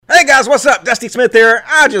guys, what's up? Dusty Smith here.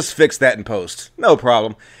 I'll just fix that in post. No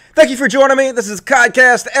problem. Thank you for joining me. This is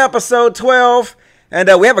Codcast episode 12. And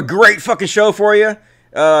we have a great fucking show for you.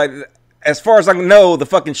 As far as I know, the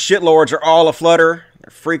fucking shitlords are all aflutter. They're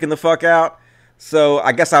freaking the fuck out. So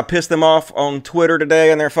I guess I pissed them off on Twitter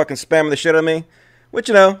today and they're fucking spamming the shit out of me. Which,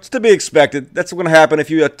 you know, it's to be expected. That's what's going to happen if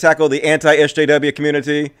you tackle the anti-SJW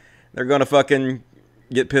community. They're going to fucking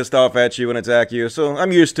get pissed off at you and attack you. So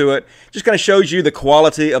I'm used to it. Just kind of shows you the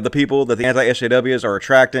quality of the people that the anti-SJWs are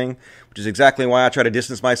attracting, which is exactly why I try to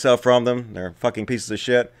distance myself from them. They're fucking pieces of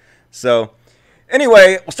shit. So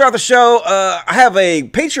anyway, we'll start the show. I have a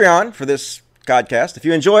Patreon for this podcast. If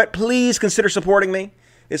you enjoy it, please consider supporting me.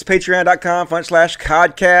 It's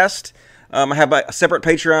patreon.com/codcast. I have a separate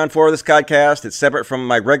Patreon for this podcast. It's separate from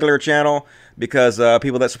my regular channel because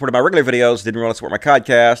people that supported my regular videos didn't want to support my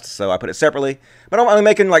podcast, so I put it separately. But I'm only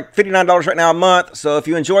making like $59 right now a month, so if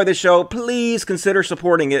you enjoy this show, please consider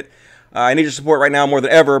supporting it. I need your support right now more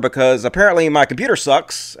than ever because apparently my computer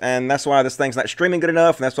sucks, and that's why this thing's not streaming good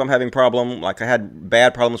enough, and that's why I'm having problem. Like I had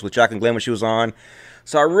bad problems with Jack and Glenn when she was on.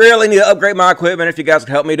 So I really need to upgrade my equipment. If you guys could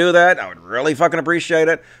help me do that, I would really fucking appreciate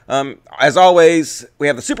it. As always, we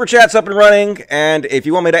have the Super Chats up and running. And if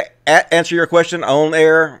you want me to answer your question on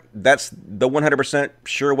air, that's the 100%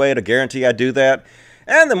 sure way to guarantee I do that.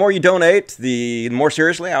 And the more you donate, the more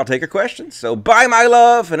seriously I'll take your questions. So buy my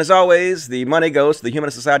love. And as always, the money goes to the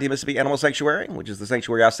Humanist Society of Mississippi Animal Sanctuary, which is the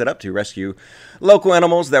sanctuary I set up to rescue local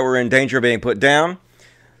animals that were in danger of being put down.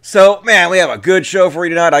 So, man, we have a good show for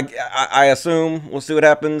you tonight. I assume. We'll see what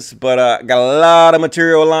happens. But got a lot of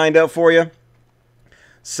material lined up for you.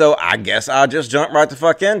 So, I guess I'll just jump right the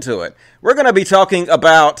fuck into it. We're going to be talking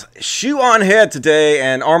about Shoe on Head today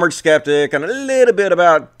and Armored Skeptic and a little bit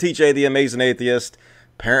about TJ the Amazing Atheist.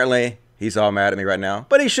 Apparently, he's all mad at me right now.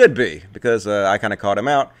 But he should be because I kind of called him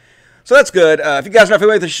out. So that's good. If you guys are not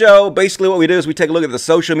familiar with the show, basically what we do is we take a look at the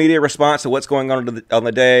social media response to what's going on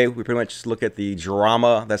the day. We pretty much just look at the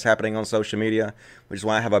drama that's happening on social media, which is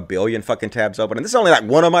why I have a billion fucking tabs open. And this is only like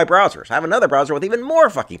one of my browsers. I have another browser with even more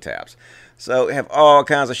fucking tabs. So we have all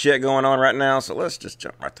kinds of shit going on right now. So let's just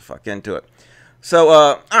jump right the fuck into it. So,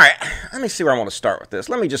 all right, let me see where I want to start with this.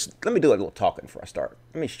 Let me do a little talking before I start.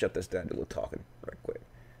 Let me shut this down, do a little talking right quick.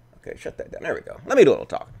 Okay, shut that down. There we go. Let me do a little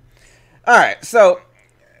talking. All right, so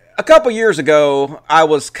a couple years ago, I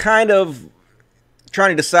was kind of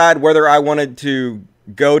trying to decide whether I wanted to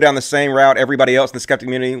go down the same route everybody else in the skeptic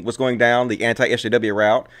community was going down, the anti-SJW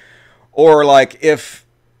route, or like if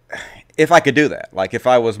I could do that, like if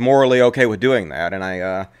I was morally okay with doing that. And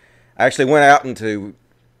I actually went out into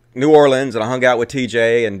New Orleans and I hung out with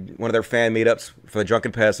TJ and one of their fan meetups for the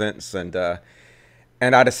Drunken Peasants, and I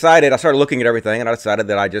started looking at everything, and I decided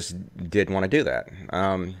that I just didn't want to do that.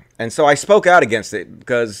 And so I spoke out against it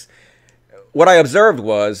because what I observed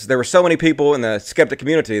was there were so many people in the skeptic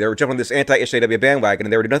community that were jumping on this anti-SJW bandwagon,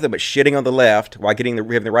 and they were doing nothing but shitting on the left while having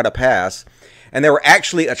the right to pass. And they were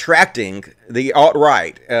actually attracting the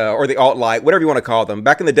alt-right, or the alt-light, whatever you want to call them.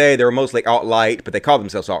 Back in the day, they were mostly alt-light, but they called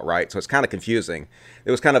themselves alt-right, so it's kind of confusing.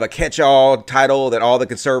 It was kind of a catch-all title that all the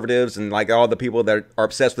conservatives and like all the people that are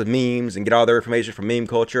obsessed with memes and get all their information from meme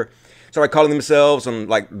culture started calling themselves on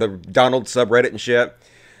like the Donald subreddit and shit.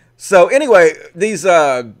 So anyway, these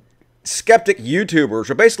skeptic YouTubers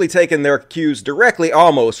were basically taking their cues directly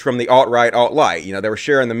almost from the alt-right, alt-light. You know, they were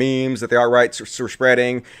sharing the memes that the alt-rights were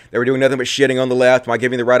spreading. They were doing nothing but shitting on the left while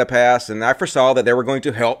giving the right a pass. And I foresaw that they were going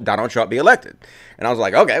to help Donald Trump be elected. And I was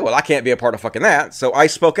like, okay, well, I can't be a part of fucking that. So I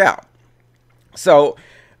spoke out. So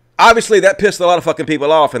obviously that pissed a lot of fucking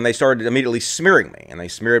people off, and they started immediately smearing me. And they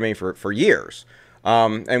smeared me for years.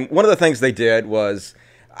 And one of the things they did was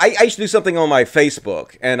I used to do something on my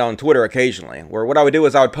Facebook and on Twitter occasionally, where what I would do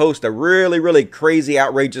is I would post a really, really crazy,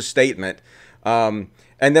 outrageous statement, and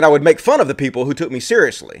then I would make fun of the people who took me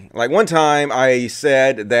seriously. Like one time I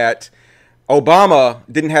said that Obama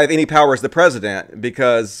didn't have any power as the president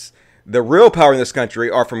because the real power in this country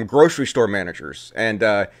are from grocery store managers,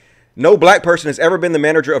 and no black person has ever been the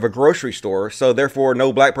manager of a grocery store, so therefore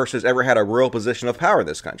no black person has ever had a real position of power in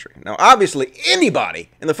this country. Now, obviously, anybody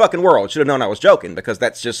in the fucking world should have known I was joking, because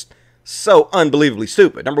that's just so unbelievably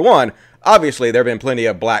stupid. Number one, obviously there have been plenty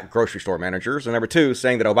of black grocery store managers, and number two,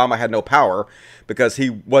 saying that Obama had no power because he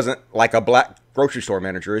wasn't like a black grocery store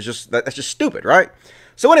manager is just, that's just stupid, right?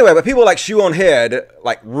 So anyway, but people like Shoe on Head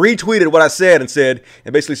like retweeted what I said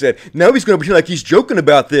and basically said, now he's going to pretend like he's joking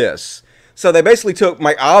about this. So they basically took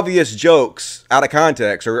my obvious jokes out of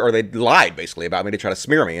context, or they lied basically about me to try to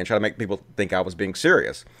smear me and try to make people think I was being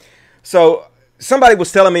serious. So somebody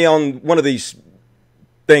was telling me on one of these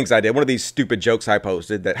things I did, one of these stupid jokes I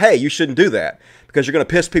posted that, hey, you shouldn't do that because you're going to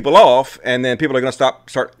piss people off and then people are going to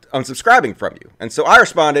start unsubscribing from you. And so I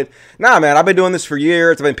responded, nah, man, I've been doing this for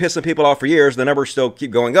years. I've been pissing people off for years. The numbers still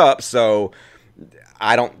keep going up. So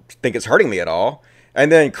I don't think it's hurting me at all. And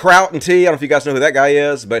then Kraut and T, I don't know if you guys know who that guy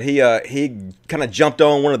is, but he kind of jumped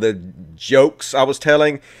on one of the jokes I was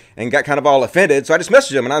telling and got kind of all offended. So I just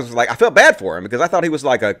messaged him and I was like, I felt bad for him because I thought he was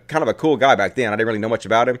like a kind of a cool guy back then. I didn't really know much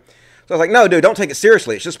about him. So I was like, no, dude, don't take it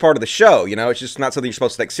seriously. It's just part of the show. You know, it's just not something you're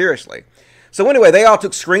supposed to take seriously. So anyway, they all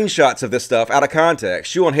took screenshots of this stuff out of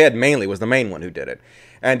context. Shoe on Head mainly was the main one who did it.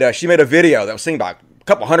 And she made a video that was seen by a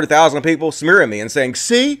couple 100,000 people smearing me and saying,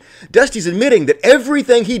 see, Dusty's admitting that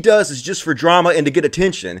everything he does is just for drama and to get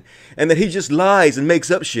attention, and that he just lies and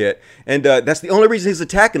makes up shit. And that's the only reason he's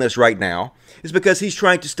attacking us right now is because he's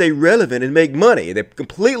trying to stay relevant and make money. They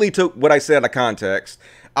completely took what I said out of context.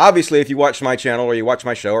 Obviously, if you watch my channel or you watch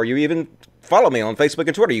my show or you even follow me on Facebook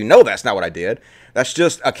and Twitter, you know that's not what I did. That's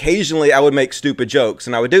just occasionally I would make stupid jokes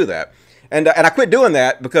and I would do that. And I quit doing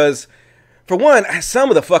that because, for one, some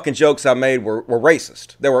of the fucking jokes I made were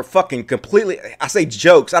racist. They were fucking completely, I say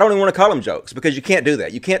jokes, I don't even want to call them jokes because you can't do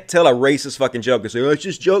that. You can't tell a racist fucking joke and say, oh, it's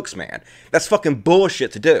just jokes, man. That's fucking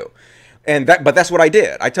bullshit to do. But that's what I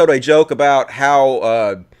did. I told a joke about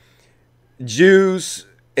how Jews,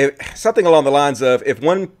 something along the lines of, if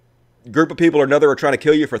one group of people or another are trying to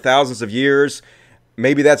kill you for thousands of years,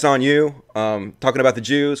 maybe that's on you. Talking about the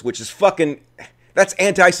Jews, which is fucking, that's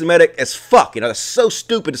anti-Semitic as fuck. You know, that's so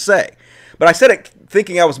stupid to say. But I said it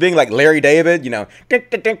thinking I was being like Larry David, you know,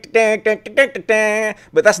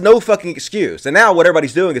 but that's no fucking excuse. And now what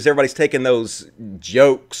everybody's doing is everybody's taking those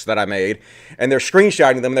jokes that I made and they're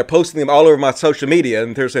screenshotting them and they're posting them all over my social media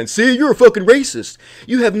and they're saying, see, you're a fucking racist.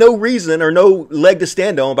 You have no reason or no leg to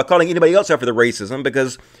stand on by calling anybody else out for the racism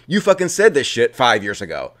because you fucking said this shit 5 years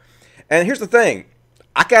ago. And here's the thing.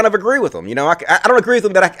 I kind of agree with them. You know, I don't agree with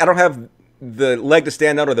them that I don't have the leg to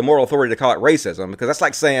stand on or the moral authority to call it racism, because that's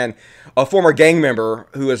like saying a former gang member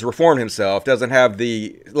who has reformed himself doesn't have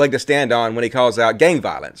the leg to stand on when he calls out gang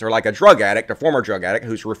violence, or like a drug addict, a former drug addict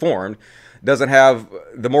who's reformed doesn't have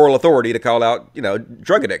the moral authority to call out, you know,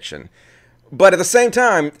 drug addiction. But at the same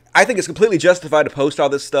time, I think it's completely justified to post all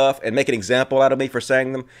this stuff and make an example out of me for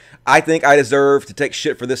saying them. I think I deserve to take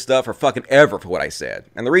shit for this stuff for fucking ever for what I said.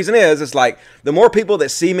 And the reason is like, the more people that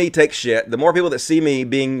see me take shit, the more people that see me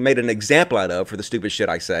being made an example out of for the stupid shit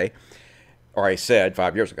I say, or I said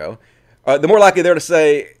 5 years ago, the more likely they're to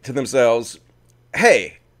say to themselves,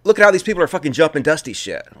 hey, look at how these people are fucking jumping Dusty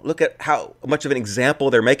shit. Look at how much of an example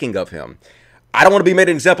they're making of him. I don't want to be made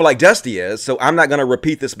an example like Dusty is, so I'm not going to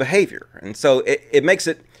repeat this behavior. And so it makes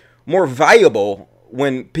it more valuable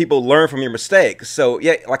when people learn from your mistakes. So,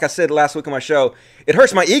 yeah, like I said last week on my show, it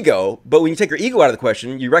hurts my ego, but when you take your ego out of the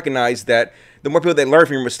question, you recognize that the more people that learn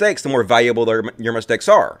from your mistakes, the more valuable your mistakes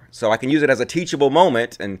are. So I can use it as a teachable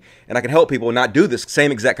moment, and I can help people not do this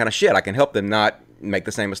same exact kind of shit. I can help them not make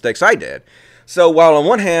the same mistakes I did. So while on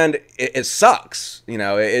one hand, it sucks, you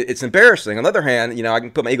know, it's embarrassing. On the other hand, you know, I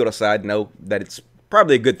can put my ego aside and know that it's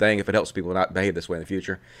probably a good thing if it helps people not behave this way in the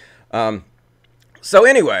future. So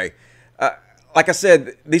anyway, like I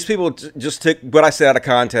said, these people just took what I said out of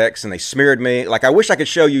context and they smeared me. Like, I wish I could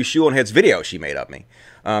show you Shoe on Head's video she made of me.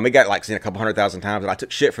 It got like seen a couple 100,000 times, and I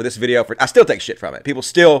took shit for this video. I still take shit from it. People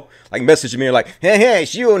still like messaging me like, hey,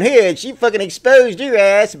 Shoe on Head, she fucking exposed your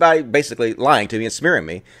ass by basically lying to me and smearing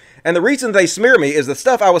me. And the reason they smear me is the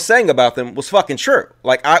stuff I was saying about them was fucking true.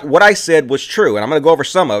 Like, what I said was true, and I'm going to go over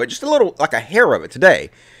some of it, just a little, like a hair of it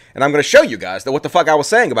today. And I'm going to show you guys that what the fuck I was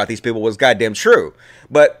saying about these people was goddamn true.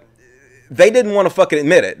 But they didn't want to fucking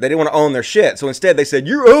admit it. They didn't want to own their shit. So instead they said,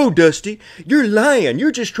 Dusty, you're lying.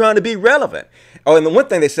 You're just trying to be relevant. Oh, and the one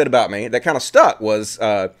thing they said about me that kind of stuck was,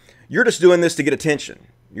 you're just doing this to get attention.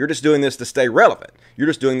 You're just doing this to stay relevant. You're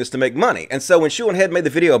just doing this to make money. And so when Shoe on Head made the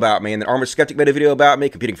video about me, and then Armored Skeptic made a video about me,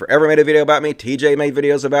 Competing Forever made a video about me, TJ made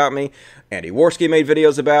videos about me, Andy Worski made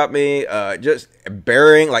videos about me, just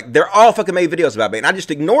Bearing, like, they're all fucking made videos about me. And I just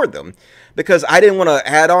ignored them because I didn't want to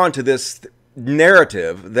add on to this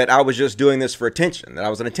narrative that I was just doing this for attention, that I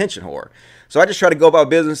was an attention whore. So I just try to go about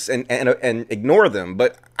business and ignore them.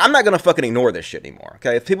 But I'm not going to fucking ignore this shit anymore,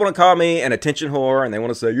 okay? If people want to call me an attention whore and they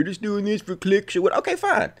want to say, you're just doing this for clicks or what, okay,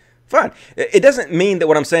 fine. Fine. It doesn't mean that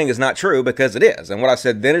what I'm saying is not true, because it is. And what I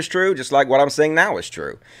said then is true, just like what I'm saying now is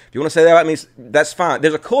true. If you want to say that about me, that's fine.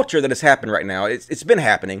 There's a culture that has happened right now. It's been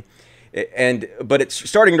happening, but it's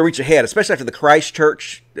starting to reach a head, especially after the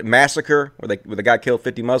Christchurch massacre, where the guy killed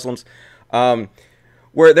 50 Muslims,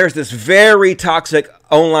 where there's this very toxic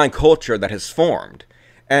online culture that has formed.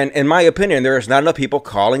 And in my opinion, there's not enough people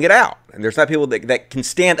calling it out. And there's not people that can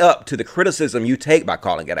stand up to the criticism you take by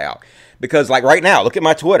calling it out. Because, like, right now, look at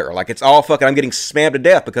my Twitter. Like, it's all fucking, I'm getting spammed to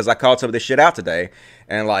death because I called some of this shit out today.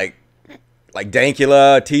 And, like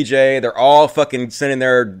Dankula, TJ, they're all fucking sending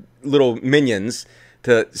their little minions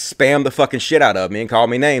to spam the fucking shit out of me and call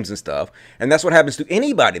me names and stuff. And that's what happens to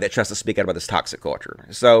anybody that tries to speak out about this toxic culture.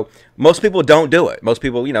 So, most people don't do it. Most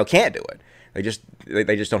people, you know, can't do it. They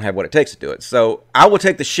just don't have what it takes to do it. So I will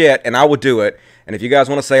take the shit and I will do it. And if you guys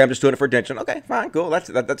want to say I'm just doing it for attention, okay, fine, cool.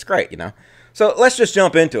 That's great, you know. So let's just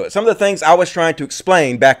jump into it. Some of the things I was trying to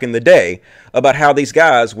explain back in the day about how these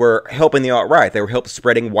guys were helping the alt-right. They were helping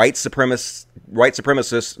spreading white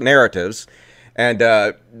supremacist narratives, and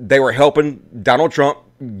they were helping Donald Trump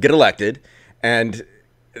get elected, and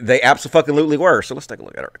they absolutely were. So let's take a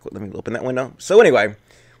look at it. Let me open that window. So anyway,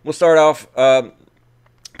 we'll start off.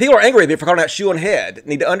 People are angry at me for calling out Shoe on Head.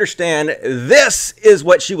 Need to understand this is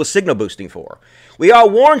what she was signal boosting for. We all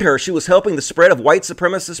warned her she was helping the spread of white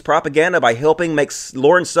supremacist propaganda by helping make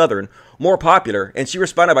Lauren Southern more popular, and she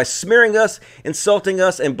responded by smearing us, insulting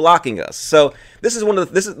us, and blocking us. So this is one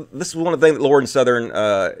of the things that Lauren Southern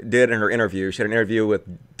did in her interview. She had an interview with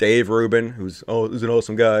Dave Rubin, who's an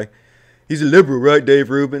awesome guy. He's a liberal, right, Dave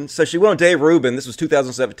Rubin? So she went on Dave Rubin. This was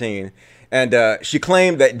 2017. And she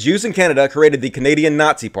claimed that Jews in Canada created the Canadian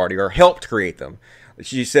Nazi Party, or helped create them.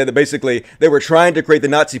 She said that basically they were trying to create the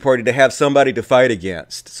Nazi Party to have somebody to fight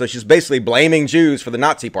against. So she's basically blaming Jews for the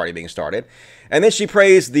Nazi Party being started. And then she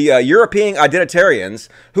praised the European identitarians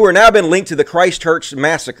who are now been linked to the Christchurch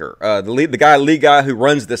massacre. The lead guy who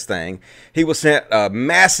runs this thing, he was sent a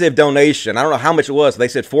massive donation. I don't know how much it was. They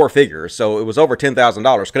said 4 figures, so it was over $10,000.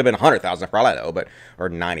 Could have been $100,000 for all I know, or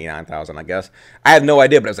 $99,000, I guess. I have no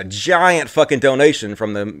idea, but it was a giant fucking donation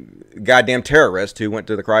from the goddamn terrorist who went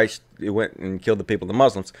and killed the people, the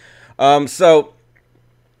Muslims. So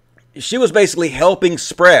she was basically helping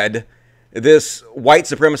spread this white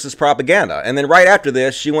supremacist propaganda. And then right after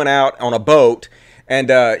this, she went out on a boat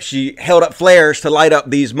and she held up flares to light up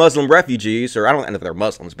these Muslim refugees, or I don't know if they're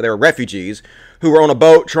Muslims, but they were refugees who were on a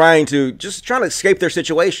boat trying to escape their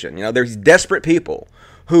situation. You know, there's desperate people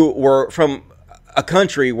who were from a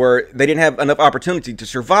country where they didn't have enough opportunity to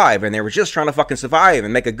survive, and they were just trying to fucking survive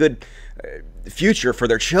and make a good future for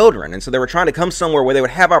their children. And so they were trying to come somewhere where they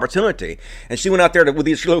would have opportunity. And she went out there with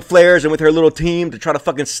these little flares and with her little team to try to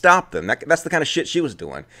fucking stop them. That's the kind of shit she was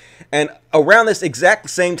doing. And around this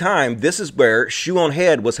exact same time, this is where Shoe on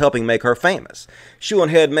Head was helping make her famous. Shoe on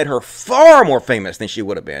Head made her far more famous than she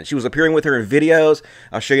would have been. She was appearing with her in videos.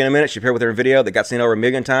 I'll show you in a minute. She appeared with her in video that got seen over 1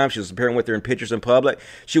 million times. She was appearing with her in pictures in public.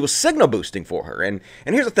 She was signal boosting for her. And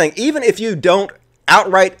here's the thing. Even if you don't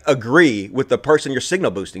outright agree with the person you're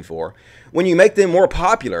signal boosting for, when you make them more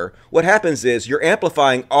popular, what happens is you're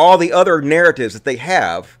amplifying all the other narratives that they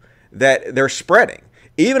have that they're spreading.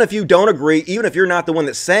 Even if you don't agree, even if you're not the one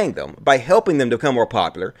that's saying them, by helping them to become more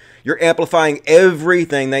popular, you're amplifying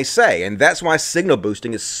everything they say. And that's why signal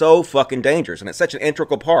boosting is so fucking dangerous. And it's such an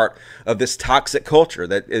integral part of this toxic culture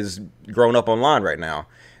that is grown up online right now.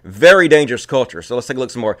 Very dangerous culture. So let's take a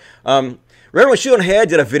look some more. Remember when Shoe on Head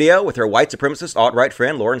did a video with her white supremacist alt-right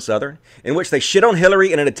friend, Lauren Southern, in which they shit on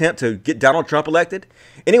Hillary in an attempt to get Donald Trump elected?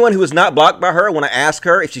 Anyone who was not blocked by her, when I ask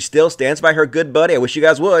her if she still stands by her good buddy, I wish you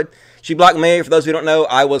guys would. She blocked me. For those who don't know,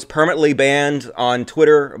 I was permanently banned on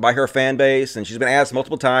Twitter by her fan base, and she's been asked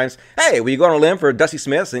multiple times, hey, will you go on a limb for Dusty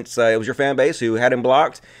Smith since it was your fan base who had him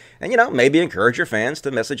blocked? And, you know, maybe encourage your fans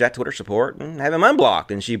to message at Twitter support and have him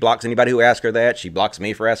unblocked. And she blocks anybody who asks her that. She blocks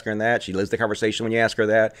me for asking her that. She leaves the conversation when you ask her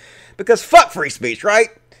that. Because fuck free speech, right?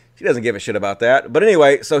 She doesn't give a shit about that. But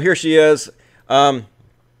anyway, so here she is.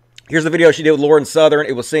 Here's the video she did with Lauren Southern.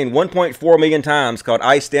 It was seen 1.4 million times, called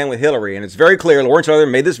I Stand With Hillary. And it's very clear Lauren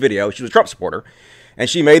Southern made this video. She was a Trump supporter. And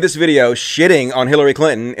she made this video shitting on Hillary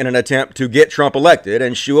Clinton in an attempt to get Trump elected.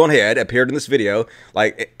 And Shoe on Head appeared in this video.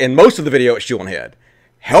 Like, in most of the video, it's Shoe on Head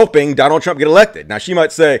helping Donald Trump get elected. Now, she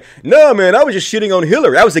might say, no, man, I was just shitting on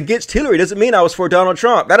Hillary. I was against Hillary. Doesn't mean I was for Donald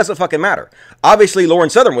Trump. That doesn't fucking matter. Obviously,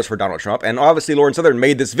 Lauren Southern was for Donald Trump, and obviously Lauren Southern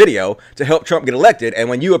made this video to help Trump get elected, and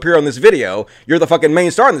when you appear on this video, you're the fucking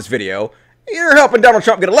main star in this video, you're helping Donald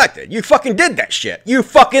Trump get elected. You fucking did that shit. You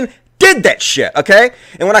fucking did that shit, okay?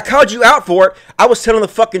 And when I called you out for it, I was telling the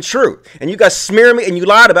fucking truth. And you guys smeared me and you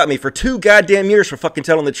lied about me for 2 goddamn years for fucking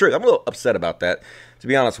telling the truth. I'm a little upset about that, to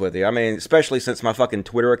be honest with you. I mean, especially since my fucking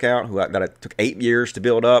Twitter account, that I took 8 years to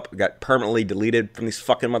build up, got permanently deleted from these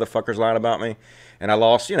fucking motherfuckers lying about me. And I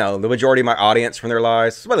lost, you know, the majority of my audience from their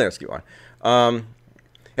lies. Well, let's keep on.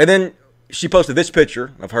 And then, she posted this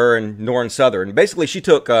picture of her and Lauren Southern. Basically, she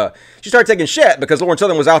started taking shit because Lauren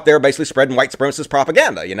Southern was out there basically spreading white supremacist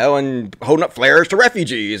propaganda, you know, and holding up flares to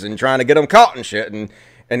refugees and trying to get them caught and shit, and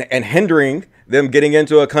hindering them getting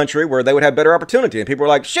into a country where they would have better opportunity. And people were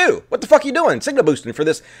like, shoo, what the fuck are you doing? Signal boosting for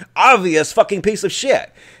this obvious fucking piece of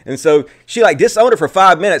shit. And so she like disowned her for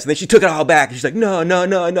 5 minutes, and then she took it all back. And she's like, no.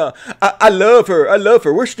 I love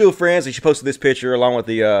her. We're still friends. And she posted this picture along with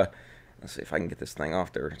the, let's see if I can get this thing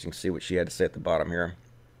off there. So you can see what she had to say at the bottom here.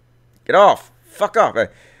 Get off. Fuck off.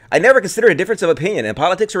 I never considered a difference of opinion in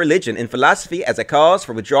politics or religion in philosophy as a cause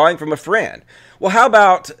for withdrawing from a friend. Well, how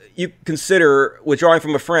about you consider withdrawing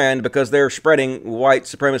from a friend because they're spreading white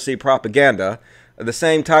supremacy propaganda, the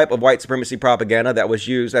same type of white supremacy propaganda that was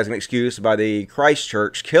used as an excuse by the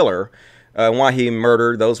Christchurch killer why he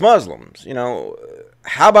murdered those Muslims. You know,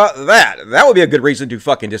 how about that? That would be a good reason to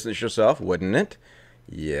fucking distance yourself, wouldn't it?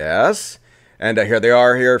 Yes. And here they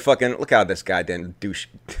are here fucking, look how this goddamn douche...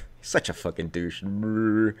 Such a fucking douche.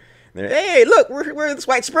 Hey, look, we're this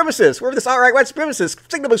white supremacist. We're this alt-right white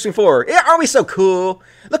supremacist signal boosting for. Yeah, aren't we so cool?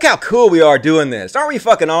 Look how cool we are doing this. Aren't we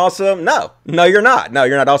fucking awesome? No, you're not. No,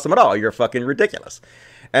 you're not awesome at all. You're fucking ridiculous.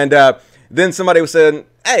 And then somebody was saying,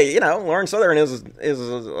 hey, you know, Lauren Southern is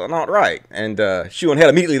an alt-right. And Shuan Head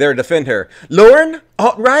immediately there to defend her. Lauren,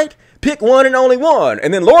 alt-right? Pick one and only one.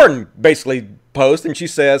 And then Lauren basically post and she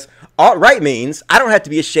says, alt-right means I don't have to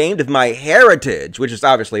be ashamed of my heritage, which is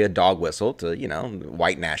obviously a dog whistle to, you know,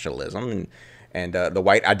 white nationalism and the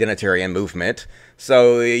white identitarian movement.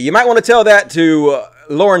 So you might want to tell that to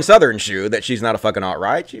Lauren Southern Shoe that she's not a fucking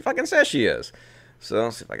alt-right. She fucking says she is. So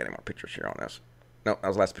let's see if I get any more pictures here on this. Nope, that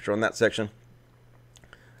was the last picture on that section.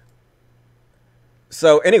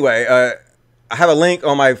 So anyway, I have a link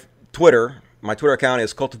on my Twitter. My Twitter account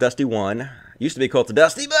is CultofDusty1. Used to be Cult of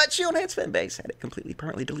Dusty, but Shieldhead's fan base had it completely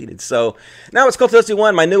permanently deleted. So now it's Cult of Dusty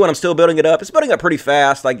 1. My new one, I'm still building it up. It's building up pretty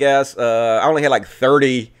fast, I guess. I only had like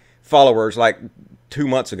 30 followers like 2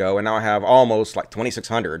 months ago, and now I have almost like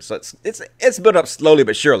 2,600. So it's built up slowly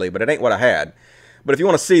but surely, but it ain't what I had. But if you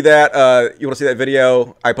want to see that,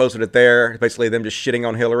 video, I posted it there. It's basically them just shitting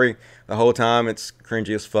on Hillary the whole time. It's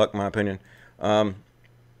cringy as fuck, in my opinion. And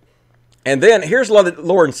then here's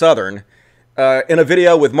Lauren Southern. In a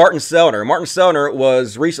video with Martin Sellner. Martin Sellner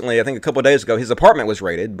was recently, I think a couple of days ago, his apartment was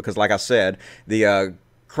raided because, like I said, the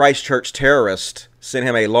Christchurch terrorist sent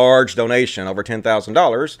him a large donation, over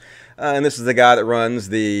 $10,000. And this is the guy that runs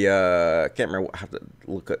the, can't remember, I have to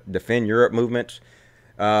look at Defend Europe movement.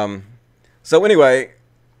 So anyway,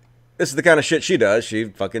 this is the kind of shit she does. She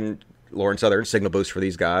fucking, Lauren Southern, signal boosts for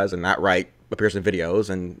these guys and outright appears in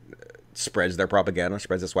videos and spreads their propaganda,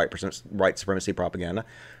 spreads this white supremacy propaganda.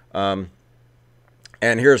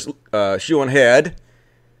 And here's Shuan Head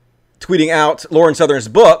tweeting out Lauren Southern's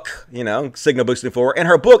book, you know, signal boosting for, and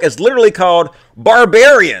her book is literally called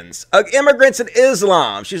Barbarians, Immigrants in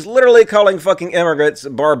Islam. She's literally calling fucking immigrants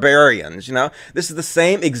barbarians, you know. This is the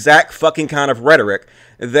same exact fucking kind of rhetoric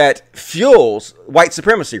that fuels white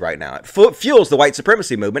supremacy right now. It fuels the white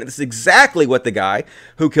supremacy movement. This is exactly what the guy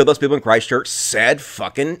who killed those people in Christchurch said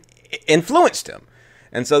fucking influenced him.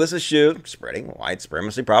 And so this is Shu spreading white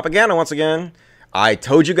supremacy propaganda once again. I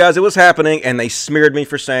told you guys it was happening, and they smeared me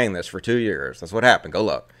for saying this for 2 years. That's what happened. Go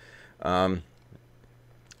look. Yeah,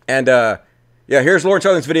 here's Lauren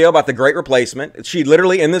Southern's video about the Great Replacement. She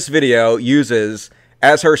literally, in this video, uses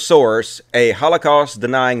as her source a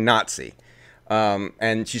Holocaust-denying Nazi.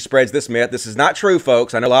 And she spreads this myth. This is not true,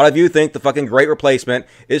 folks. I know a lot of you think the fucking Great Replacement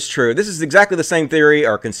is true. This is exactly the same theory,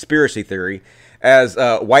 or conspiracy theory, as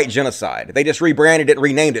white genocide. They just rebranded it and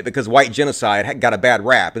renamed it because white genocide got a bad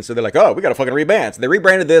rap. And so they're like, oh, we got to fucking rebrand. So they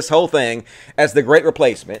rebranded this whole thing as the Great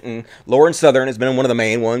Replacement. And Lauren Southern has been one of the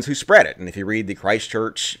main ones who spread it. And if you read the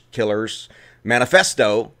Christchurch Killer's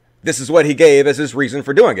manifesto, this is what he gave as his reason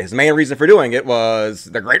for doing it. His main reason for doing it was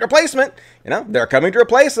the Great Replacement. You know, they're coming to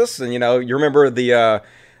replace us. And, you know, you remember the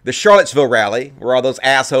Charlottesville rally, where all those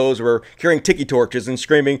assholes were carrying tiki torches and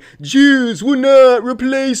screaming, Jews will not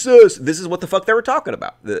replace us. This is what the fuck they were talking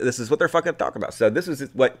about. This is what they're fucking talking about. So this is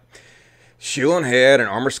what Shuan Head and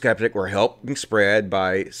Armor Skeptic were helping spread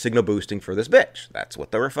by signal boosting for this bitch. That's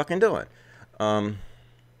what they were fucking doing.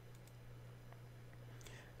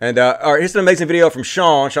 And all right, here's an amazing video from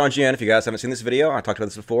Sean Gian. If you guys haven't seen this video, I talked about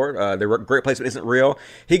this before. The Great Replacement isn't real.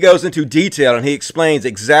 He goes into detail and he explains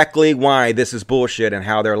exactly why this is bullshit and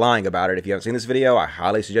how they're lying about it. If you haven't seen this video, I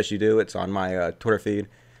highly suggest you do. It's on my Twitter feed.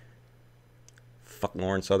 Fuck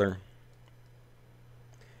Lauren Southern.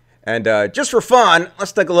 And just for fun,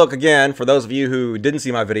 let's take a look again for those of you who didn't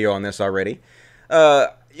see my video on this already.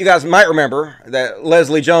 You guys might remember that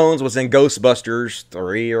Leslie Jones was in Ghostbusters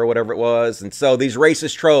 3 or whatever it was. And so these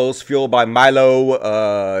racist trolls, fueled by Milo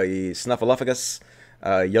Snuffleupagus,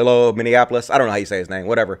 Yellow Minneapolis, I don't know how you say his name,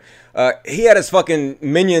 whatever. He had his fucking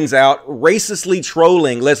minions out racistly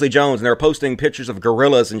trolling Leslie Jones. And they were posting pictures of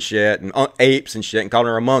gorillas and shit and apes and shit and calling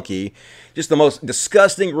her a monkey. Just the most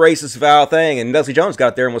disgusting, racist, vile thing. And Leslie Jones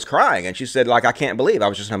got there and was crying. And she said, like, I can't believe I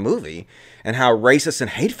was just in a movie. And how racist and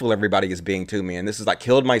hateful everybody is being to me. And this has, like,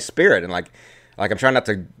 killed my spirit. And, like I'm trying not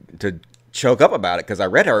to choke up about it. Because I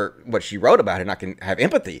read what she wrote about it. And I can have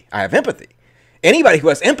empathy. I have empathy. Anybody who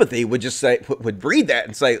has empathy would just say, would read that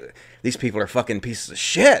and say, these people are fucking pieces of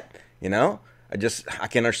shit. You know? I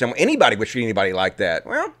can't understand why anybody would treat anybody like that.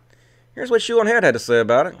 Well, here's what Shoe on Head had to say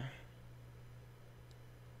about it.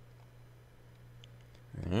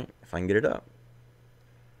 If I can get it up.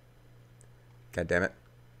 God damn it.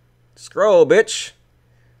 Scroll, bitch.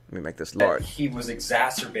 Let me make this large. He was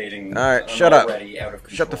exacerbating. All right, shut up. Out of control.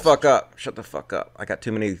 Shut the fuck up. Shut the fuck up. I got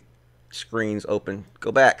too many screens open.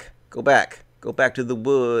 Go back. Go back. Go back to the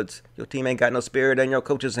woods. Your team ain't got no spirit and your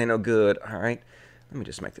coaches ain't no good. All right. Let me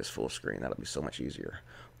just make this full screen. That'll be so much easier.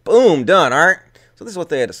 Boom. Done. All right. So this is what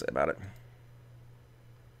they had to say about it.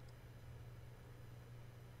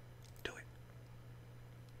 Do it.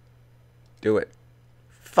 Do it.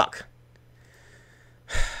 Fuck.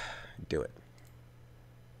 Do it.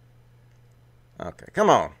 Okay, come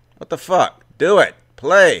on. What the fuck? Do it.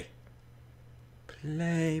 Play.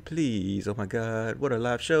 Play, please. Oh my god, what a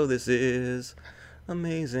live show this is.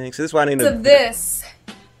 Amazing. So this is why I need to... This,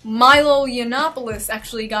 Milo Yiannopoulos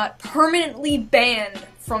actually got permanently banned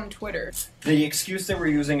from Twitter. The excuse they were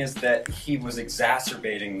using is that he was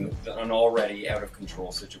exacerbating an already out of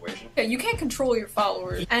control situation. Yeah, you can't control your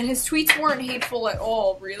followers. And his tweets weren't hateful at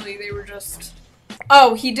all, really. They were just...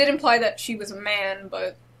 Oh, he did imply that she was a man,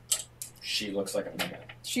 but... She looks like a man.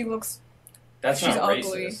 She looks... That's she's not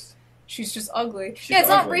ugly. racist. She's just ugly. She's yeah, it's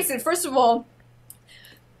ugly. not racist. First of all,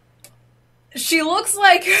 she looks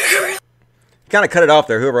like... Kind of cut it off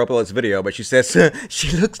there, whoever uploaded this video, but she says,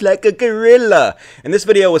 she looks like a gorilla. And this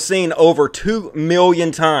video was seen over 2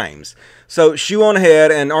 million times. So Shoe on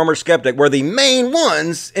Head and Armored Skeptic were the main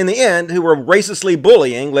ones, in the end, who were racistly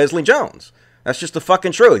bullying Leslie Jones. That's just the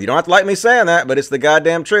fucking truth. You don't have to like me saying that, but it's the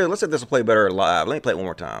goddamn truth. Let's see if this will play better live. Let me play it one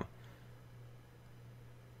more time.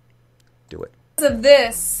 Do it.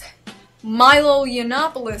 This, Milo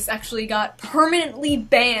Yiannopoulos actually got permanently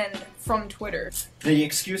banned from Twitter. The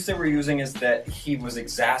excuse they were using is that he was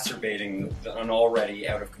exacerbating an already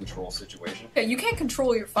out of control situation. Yeah, you can't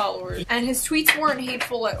control your followers. And his tweets weren't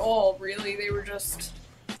hateful at all, really. They were just...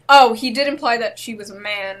 Oh, he did imply that she was a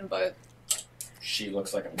man, but... She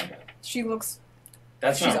looks like a man. She looks...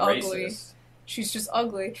 That's she's not ugly. racist. She's just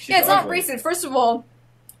ugly. She's yeah, it's ugly. not racist. First of all,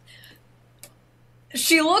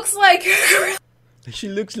 she looks like... She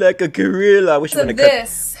looks like a gorilla. I wish you wouldn't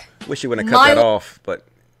have cut that off, but...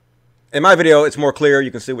 In my video, it's more clear.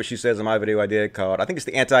 You can see what she says in my video I did called, I think it's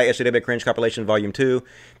the Anti-SJW Cringe Compilation Volume 2.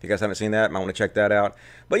 If you guys haven't seen that, you might want to check that out.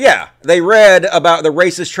 But yeah, they read about the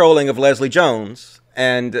racist trolling of Leslie Jones,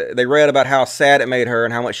 and they read about how sad it made her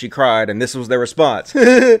and how much she cried, and this was their response. She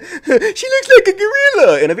looks like a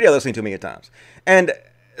gorilla! In a video they've seen 2 million times. And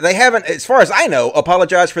they haven't, as far as I know,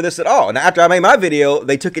 apologized for this at all. And after I made my video,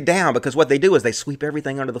 they took it down because what they do is they sweep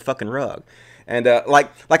everything under the fucking rug. And like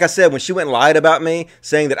I said, when she went and lied about me,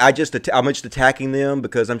 saying that I'm just attacking them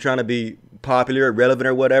because I'm trying to be popular or relevant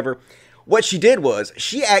or whatever, what she did was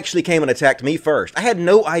she actually came and attacked me first. I had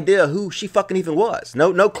no idea who she fucking even was.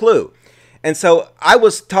 No clue. And so I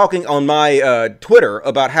was talking on my Twitter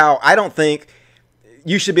about how I don't think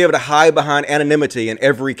you should be able to hide behind anonymity in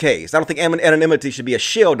every case. I don't think anonymity should be a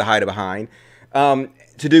shield to hide behind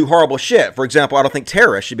to do horrible shit. For example, I don't think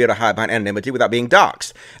terrorists should be able to hide behind anonymity without being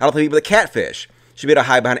doxxed. I don't think people that catfish should be able to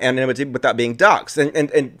hide behind anonymity without being doxxed.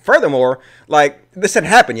 And furthermore, like, this hadn't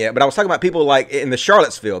happened yet, but I was talking about people like in the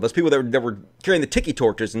Charlottesville, those people that were carrying the tiki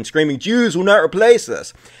torches and screaming, Jews will not replace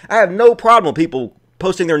us. I have no problem with people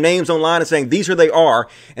posting their names online and saying these are they are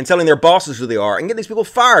and telling their bosses who they are and get these people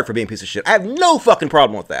fired for being a piece of shit. I have no fucking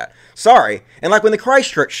problem with that. Sorry. And like when the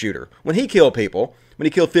Christchurch shooter, when he killed people, when he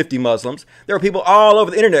killed 50 Muslims, there were people all over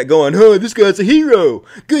the internet going, oh, this guy's a hero.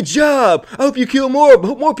 Good job. I hope you kill more. I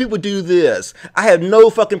hope more people do this. I have no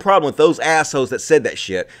fucking problem with those assholes that said that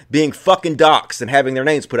shit being fucking doxxed and having their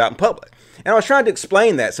names put out in public. And I was trying to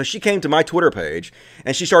explain that. So she came to my Twitter page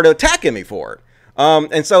and she started attacking me for it.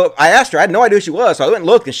 And so I asked her, I had no idea who she was, so I went and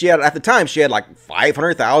looked, and she had, at the time, she had like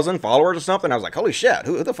 500,000 followers or something. I was like, holy shit,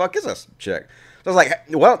 who the fuck is this chick? So I was like,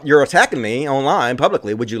 well, you're attacking me online,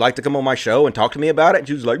 publicly. Would you like to come on my show and talk to me about it? And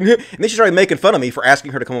she was like, and then she started making fun of me for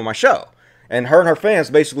asking her to come on my show. And her fans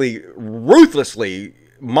basically ruthlessly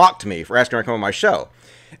mocked me for asking her to come on my show.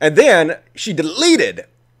 And then she deleted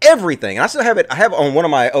everything. And I still have it. I have on one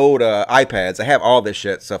of my old iPads. I have all this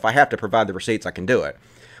shit. So if I have to provide the receipts, I can do it.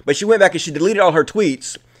 But she went back and she deleted all her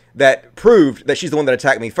tweets that proved that she's the one that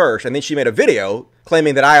attacked me first. And then she made a video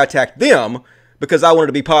claiming that I attacked them because I wanted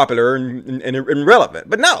to be popular and relevant.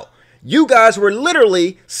 But no, you guys were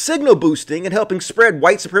literally signal boosting and helping spread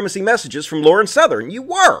white supremacy messages from Lauren Southern. You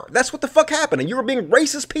were. That's what the fuck happened. And you were being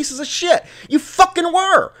racist pieces of shit. You fucking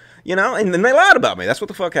were. You know, and then they lied about me. That's what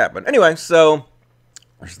the fuck happened. Anyway, so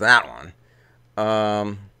there's that one.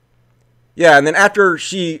 Yeah, and then after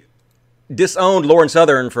she disowned Lauren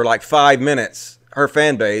Southern for like 5 minutes, her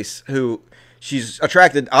fan base, who she's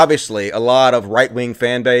attracted, obviously, a lot of right-wing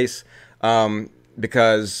fan base,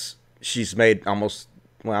 because she's made almost,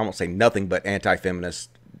 well, I won't say nothing but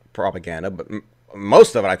anti-feminist propaganda, but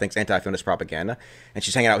most of it, I think, is anti-feminist propaganda. And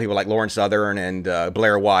she's hanging out with people like Lauren Southern and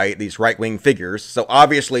Blair White, these right-wing figures. So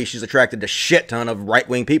obviously, she's attracted a shit ton of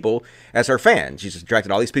right-wing people as her fans. She's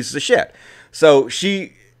attracted all these pieces of shit. So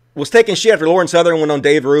she was taking shit after Lauren Southern went on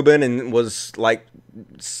Dave Rubin and was like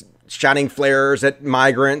shining flares at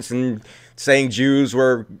migrants and saying Jews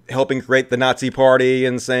were helping create the Nazi party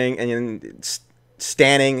and saying and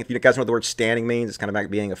standing. If you guys know what the word standing means, it's kind of like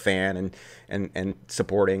being a fan and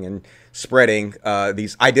supporting and spreading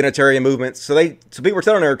these identitarian movements. So people were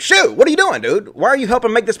telling her, shoot, what are you doing, dude? Why are you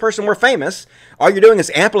helping make this person more famous? All you're doing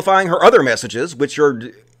is amplifying her other messages, which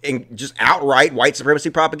are just outright white supremacy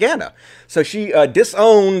propaganda. So she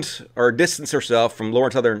disowned or distanced herself from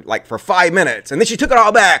Lauren Southern like for 5 minutes, and then she took it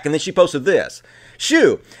all back, and then she posted this.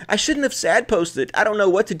 Shoo, I shouldn't have sad posted. I don't know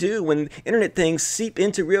what to do when internet things seep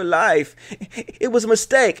into real life. It was a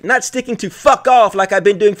mistake, not sticking to fuck off like I've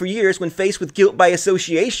been doing for years when faced with guilt by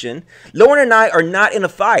association. Lauren and I are not in a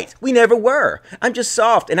fight. We never were. I'm just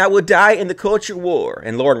soft and I will die in the culture war.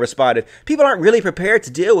 And Lauren responded, people aren't really prepared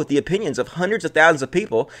to deal with the opinions of hundreds of thousands of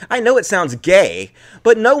people. I know it sounds gay,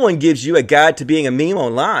 but no one gives you a guide to being a meme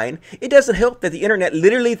online. It doesn't help that the internet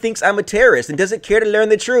literally thinks I'm a terrorist and doesn't care to learn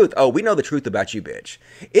the truth. Oh, we know the truth about you, bitch.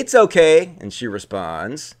 It's okay. And she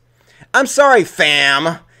responds, I'm sorry,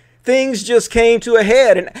 fam. Things just came to a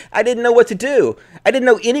head and I didn't know what to do. I didn't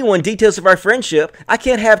know anyone details of our friendship. I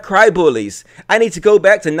can't have cry bullies. I need to go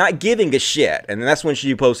back to not giving a shit. And that's when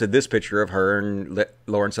she posted this picture of her and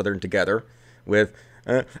Lauren Southern together with,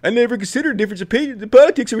 I never considered different opinions in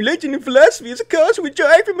politics, religion, and philosophy as a cause of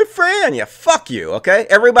joy from a friend. Yeah, fuck you, okay?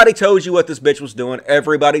 Everybody told you what this bitch was doing.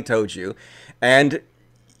 Everybody told you. And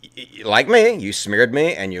like me, you smeared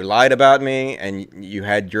me and you lied about me and you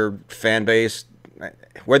had your fan base.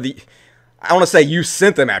 I want to say you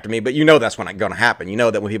sent them after me, but you know that's when it's going to happen. You know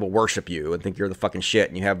that when people worship you and think you're the fucking shit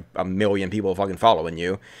and you have 1 million people fucking following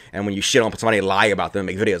you, and when you shit on somebody, lie about them,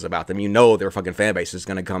 make videos about them, you know their fucking fan base is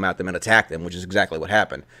going to come at them and attack them, which is exactly what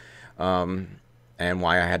happened. And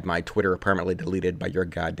why I had my Twitter permanently deleted by your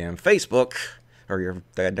goddamn Facebook, or your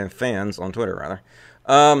goddamn fans on Twitter,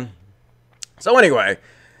 rather. So anyway,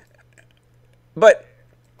 but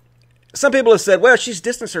some people have said, well, she's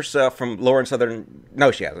distanced herself from Lauren Southern.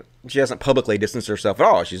 No, she hasn't. She hasn't publicly distanced herself at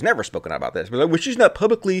all. She's never spoken out about this. But like, well, she's not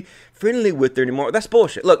publicly friendly with her anymore. That's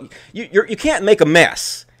bullshit. Look, you can't make a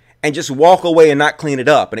mess and just walk away and not clean it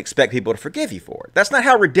up and expect people to forgive you for it. That's not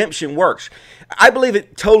how redemption works. I believe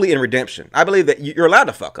it totally in redemption. I believe that you're allowed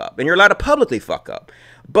to fuck up and you're allowed to publicly fuck up.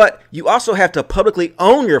 But you also have to publicly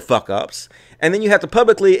own your fuck ups, and then you have to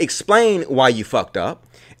publicly explain why you fucked up.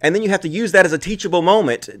 And then you have to use that as a teachable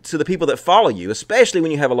moment to the people that follow you, especially when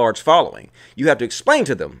you have a large following. You have to explain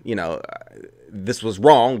to them, this was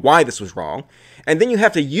wrong, why this was wrong. And then you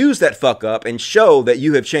have to use that fuck up and show that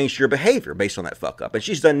you have changed your behavior based on that fuck up. And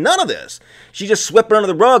she's done none of this. She just swept it under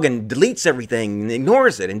the rug and deletes everything and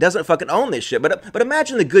ignores it and doesn't fucking own this shit. But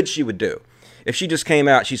imagine the good she would do if she just came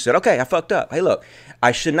out, she said, okay, I fucked up. Hey, look,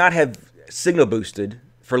 I should not have signal boosted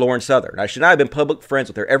for Lauren Southern. I should not have been public friends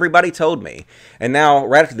with her. Everybody told me. And now,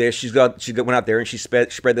 right after this, she went out there and she spread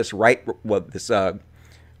this white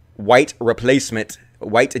replacement,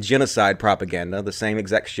 white genocide propaganda, the same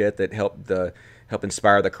exact shit that helped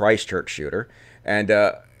inspire the Christchurch shooter. And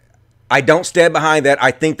I don't stand behind that.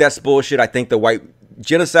 I think that's bullshit. I think the white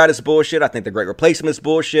genocide is bullshit. I think the great replacement is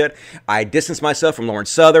bullshit. I distance myself from Lauren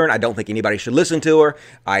Southern. I don't think anybody should listen to her.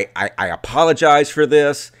 I apologize for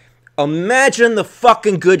this. Imagine the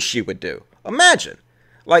fucking good she would do. Imagine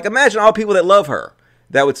all people that love her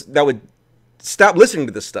that would stop listening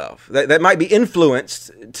to this stuff, that might be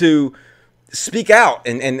influenced to speak out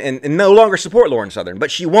and no longer support Lauren Southern. But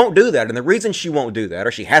she won't do that. And the reason she won't do that,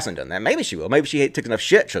 or she hasn't done that, maybe she will, maybe she took enough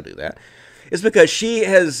shit, she'll do that, is because she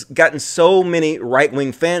has gotten so many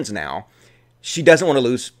right-wing fans now. she doesn't want to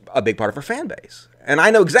lose a big part of her fan base. And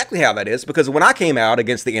I know exactly how that is, because when I came out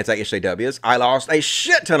against the anti-SJWs, I lost a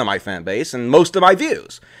shit ton of my fan base and most of my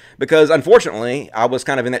views. Because, unfortunately, I was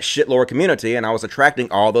kind of in that shitlord community, and I was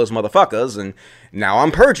attracting all those motherfuckers, and now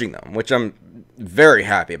I'm purging them, which I'm very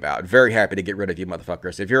happy about. Very happy to get rid of you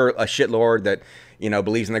motherfuckers. If you're a shitlord that, you know,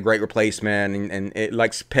 believes in the Great Replacement and it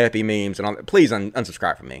likes peppy memes and all, please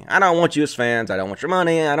unsubscribe from me. I don't want you as fans. I don't want your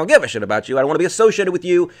money. I don't give a shit about you. I don't want to be associated with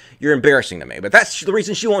you. You're embarrassing to me. But that's the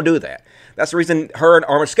reason she won't do that. That's the reason her and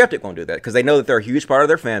Armored Skeptic won't do that, because they know that they're a huge part of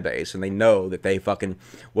their fan base, and they know that they fucking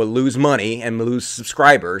will lose money and lose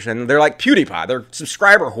subscribers, and they're like PewDiePie. They're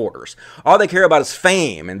subscriber hoarders. All they care about is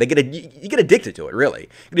fame, and you get addicted to it, really.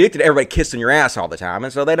 You get addicted to everybody kissing your ass all the time,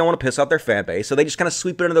 and so they don't want to piss off their fan base, so they just kind of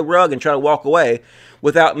sweep it under the rug and try to walk away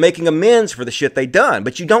without making amends for the shit they've done.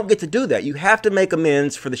 But you don't get to do that. You have to make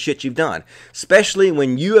amends for the shit you've done, especially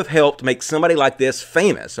when you have helped make somebody like this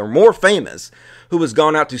famous, or more famous, who has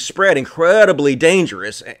gone out to spread incredibly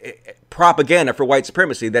dangerous propaganda for white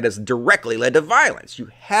supremacy that has directly led to violence. You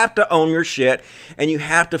have to own your shit, and you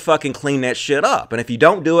have to fucking clean that shit up. And if you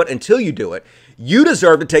don't do it until you do it, you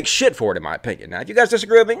deserve to take shit for it, in my opinion. Now, if you guys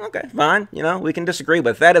disagree with me, okay, fine. You know, we can disagree,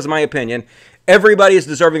 but that is my opinion. Everybody is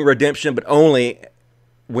deserving redemption, but only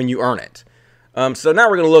when you earn it. So now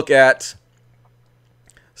we're going to look at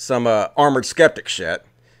some Armored Skeptic shit.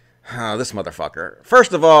 Oh, this motherfucker.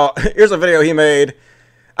 First of all, here's a video he made.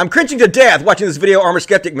 I'm cringing to death watching this video Armored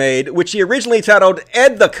Skeptic made, which he originally titled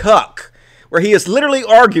Ed the Cuck, where he is literally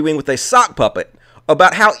arguing with a sock puppet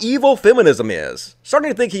about how evil feminism is.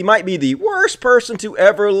 Starting to think he might be the worst person to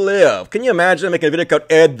ever live. Can you imagine making a video called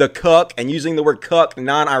Ed the Cuck and using the word cuck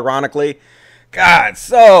non-ironically? God,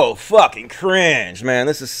 so fucking cringe, man.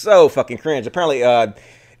 This is so fucking cringe. Apparently,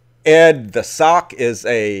 Ed the Sock is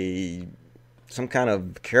some kind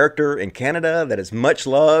of character in Canada that is much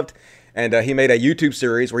loved, and he made a YouTube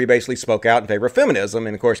series where he basically spoke out in favor of feminism,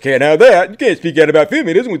 and of course, can't have that. You can't speak out about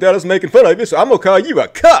feminism without us making fun of you, so I'm gonna call you a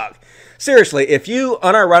cuck. Seriously, if you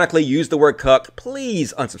unironically use the word cuck,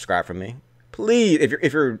 please unsubscribe from me. Please,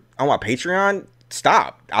 if you're on my Patreon,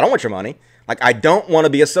 stop. I don't want your money. Like, I don't want to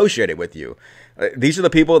be associated with you. These are the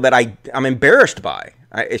people that I'm embarrassed by.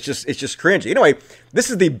 It's just cringy. Anyway, this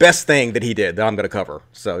is the best thing that he did that I'm going to cover.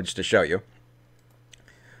 So just to show you.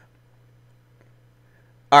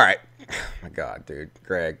 All right. Oh my God, dude.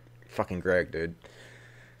 Greg. Fucking Greg, dude.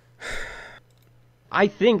 I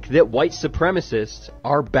think that white supremacists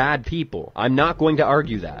are bad people. I'm not going to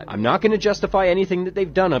argue that. I'm not going to justify anything that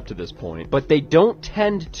they've done up to this point, but they don't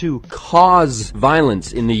tend to cause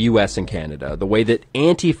violence in the US and Canada the way that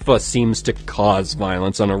Antifa seems to cause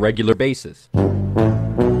violence on a regular basis.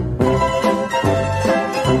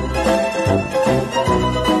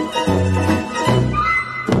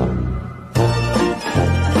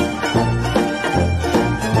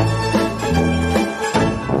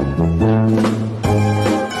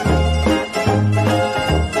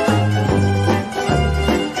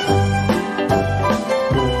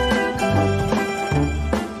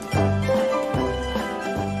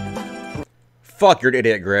 Fuck, you're an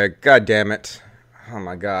idiot, Greg. God damn it. Oh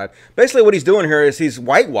my God. Basically what he's doing here is he's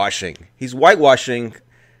whitewashing. He's whitewashing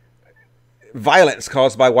violence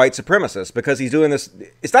caused by white supremacists, because he's doing this.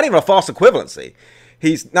 It's not even a false equivalency.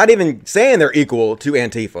 He's not even saying they're equal to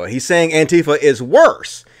Antifa. He's saying Antifa is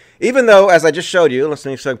worse. Even though, as I just showed you, let's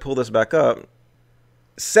see if I can pull this back up,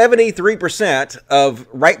 73% of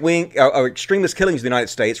right-wing or extremist killings in the United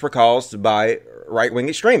States were caused by right-wing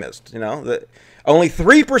extremists. You know, only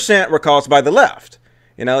 3% were caused by the left.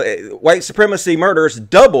 You know, white supremacy murders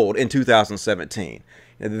doubled in 2017.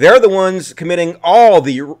 They're the ones committing all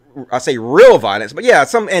the, I say real violence, but yeah,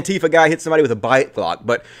 some Antifa guy hit somebody with a bite block,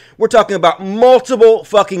 but we're talking about multiple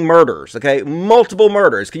fucking murders, okay? Multiple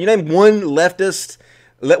murders. Can you name one leftist,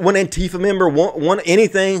 one Antifa member, one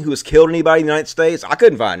anything who has killed anybody in the United States? I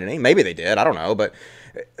couldn't find any. Maybe they did. I don't know. But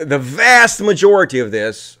the vast majority of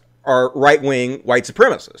this are right-wing white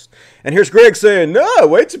supremacists. And here's Greg saying, no,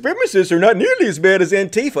 white supremacists are not nearly as bad as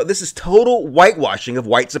Antifa. This is total whitewashing of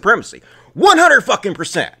white supremacy. 100 fucking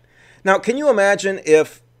 %. Now, can you imagine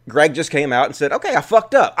if Greg just came out and said, okay, I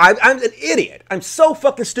fucked up. I'm an idiot. I'm so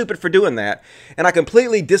fucking stupid for doing that. And I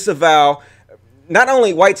completely disavow not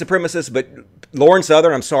only white supremacists, but Lauren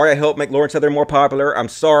Southern. I'm sorry I helped make Lauren Southern more popular. I'm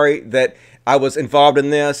sorry that I was involved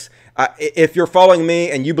in this. If you're following me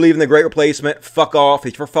and you believe in the Great Replacement, fuck off.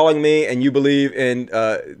 If you're following me and you believe in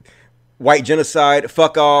white genocide,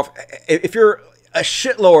 fuck off. If you're a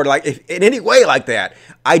shitlord, like, if in any way like that,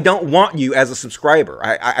 I don't want you as a subscriber.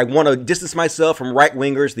 I want to distance myself from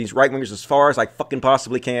right-wingers, these right-wingers, as far as I fucking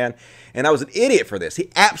possibly can. And I was an idiot for this. He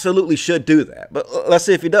absolutely should do that. But let's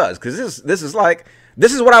see if he does, because this is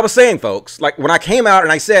what I was saying, folks. Like, when I came out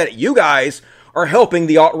and I said, you guys are helping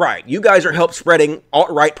the alt-right. You guys are help spreading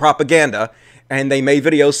alt-right propaganda, and they made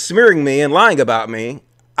videos smearing me and lying about me.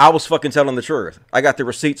 I was fucking telling the truth. I got the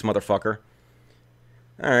receipts, motherfucker.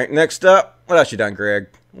 All right, next up. What else you done, Greg?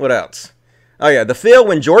 What else? Oh, yeah, the feel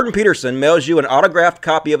when Jordan Peterson mails you an autographed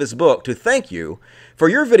copy of his book to thank you for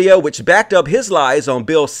your video which backed up his lies on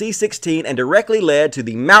Bill C-16 and directly led to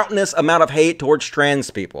the mountainous amount of hate towards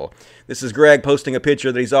trans people. This is Greg posting a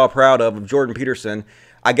picture that he's all proud of Jordan Peterson.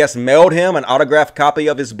 I guess mailed him an autographed copy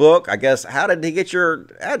of his book. I guess, how did he get your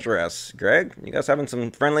address, Greg? You guys having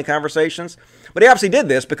some friendly conversations? But he obviously did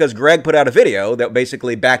this because Greg put out a video that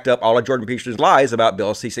basically backed up all of Jordan Peterson's lies about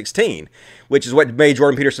Bill C-16, which is what made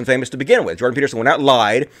Jordan Peterson famous to begin with. Jordan Peterson went out and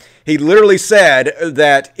lied. He literally said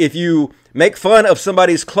that if you make fun of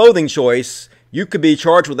somebody's clothing choice, you could be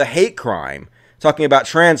charged with a hate crime, talking about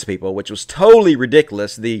trans people, which was totally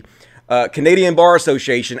ridiculous. The Canadian Bar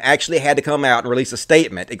Association actually had to come out and release a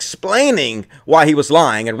statement explaining why he was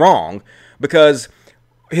lying and wrong, because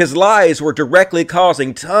his lies were directly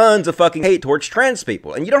causing tons of fucking hate towards trans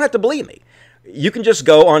people. And you don't have to believe me. You can just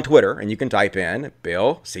go on Twitter and you can type in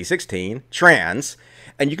Bill C-16 trans,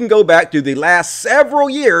 and you can go back to the last several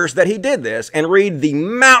years that he did this and read the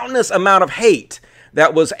mountainous amount of hate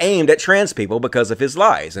that was aimed at trans people because of his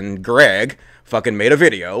lies. And Greg fucking made a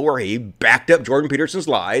video where he backed up Jordan Peterson's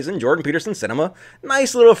lies, and Jordan Peterson sent him a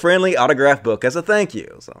nice little friendly autographed book as a thank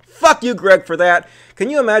you. So fuck you, Greg, for that. Can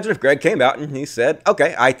you imagine if Greg came out and he said,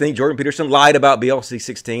 okay, I think Jordan Peterson lied about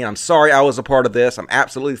BLC-16. I'm sorry I was a part of this. I'm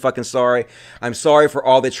absolutely fucking sorry. I'm sorry for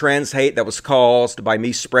all the trans hate that was caused by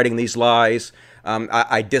me spreading these lies.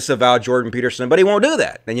 I disavow Jordan Peterson, but he won't do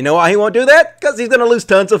that. And you know why he won't do that? Because he's going to lose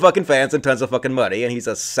tons of fucking fans and tons of fucking money, and he's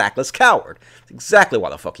a sackless coward. That's exactly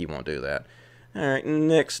why the fuck he won't do that. All right,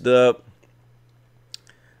 next up.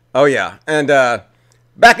 Oh, yeah. And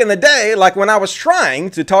back in the day, like when I was trying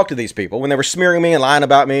to talk to these people, when they were smearing me and lying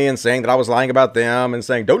about me and saying that I was lying about them and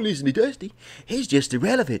saying, don't listen to Dusty, he's just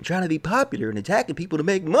irrelevant, trying to be popular and attacking people to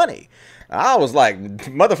make money. I was like,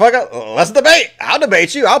 motherfucker, let's debate. I'll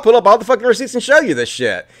debate you. I'll pull up all the fucking receipts and show you this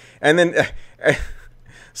shit. And then...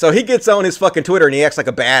 So he gets on his fucking Twitter and he acts like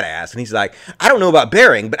a badass. And he's like, I don't know about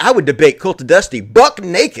Bearing, but I would debate Cult of Dusty buck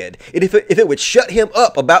naked if it would shut him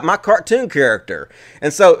up about my cartoon character.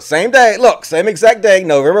 And so, same day, look, same exact day,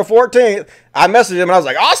 November 14th, I messaged him and I was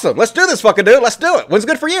like, awesome, let's do this fucking dude. Let's do it. When's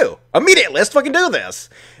good for you? Immediately, let's fucking do this.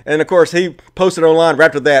 And of course, he posted online right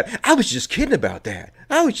after that, I was just kidding about that.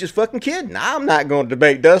 I was just fucking kidding. I'm not going to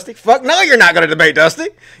debate Dusty. Fuck no, you're not going to debate Dusty.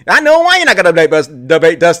 I know why you're not going to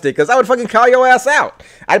debate Dusty, because I would fucking call your ass out.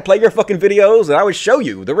 I'd play your fucking videos and I would show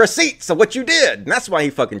you the receipts of what you did. And that's why he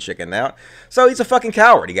fucking chickened out. So he's a fucking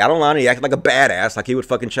coward. He got online and he acted like a badass, like he would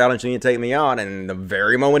fucking challenge me and take me on. And the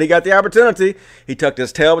very moment he got the opportunity, he tucked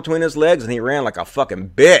his tail between his legs and he ran like a fucking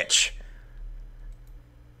bitch.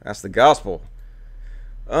 That's the gospel.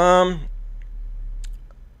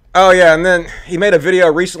 Oh, yeah, and then he made a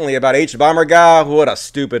video recently about H-Bomber Guy. What a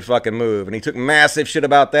stupid fucking move. And he took massive shit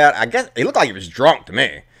about that. I guess he looked like he was drunk to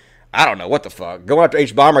me. I don't know what the fuck. Going after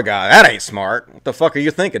H-Bomber Guy, that ain't smart. What the fuck are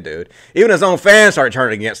you thinking, dude? Even his own fans started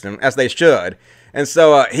turning against him, as they should. And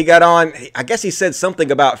so he got on, I guess he said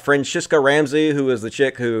something about Francisca Ramsey, who is the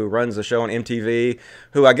chick who runs the show on MTV,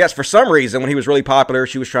 who I guess for some reason, when he was really popular,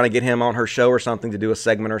 she was trying to get him on her show or something to do a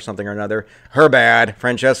segment or something or another. Her bad.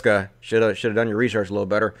 Francesca. Should have done your research a little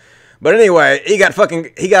better. But anyway, he got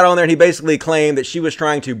on there and he basically claimed that she was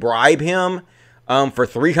trying to bribe him for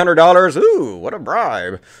 $300. Ooh, what a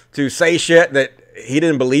bribe. To say shit that he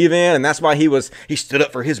didn't believe in, and that's why he stood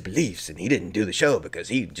up for his beliefs, and he didn't do the show because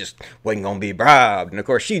he just wasn't gonna be bribed. And of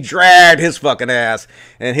course, she dragged his fucking ass,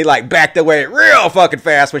 and he like backed away real fucking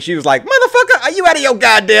fast when she was like, motherfucker, are you out of your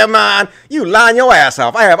goddamn mind? You lying your ass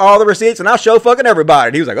off. I have all the receipts, and I'll show fucking everybody.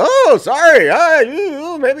 And he was like, oh, sorry,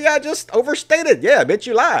 maybe I just overstated. Yeah, bitch,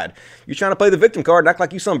 you lied. You trying to play the victim card and act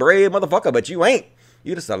like you some brave motherfucker, but you ain't.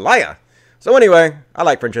 You just a liar. So anyway, I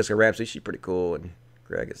like Francesca Ramsey. She's pretty cool, and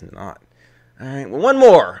Greg is not. All right, well, one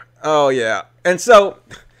more. Oh, yeah. And so,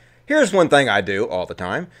 here's one thing I do all the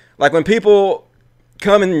time. Like, when people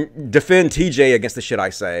come and defend TJ against the shit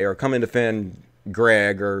I say, or come and defend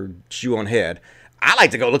Greg or Shoe on Head, I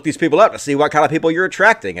like to go look these people up to see what kind of people you're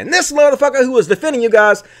attracting. And this motherfucker who was defending you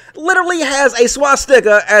guys literally has a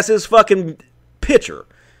swastika as his fucking picture.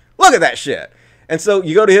 Look at that shit. And so,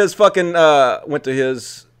 you go to his fucking, went to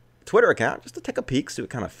his Twitter account just to take a peek, see what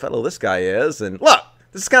kind of fellow this guy is. And look,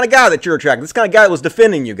 this is the kind of guy that you're attracting. This is the kind of guy that was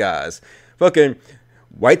defending you guys. Fucking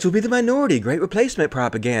whites will be the minority. Great replacement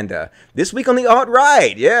propaganda. This week on the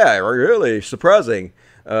alt-right. Yeah, really surprising.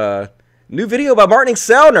 New video by Martin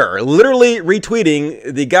Sellner, literally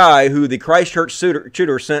retweeting the guy who the Christchurch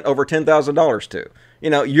shooter sent over $10,000 to. You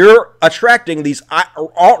know, you're attracting these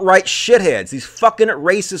alt-right shitheads. These fucking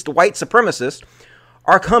racist white supremacists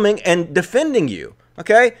are coming and defending you.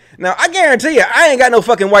 Okay? Now, I guarantee you, I ain't got no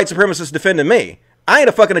fucking white supremacists defending me. I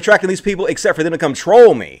ain't fucking attracting these people except for them to come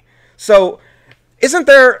troll me. So, isn't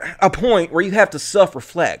there a point where you have to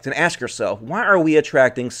self-reflect and ask yourself, why are we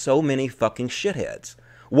attracting so many fucking shitheads?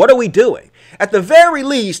 What are we doing? At the very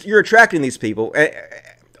least, you're attracting these people.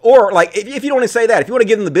 Or, like, if you don't want to say that, if you want to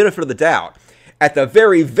give them the benefit of the doubt, at the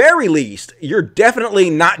very, very least, you're definitely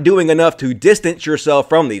not doing enough to distance yourself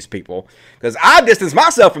from these people. Because I distance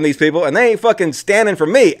myself from these people, and they ain't fucking standing for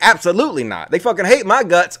me. Absolutely not. They fucking hate my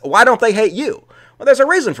guts. Why don't they hate you? Well, there's a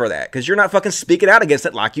reason for that. Because you're not fucking speaking out against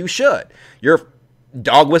it like you should. You're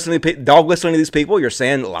dog whistling to these people. You're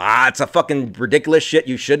saying lots of fucking ridiculous shit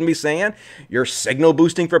you shouldn't be saying. You're signal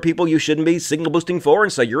boosting for people you shouldn't be signal boosting for,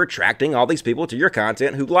 and so you're attracting all these people to your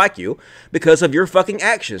content who like you because of your fucking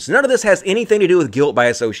actions. None of this has anything to do with guilt by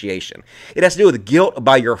association. It has to do with guilt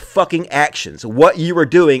by your fucking actions. What you are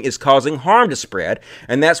doing is causing harm to spread,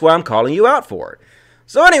 and that's why I'm calling you out for it.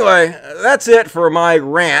 So anyway, that's it for my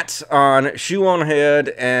rant on Shoe on Head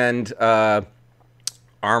and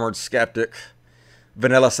Armored Skeptic.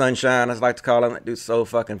 Vanilla Sunshine, as I like to call him. That dude's so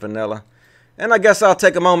fucking vanilla. And I guess I'll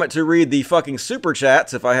take a moment to read the fucking super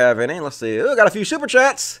chats if I have any. Let's see. Oh, got a few super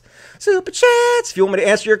chats. Super chats. If you want me to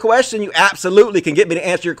answer your question, you absolutely can get me to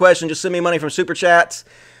answer your question. Just send me money from super chats.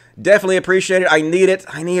 Definitely appreciate it. I need it.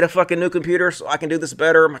 I need a fucking new computer so I can do this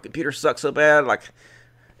better. My computer sucks so bad.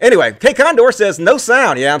 Anyway, K Condor says no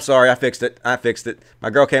sound. Yeah, I'm sorry. I fixed it. My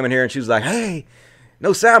girl came in here and she was like, hey,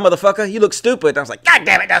 no sound, motherfucker. You look stupid. I was like, God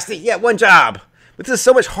damn it, Dusty. Yeah, one job. But this is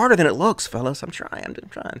so much harder than it looks, fellas. I'm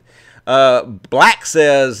trying. Black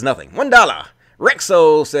says nothing. $1.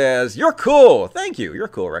 Rexo says, you're cool. Thank you. You're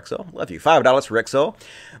cool, Rexo. Love you. $5 for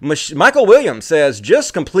Rexo. Michael Williams says,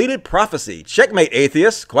 just completed prophecy. Checkmate,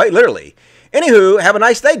 atheist. Quite literally. Anywho, have a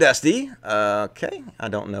nice day, Dusty. Okay. I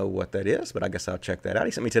don't know what that is, but I guess I'll check that out.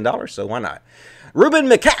 He sent me $10, so why not? Ruben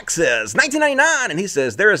McCack says, $19.99, and he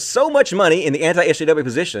says, there is so much money in the anti-SJW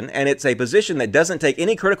position, and it's a position that doesn't take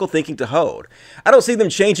any critical thinking to hold. I don't see them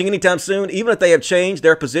changing anytime soon. Even if they have changed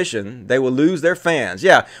their position, they will lose their fans.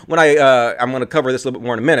 Yeah, when I'm going to cover this a little bit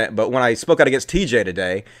more in a minute, but when I spoke out against TJ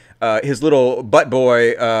today, his little butt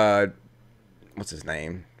boy, what's his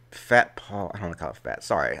name? Fat Paul. I don't want to call it fat.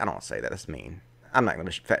 Sorry, I don't want to say that. That's mean. I'm not going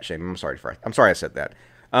to fat shame him. I'm sorry I said that.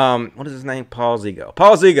 What is his name? Paul Zigo.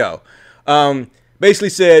 Paul Zigo. Basically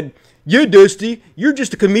said, you're Dusty, you're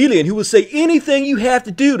just a chameleon who will say anything you have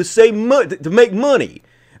to do to make money.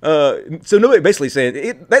 So nobody basically saying,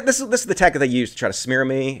 this is the tactic they use to try to smear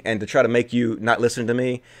me and to try to make you not listen to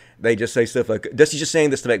me. They just say stuff like, Dusty's just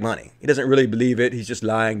saying this to make money. He doesn't really believe it. He's just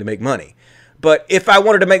lying to make money. But if I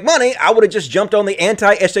wanted to make money, I would have just jumped on the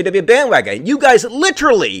anti-SJW bandwagon. You guys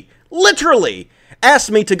literally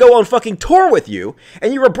asked me to go on fucking tour with you,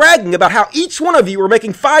 and you were bragging about how each one of you were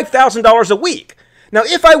making $5,000 a week. Now,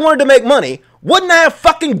 if I wanted to make money, wouldn't I have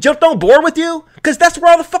fucking jumped on board with you? Because that's where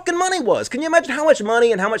all the fucking money was. Can you imagine how much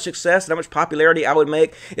money and how much success and how much popularity I would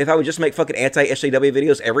make if I would just make fucking anti-SJW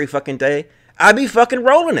videos every fucking day? I'd be fucking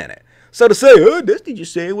rolling in it. So to say, oh, Dusty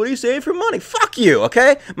just saying what are you saying for money? Fuck you,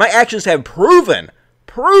 okay? My actions have proven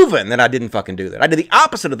that I didn't fucking do that. I did the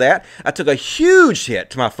opposite of that. I took a huge hit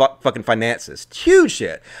to my fucking finances. Huge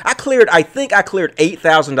hit. I think I cleared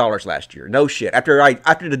 $8,000 last year. No shit.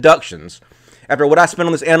 After deductions, after what I spent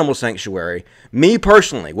on this animal sanctuary, me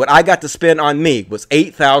personally, what I got to spend on me was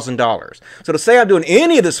 $8,000. So to say I'm doing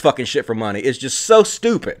any of this fucking shit for money is just so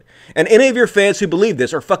stupid. And any of your fans who believe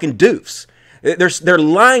this are fucking doofs. They're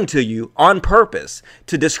lying to you on purpose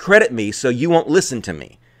to discredit me so you won't listen to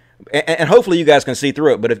me. And hopefully you guys can see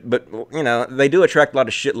through it, but you know, they do attract a lot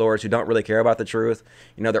of shitlords who don't really care about the truth.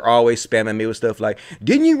 You know, they're always spamming me with stuff like,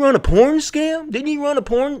 didn't you run a porn scam? Didn't you run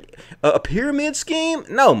a pyramid scheme?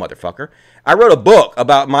 No, motherfucker. I wrote a book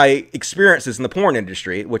about my experiences in the porn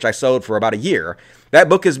industry, which I sold for about a year. That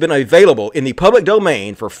book has been available in the public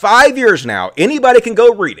domain for 5 years now. Anybody can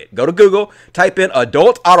go read it. Go to Google, type in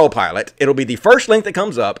adult autopilot. It'll be the first link that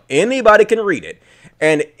comes up. Anybody can read it.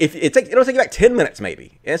 And if it'll take you like 10 minutes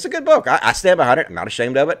maybe. And it's a good book. I stand behind it. I'm not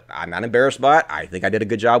ashamed of it. I'm not embarrassed by it. I think I did a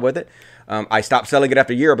good job with it. I stopped selling it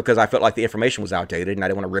after a year because I felt like the information was outdated and I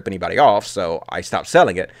didn't want to rip anybody off, so I stopped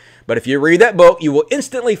selling it. But if you read that book, you will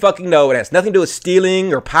instantly fucking know it has nothing to do with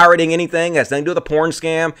stealing or pirating anything. It has nothing to do with a porn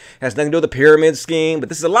scam. It has nothing to do with a pyramid scheme. But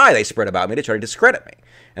this is a lie they spread about me to try to discredit me.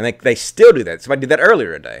 And they still do that. Somebody did that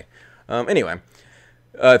earlier today. Anyway.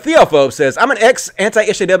 Theophobe says, I'm an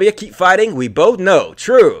ex-anti-SJW. Keep fighting. We both know.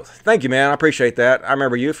 True. Thank you, man. I appreciate that. I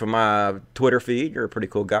remember you from my Twitter feed. You're a pretty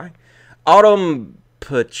cool guy. Autumn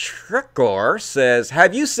Patricor says,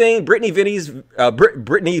 have you seen Brittany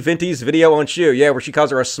Venti's video on Chew? Yeah, where she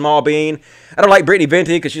calls her a small bean. I don't like Brittany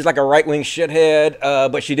Venti because she's like a right-wing shithead,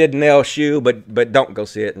 but she did nail Chew, but don't go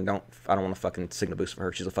see it, and I don't want to fucking signal boost for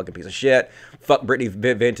her. She's a fucking piece of shit. Fuck Brittany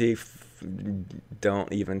Venti.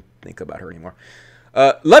 Don't even think about her anymore.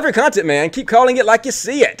 Love your content, man. Keep calling it like you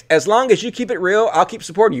see it. As long as you keep it real, I'll keep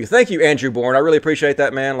supporting you. Thank you, Andrew Bourne. I really appreciate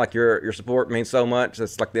that, man. Like, your support means so much.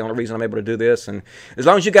 That's like the only reason I'm able to do this. And as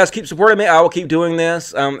long as you guys keep supporting me, I will keep doing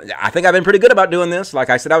this. I think I've been pretty good about doing this. Like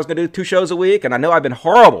I said, I was going to do 2 shows a week, and I know I've been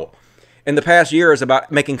horrible in the past years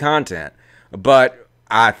about making content. But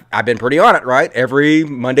I've been pretty on it, right? Every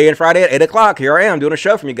Monday and Friday at 8 o'clock, here I am doing a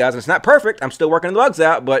show from you guys. And it's not perfect. I'm still working the bugs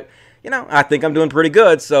out, but you know, I think I'm doing pretty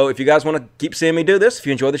good. So if you guys want to keep seeing me do this, if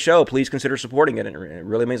you enjoy the show, please consider supporting it. It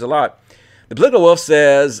really means a lot. The Political Wolf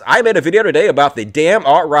says, I made a video today about the damn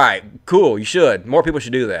alt-right. Cool, you should. More people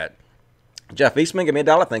should do that. Jeff Eastman, give me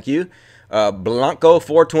 $1. Thank you.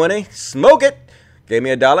 Blanco420, smoke it. Gave me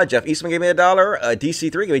 $1. Jeff Eastman gave me $1.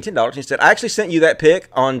 DC3 gave me $10. He said, I actually sent you that pic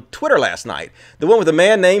on Twitter last night. The one with a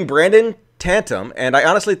man named Brandon Tantum, and I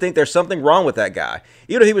honestly think there's something wrong with that guy.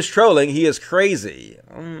 Even though he was trolling, he is crazy.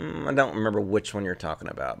 I don't remember which one you're talking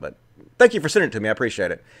about, but thank you for sending it to me. I appreciate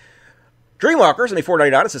it. Dreamwalkers, and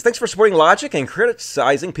 $4.99, says, thanks for supporting logic and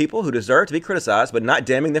criticizing people who deserve to be criticized, but not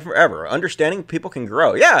damning them forever. Understanding people can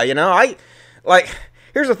grow. Yeah, you know,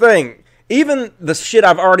 here's the thing. Even the shit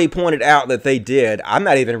I've already pointed out that they did, I'm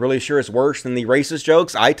not even really sure it's worse than the racist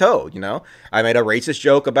jokes I told, you know? I made a racist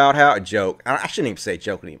joke about how, I shouldn't even say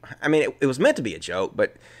joke anymore. I mean, it was meant to be a joke,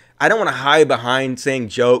 but I don't want to hide behind saying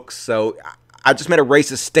jokes, so I just made a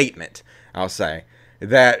racist statement, I'll say,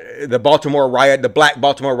 that the black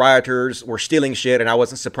Baltimore rioters were stealing shit, and I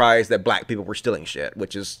wasn't surprised that black people were stealing shit,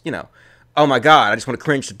 which is, you know, oh my God, I just want to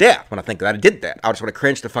cringe to death when I think that I did that. I just want to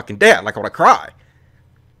cringe to fucking death, like I want to cry.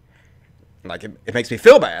 Like, it makes me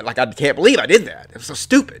feel bad. Like, I can't believe I did that. It was so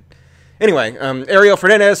stupid. Anyway, Ariel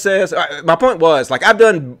Fernandez says, my point was, like, I've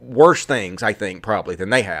done worse things, I think, probably, than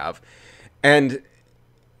they have. And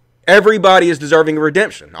everybody is deserving of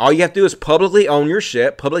redemption. All you have to do is publicly own your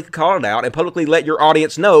shit, publicly call it out, and publicly let your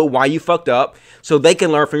audience know why you fucked up so they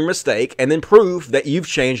can learn from your mistake and then prove that you've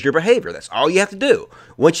changed your behavior. That's all you have to do.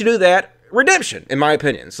 Once you do that, redemption, in my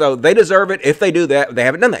opinion. So they deserve it. If they do that, they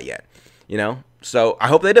haven't done that yet, you know? So I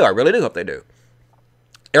hope they do. I really do hope they do.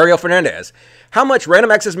 Ariel Fernandez, how much random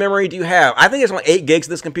access memory do you have? I think it's only 8 gigs of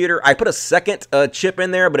this computer. I put a second chip in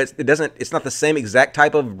there, but it's not the same exact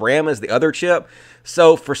type of RAM as the other chip.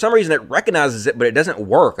 So for some reason it recognizes it, but it doesn't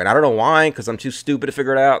work. And I don't know why, because I'm too stupid to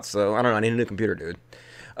figure it out. So I don't know. I need a new computer, dude.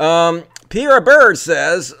 Pierre Bird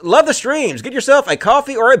says, love the streams. Get yourself a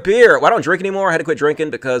coffee or a beer. Well, I don't drink anymore. I had to quit drinking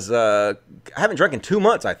because I haven't drank in 2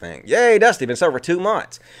 months, I think. Yay, Dusty. Been sober for 2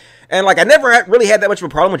 months. And, like, I never really had that much of a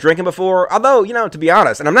problem with drinking before. Although, you know, to be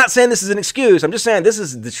honest, and I'm not saying this is an excuse. I'm just saying this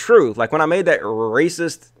is the truth. Like, when I made that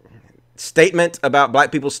racist statement about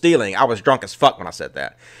black people stealing, I was drunk as fuck when I said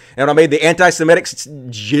that. And when I made the anti-Semitic,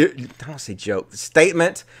 I don't say joke,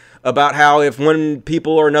 statement about how if one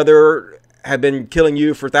people or another have been killing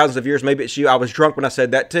you for thousands of years, maybe it's you, I was drunk when I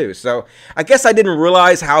said that too. So I guess I didn't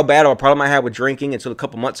realize how bad of a problem I had with drinking until a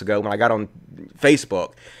couple months ago when I got on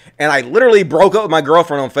Facebook. And I literally broke up with my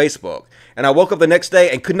girlfriend on Facebook. And I woke up the next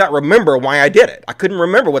day and could not remember why I did it. I couldn't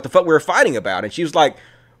remember what the fuck we were fighting about. And she was like,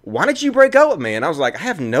 why did you break up with me? And I was like, I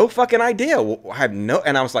have no fucking idea.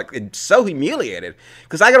 And I was like, it's so humiliated.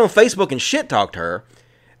 Because I got on Facebook and shit talked her.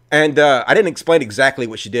 And I didn't explain exactly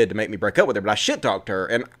what she did to make me break up with her, but I shit talked her.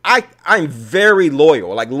 And I'm very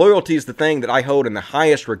loyal. Like, loyalty is the thing that I hold in the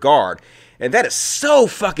highest regard. And that is so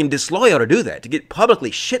fucking disloyal to do that, to get publicly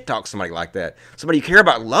shit talk somebody like that. Somebody you care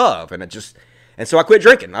about love. And so I quit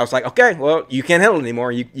drinking. I was like, okay, well, you can't handle it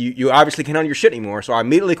anymore. You obviously can't handle your shit anymore. So I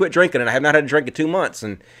immediately quit drinking, and I have not had to drink in 2 months.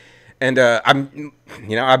 And I've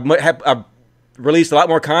released a lot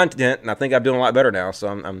more content, and I think I'm doing a lot better now. So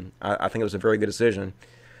I think it was a very good decision.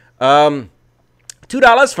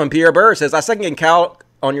 $2 from Pierre Burr says, I second getting Cal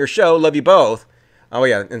on your show. Love you both. Oh,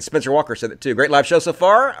 yeah, and Spencer Walker said that, too. Great live show so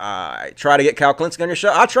far. I try to get Cal Klinsky on your show.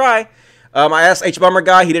 I'll try. I asked H Bummer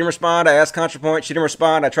guy, he didn't respond. I asked ContraPoint, she didn't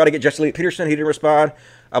respond. I tried to get Jesse Lee Peterson, he didn't respond.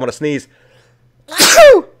 I'm gonna sneeze.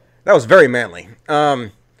 That was very manly.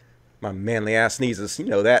 My manly ass sneezes, you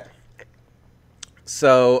know that.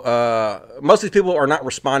 So most of these people are not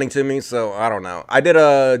responding to me, so I don't know. I did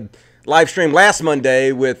a live stream last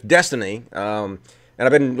Monday with Destiny, and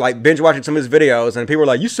I've been like binge watching some of his videos, and people were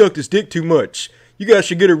like, "You sucked his dick too much. You guys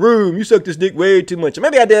should get a room. You sucked his dick way too much." And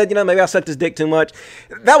maybe I did, maybe I sucked his dick too much.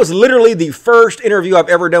 That was literally the first interview I've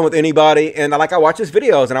ever done with anybody, and I watched his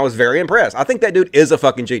videos, and I was very impressed. I think that dude is a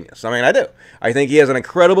fucking genius. I mean, I do. I think he has an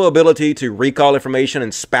incredible ability to recall information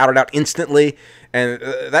and spout it out instantly, and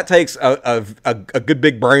that takes a good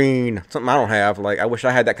big brain, something I don't have. Like, I wish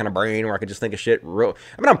I had that kind of brain where I could just think of shit real.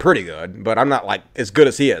 I mean, I'm pretty good, but I'm not, like, as good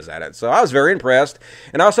as he is at it. So I was very impressed,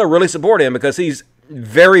 and I also really support him because he's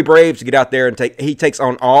very brave to get out there and he takes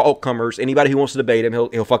on all comers. Anybody who wants to debate him,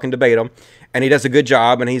 he'll fucking debate them, and he does a good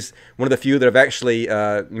job. And he's one of the few that have actually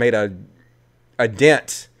made a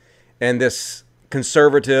dent in this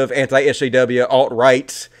conservative, anti-SJW,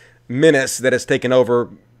 alt-right menace that has taken over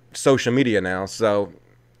social media now. So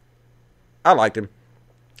I liked him,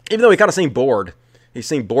 even though he kind of seemed bored. He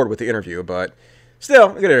seemed bored with the interview, but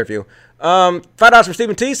still a good interview. $5 for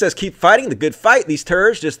Stephen T says, keep fighting the good fight. These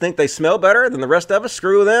turds just think they smell better than the rest of us.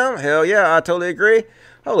 Screw them. Hell yeah, I totally agree.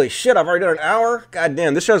 Holy shit, I've already done an hour. God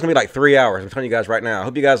damn, this show's gonna be like 3 hours. I'm telling you guys right now. I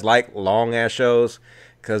hope you guys like long ass shows,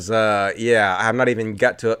 because yeah, I've not even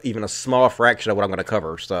got to even a small fraction of what I'm gonna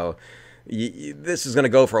cover. So this is gonna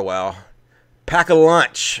go for a while. Pack a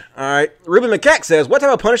lunch. All right. Ruben McCack says, what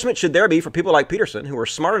type of punishment should there be for people like Peterson who are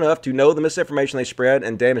smart enough to know the misinformation they spread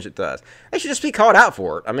and damage it does? They should just be called out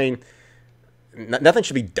for it. I mean, nothing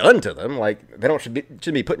should be done to them. Like, they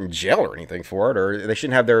shouldn't be put in jail or anything for it, or they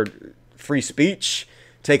shouldn't have their free speech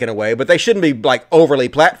taken away, but they shouldn't be, like, overly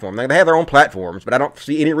platformed. They have their own platforms, but I don't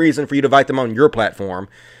see any reason for you to invite them on your platform.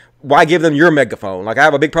 Why give them your megaphone? Like, I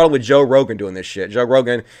have a big problem with Joe Rogan doing this shit. Joe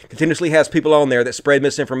Rogan continuously has people on there that spread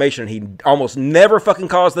misinformation. He almost never fucking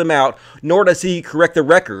calls them out, nor does he correct the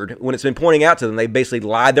record when it's been pointing out to them. They basically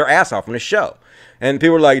lied their ass off on his show. And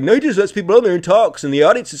people are like, no, he just lets people on there and talks, and the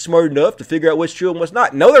audience is smart enough to figure out what's true and what's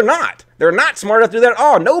not. No, they're not. They're not smart enough to do that at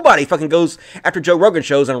all. Nobody fucking goes after Joe Rogan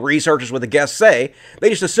shows and researches what the guests say.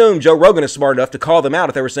 They just assume Joe Rogan is smart enough to call them out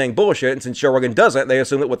if they were saying bullshit, and since Joe Rogan doesn't, they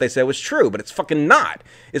assume that what they said was true, but it's fucking not.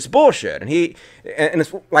 It's bullshit. And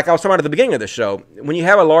it's like I was talking about at the beginning of the show, when you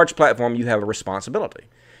have a large platform, you have a responsibility.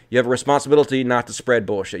 You have a responsibility not to spread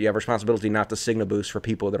bullshit. You have a responsibility not to signal boost for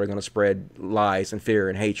people that are going to spread lies and fear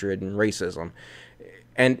and hatred and racism.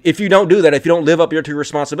 And if you don't do that, if you don't live up to your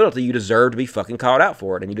responsibility, you deserve to be fucking called out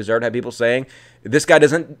for it. And you deserve to have people saying, this guy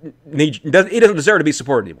he doesn't deserve to be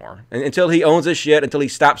supported anymore. And until he owns his shit, until he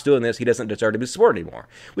stops doing this, he doesn't deserve to be supported anymore.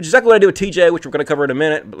 Which is exactly what I do with TJ, which we're going to cover in a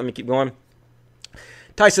minute, but let me keep going.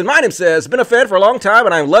 Tyson Minem says, been a fan for a long time,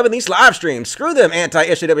 and I'm loving these live streams. Screw them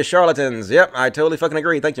anti-SJW charlatans. Yep, I totally fucking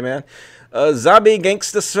agree. Thank you, man. Zombie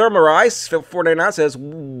Gangsta Samurai 499 says,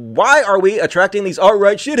 why are we attracting these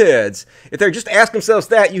alt-right shitheads? If they just ask themselves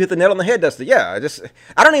that, you hit the nail on the head, Dusty. Yeah,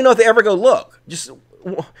 I don't even know if they ever go look. Just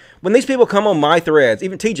when these people come on my threads,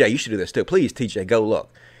 even TJ, you should do this too. Please, TJ, go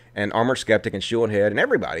look. And Armored Skeptic and Shoe and Head and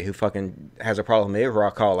everybody who fucking has a problem with me or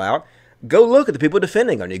I'll call out. Go look at the people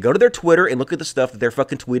defending on you. Go to their Twitter and look at the stuff that they're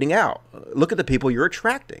fucking tweeting out. Look at the people you're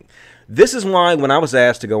attracting. This is why when I was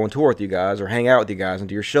asked to go on tour with you guys or hang out with you guys and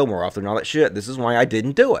do your show more often and all that shit, this is why I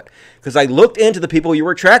didn't do it. Because I looked into the people you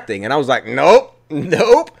were attracting and I was like, nope,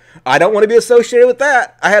 I don't want to be associated with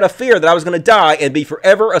that. I had a fear that I was going to die and be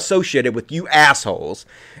forever associated with you assholes.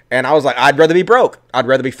 And I was like, I'd rather be broke. I'd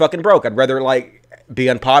rather be fucking broke. I'd rather, like, be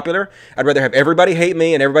unpopular. I'd rather have everybody hate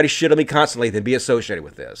me and everybody shit on me constantly than be associated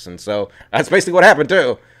with this. And so that's basically what happened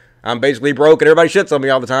too. I'm basically broke and everybody shits on me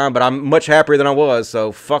all the time, but I'm much happier than I was,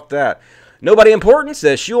 so fuck that. Nobody Important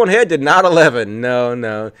says Shoe on Head did not 11.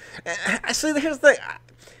 No. I see, here's the thing.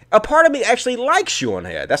 A part of me actually likes Shoe on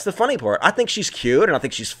Head. That's the funny part. I think she's cute and I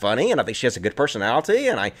think she's funny and I think she has a good personality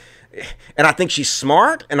and I think she's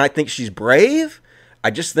smart and I think she's brave.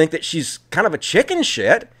 I just think that she's kind of a chicken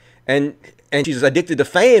shit and she's addicted to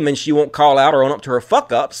fame and she won't call out or own up to her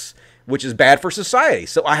fuck-ups, which is bad for society.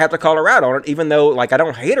 So I have to call her out on it, even though, like, I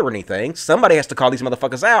don't hate her or anything. Somebody has to call these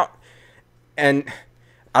motherfuckers out. And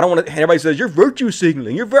I don't want to, everybody says, you're virtue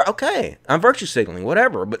signaling. Okay, I'm virtue signaling,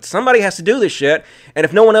 whatever. But somebody has to do this shit. And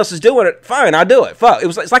if no one else is doing it, fine, I'll do it. Fuck.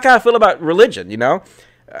 It's like how I feel about religion, you know?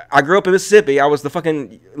 I grew up in Mississippi. I was the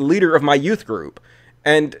fucking leader of my youth group.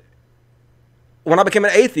 And when I became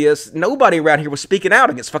an atheist, nobody around here was speaking out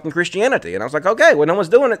against fucking Christianity. And I was like, okay, well, no one's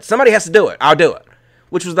doing it. Somebody has to do it. I'll do it.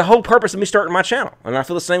 which was the whole purpose of me starting my channel. And I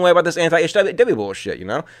feel the same way about this anti-HW bullshit, you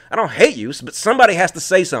know? I don't hate you, but somebody has to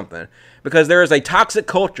say something, because there is a toxic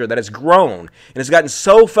culture that has grown and has gotten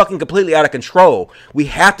so fucking completely out of control. We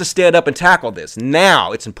have to stand up and tackle this.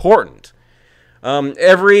 Now, it's important.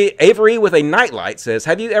 Avery with a Nightlight says,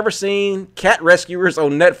 have you ever seen Cat Rescuers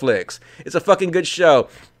on Netflix? It's a fucking good show.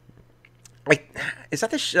 Like, is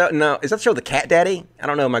that the show? No, is that the show The Cat Daddy? I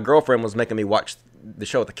don't know. My girlfriend was making me watch the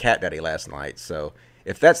show with The Cat Daddy last night. So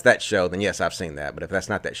if that's that show, then yes, I've seen that. But if that's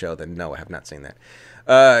not that show, then no, I have not seen that.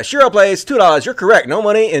 Shiro plays $2. You're correct. No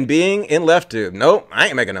money in being in LeftTube. Nope, I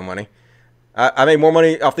ain't making no money. I made more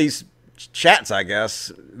money off these chats, I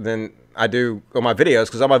guess, than I do on my videos,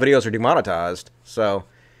 because all my videos are demonetized. So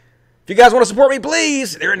if you guys want to support me,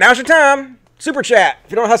 please, now's your time. Super Chat.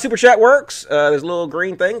 If you don't know how Super Chat works, there's a little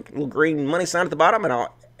green thing, a little green money sign at the bottom,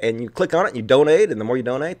 and you click on it and you donate, and the more you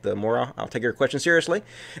donate, the more I'll take your question seriously.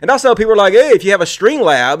 And also, people are like, hey, if you have a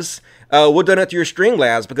Streamlabs, we'll donate to your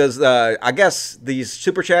Streamlabs, because I guess these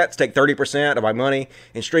Super Chats take 30% of my money,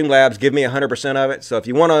 and Streamlabs give me 100% of it. So if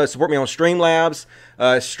you want to support me on Streamlabs,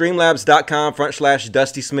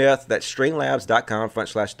 streamlabs.com/Dusty Smith. That's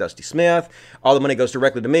streamlabs.com/Dusty Smith. All the money goes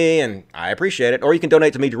directly to me, and I appreciate it. Or you can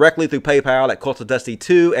donate to me directly through PayPal at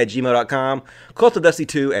cultofdusty2@gmail.com,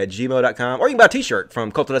 cultofdusty2@gmail.com. Or you can buy a t-shirt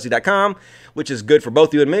from cultofdusty.com, which is good for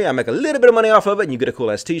both you and me. I make a little bit of money off of it, and you get a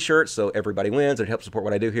cool-ass t-shirt, so everybody wins, and it helps support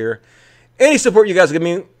what I do here. Any support you guys give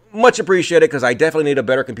me, much appreciated, because I definitely need a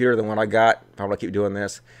better computer than what I got if I want to keep doing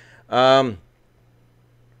this.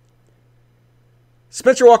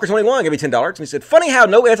 Spencer Walker 21 gave me $10, and he said, funny how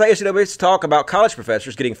no anti-HWs talk about college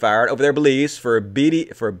professors getting fired over their beliefs for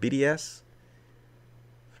BDS?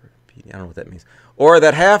 I don't know what that means. Or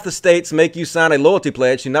that half the states make you sign a loyalty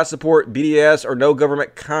pledge to not support BDS or no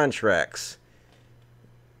government contracts.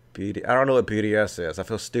 I don't know what BDS is. I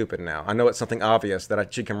feel stupid now. I know it's something obvious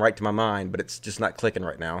that should come right to my mind, but it's just not clicking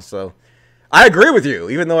right now. So I agree with you,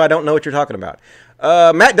 even though I don't know what you're talking about.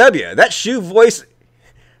 Matt W., that shoe voice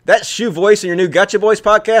in your new Gotcha Boys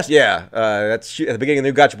podcast? Yeah, that's at the beginning of the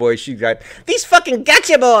new Gotcha Boys. She got, these fucking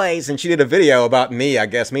Gotcha Boys! And she did a video about me, I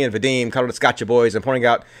guess, me and Vadim, calling us Gotcha Boys and pointing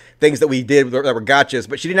out things that we did that were gotchas,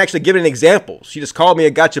 but she didn't actually give any examples. She just called me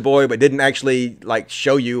a Gotcha Boy, but didn't actually, like,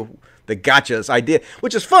 show you the gotchas I did,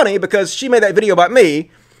 which is funny because she made that video about me.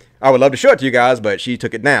 I would love to show it to you guys, but she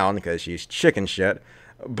took it down because she's chicken shit.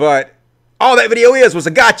 But all that video was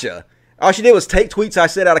a gotcha. All she did was take tweets I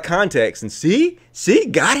said out of context and see,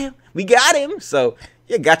 got him. We got him. So,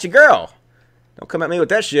 yeah, got your girl. Don't come at me with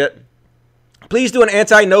that shit. Please do an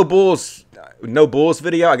anti-no bulls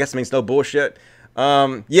video. I guess it means no bullshit.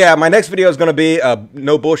 Yeah, my next video is going to be a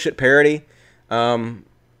no bullshit parody.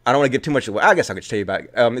 I don't want to give too much away. I guess I could tell you about it.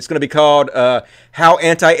 It's going to be called How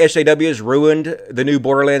Anti-SJWs Ruined the New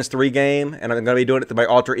Borderlands 3 game. And I'm going to be doing it to my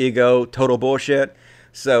alter ego, Total Bullshit.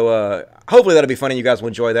 So hopefully that'll be funny. You guys will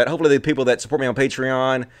enjoy that. Hopefully the people that support me on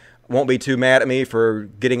Patreon won't be too mad at me for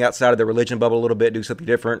getting outside of the religion bubble a little bit, do something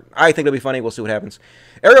different. I think it'll be funny. We'll see what happens.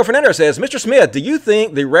 Ariel Fernandez says, Mr. Smith, do you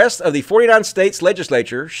think the rest of the 49 states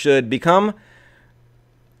legislature should become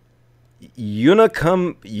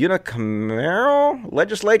unicameral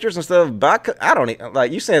legislatures instead of I don't even,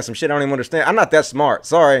 like, you saying some shit I don't even understand. I'm not that smart.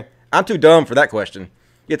 Sorry. I'm too dumb for that question.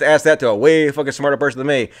 You have to ask that to a way fucking smarter person than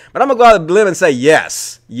me. But I'm going to go out on a limb and say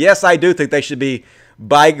yes. Yes, I do think they should be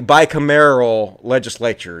bicameral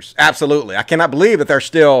legislatures. Absolutely. I cannot believe that they're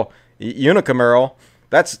still unicameral.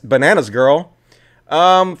 That's bananas, girl.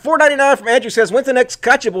 $4.99 from Andrew says, when's the next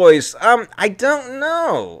Gotcha Boys? I don't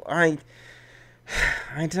know. I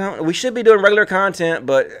don't. We should be doing regular content,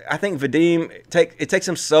 but I think Vadim, it takes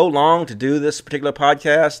him so long to do this particular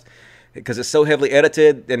podcast because it's so heavily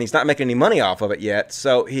edited, and he's not making any money off of it yet.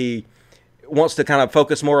 So he wants to kind of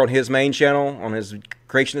focus more on his main channel, on his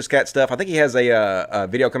Creationist Cat stuff. I think he has a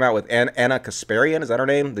video come out with Anna Kasparian. Is that her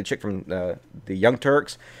name? The chick from the Young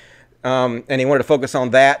Turks. And he wanted to focus on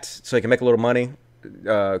that so he can make a little money.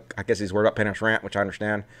 I guess he's worried about paying us rent, which I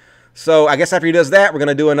understand. So I guess after he does that, we're going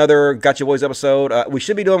to do another Gotcha Boys episode. We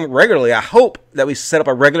should be doing regularly. I hope that we set up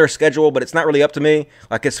a regular schedule, but it's not really up to me.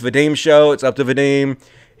 Like, it's Vadim's show. It's up to Vadim.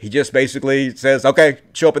 He just basically says, okay,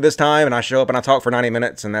 show up at this time, and I show up and I talk for 90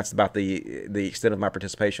 minutes, and that's about the extent of my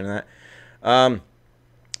participation in that.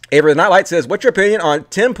 Avery the Nightlight says, what's your opinion on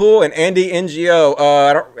Tim Pool and Andy NGO?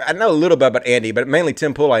 I know a little bit about Andy, but mainly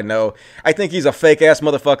Tim Pool I know. I think he's a fake-ass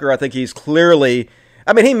motherfucker. I think he's clearly...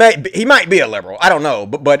 I mean, he might be a liberal. I don't know.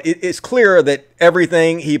 But it's clear that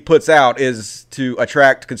everything he puts out is to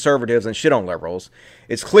attract conservatives and shit on liberals.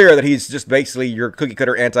 it's clear that he's just basically your cookie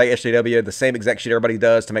cutter anti-SJW, the same exact shit everybody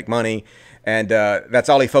does to make money. And that's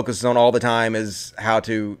all he focuses on all the time is how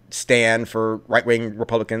to stand for right-wing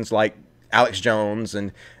Republicans like Alex Jones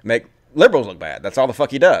and make liberals look bad. That's all the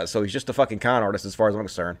fuck he does. So he's just a fucking con artist as far as I'm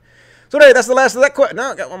concerned. So anyway, that's the last of that question.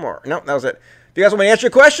 No, I got one more. No, that was it. If you guys want me to answer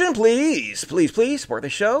your question, please support the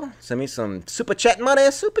show. Send me some super chat money.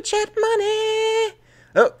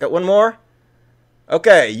 Oh, got one more.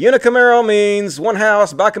 Okay, Unicamero means one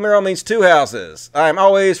house. Bicamero means two houses. I'm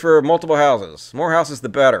always for multiple houses. More houses, the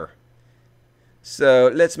better. So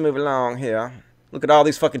let's move along here. Look at all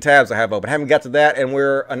these fucking tabs I have open. I haven't got to that, and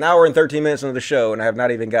we're an hour and 13 minutes into the show, and I have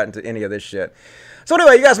not even gotten to any of this shit. So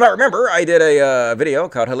anyway, you guys might remember I did a video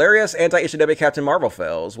called Hilarious Anti-HJW Captain Marvel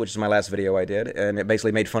Fails, which is my last video I did, and it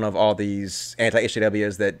basically made fun of all these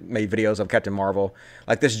anti-HJWs that made videos of Captain Marvel.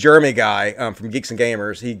 Like this Jeremy guy from Geeks and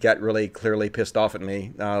Gamers, he got really clearly pissed off at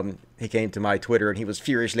me. He came to my Twitter and he was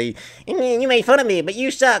furiously, "You made fun of me, but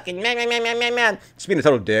you suck," and just being a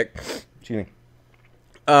total dick. Excuse me.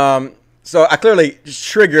 So I clearly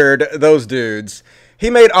triggered those dudes. He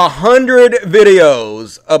made 100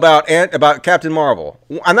 videos about Captain Marvel.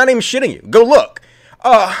 I'm not even shitting you. Go look.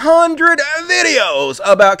 100 videos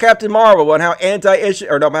about Captain Marvel and how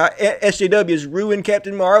SJWs ruined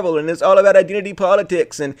Captain Marvel, and it's all about identity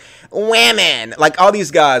politics and women. Like all these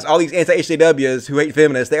guys, all these anti-SJWs who hate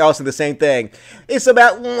feminists, they all say the same thing. It's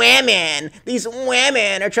about women. These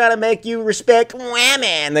women are trying to make you respect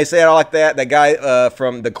women. They say it all like that. That guy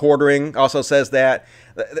from The Quartering also says that.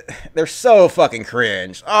 They're so fucking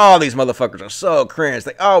cringe. All these motherfuckers are so cringe.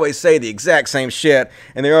 They always say the exact same shit,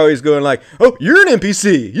 and they're always going like, "Oh, you're an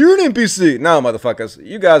NPC. You're an NPC." No, motherfuckers.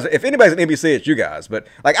 You guys, if anybody's an NPC, it's you guys. But,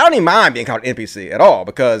 like, I don't even mind being called an NPC at all,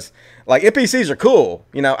 because, like, NPCs are cool.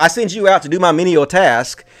 You know, I send you out to do my menial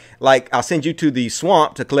task. Like, I'll send you to the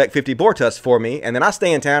swamp to collect 50 boar tusks for me, and then I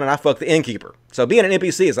stay in town and I fuck the innkeeper. So being an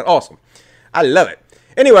NPC is awesome. I love it.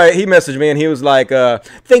 Anyway, he messaged me and he was like,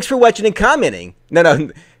 "Thanks for watching and commenting." No,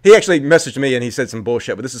 he actually messaged me and he said some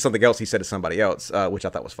bullshit, but this is something else he said to somebody else, which I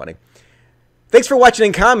thought was funny. "Thanks for watching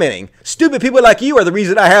and commenting. Stupid people like you are the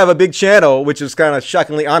reason I have a big channel," which is kind of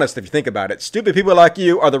shockingly honest if you think about it. Stupid people like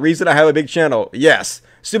you are the reason I have a big channel. Yes,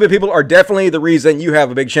 stupid people are definitely the reason you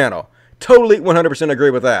have a big channel. Totally 100% agree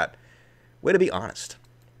with that. Way to be honest.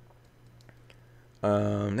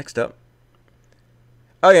 Next up.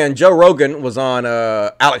 Oh yeah, and Joe Rogan was on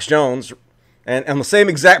Alex Jones, and on the same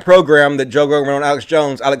exact program that Joe Rogan on Alex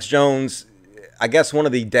Jones, I guess one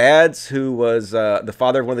of the dads who was the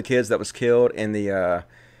father of one of the kids that was killed in the,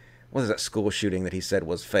 what was that school shooting that he said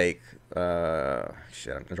was fake?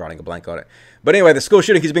 Shit, I'm drawing a blank on it. But anyway, the school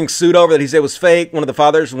shooting he's being sued over that he said was fake. One of the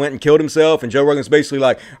fathers went and killed himself, and Joe Rogan's basically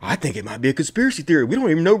like, "I think it might be a conspiracy theory. We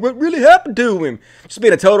don't even know what really happened to him." Just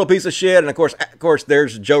being a total piece of shit. And of course,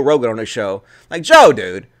 there's Joe Rogan on his show. Like, Joe,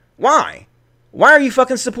 dude, why? Why are you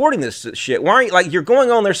fucking supporting this shit? Why are you, like, you're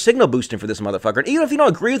going on there signal boosting for this motherfucker. And even if you don't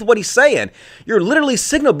agree with what he's saying, you're literally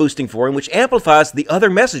signal boosting for him, which amplifies the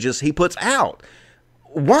other messages he puts out.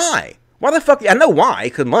 Why? Why the fuck? I know why.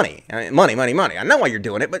 Because money. Money. I know why you're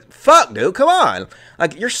doing it, but fuck, dude. Come on.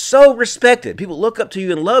 Like, you're so respected. People look up to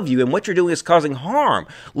you and love you, and what you're doing is causing harm.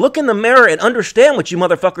 Look in the mirror and understand what you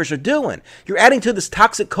motherfuckers are doing. You're adding to this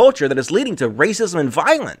toxic culture that is leading to racism and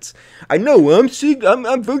violence. I know, I'm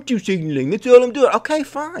virtue signaling. That's all I'm doing. Okay,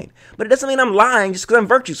 fine. But it doesn't mean I'm lying just because I'm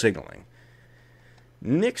virtue signaling.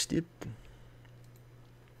 Next up. I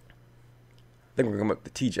think we're going to come up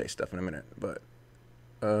with the TJ stuff in a minute, but...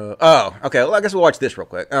 oh, okay. Well, I guess we'll watch this real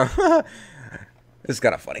quick. This is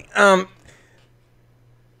kind of funny. You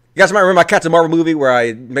guys might remember my Captain Marvel movie where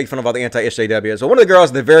I make fun of all the anti-SJWs. So one of the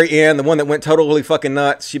girls at the very end, the one that went totally fucking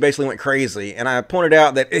nuts, she basically went crazy. And I pointed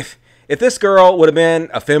out that if this girl would have been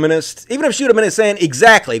a feminist, even if she would have been saying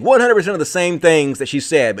exactly 100% of the same things that she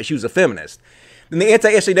said, but she was a feminist, then the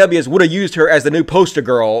anti-SJWs would have used her as the new poster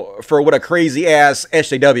girl for what a crazy-ass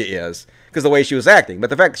SJW is. Because the way she was acting. But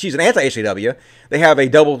the fact that she's an anti-SJW, they have a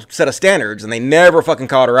double set of standards, and they never fucking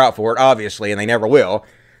called her out for it, obviously, and they never will,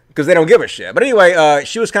 because they don't give a shit. But anyway,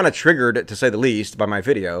 she was kind of triggered, to say the least, by my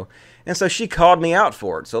video, and so she called me out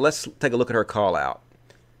for it. So let's take a look at her call out.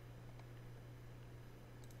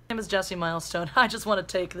 My name is Jesse Milestone. I just want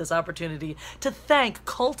to take this opportunity to thank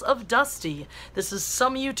Cult of Dusty. This is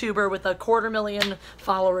some YouTuber with 250,000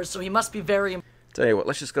 followers, so he must be very... Tell you what,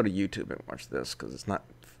 let's just go to YouTube and watch this, because it's not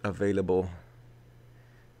available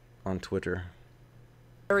on Twitter.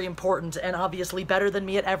 Very important and obviously better than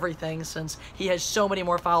me at everything, since he has so many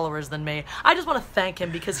more followers than me. I just want to thank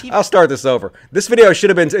him because he... I'll start this over. This video should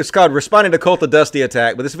have been... It's called Responding to Cult of Dusty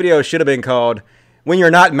Attack, but this video should have been called When You're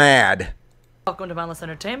Not Mad. Welcome to Mindless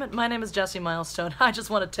Entertainment. My name is Jesse Milestone. I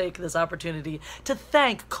just want to take this opportunity to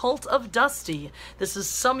thank Cult of Dusty. This is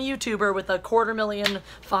some YouTuber with 250,000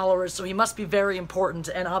 followers, so he must be very important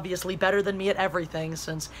and obviously better than me at everything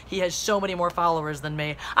since he has so many more followers than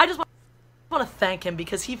me. I just want to thank him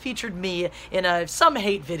because he featured me in some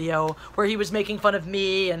hate video where he was making fun of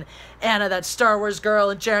me and Anna, that Star Wars girl,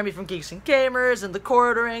 and Jeremy from Geeks and Gamers, and The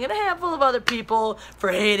Quartering, and a handful of other people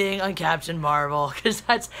for hating on Captain Marvel. Because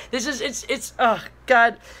oh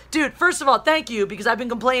god, dude. First of all, thank you, because I've been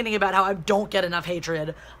complaining about how I don't get enough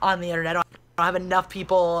hatred on the internet. I don't have enough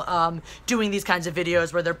people doing these kinds of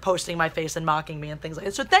videos where they're posting my face and mocking me and things like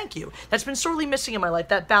that. So thank you. That's been sorely missing in my life,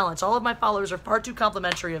 that balance. All of my followers are far too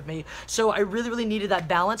complimentary of me, so I really, really needed that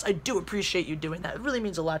balance. I do appreciate you doing that. It really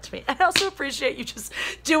means a lot to me. And I also appreciate you just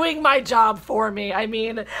doing my job for me. I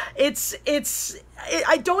mean,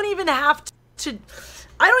 I don't even have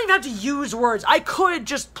to use words. I could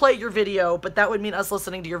just play your video, but that would mean us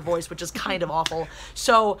listening to your voice, which is kind of awful.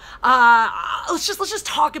 So, let's just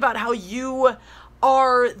talk about how you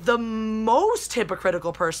are the most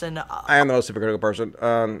hypocritical person. I am the most hypocritical person.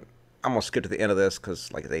 I'm gonna skip to the end of this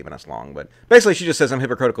because like it's 8 minutes long, but basically she just says I'm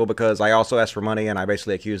hypocritical because I also ask for money and I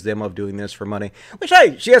basically accuse them of doing this for money, which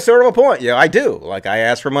hey, she has sort of a point. Yeah, I do. Like I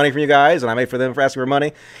ask for money from you guys and I make for them for asking for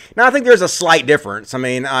money. Now I think there's a slight difference. I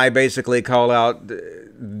mean, I basically call out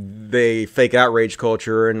the fake outrage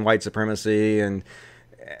culture and white supremacy and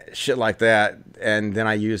shit like that, and then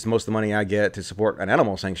I use most of the money I get to support an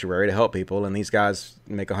animal sanctuary to help people, and these guys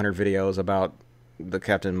make 100 videos about the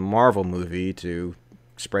Captain Marvel movie to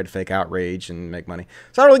spread fake outrage and make money.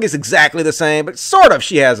 So I don't think it's exactly the same, but sort of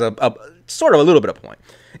she has a little bit of point.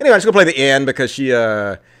 Anyway, I'm just gonna play the end because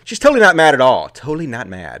she's totally not mad at all. Totally not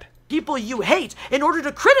mad. People you hate in order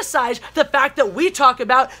to criticize the fact that we talk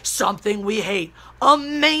about something we hate.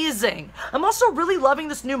 Amazing. I'm also really loving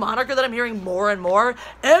this new moniker that I'm hearing more and more,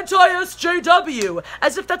 anti-SJW,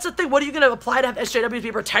 as if that's a thing. What are you going to apply to have SJW to be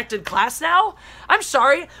a protected class now? I'm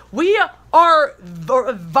sorry. We are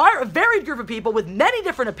a varied group of people with many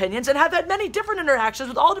different opinions and have had many different interactions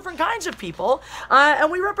with all different kinds of people, and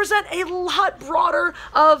we represent a lot broader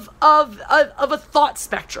of a thought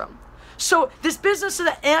spectrum. So this business of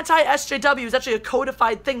the anti-SJW is actually a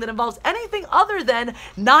codified thing that involves anything other than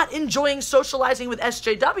not enjoying socializing with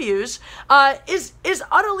SJWs is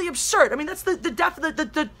utterly absurd. I mean, that's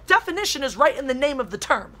the definition is right in the name of the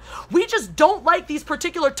term. We just don't like these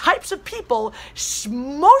particular types of people,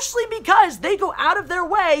 mostly because they go out of their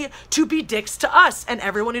way to be dicks to us and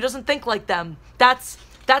everyone who doesn't think like them. That's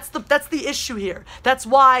the issue here. That's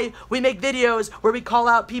why we make videos where we call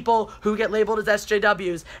out people who get labeled as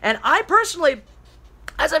SJWs. And I personally,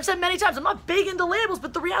 as I've said many times, I'm not big into labels,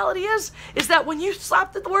 but the reality is that when you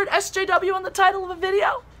slap the word SJW on the title of a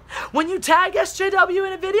video, when you tag SJW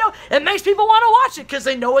in a video, it makes people want to watch it because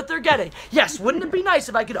they know what they're getting. Yes, wouldn't it be nice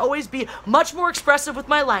if I could always be much more expressive with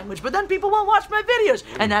my language, but then people won't watch my videos.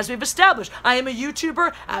 And as we've established, I am a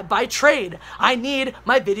YouTuber by trade. I need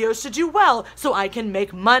my videos to do well so I can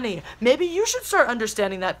make money. Maybe you should start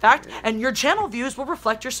understanding that fact, and your channel views will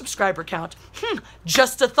reflect your subscriber count.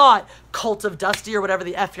 Just a thought. Cult of Dusty or whatever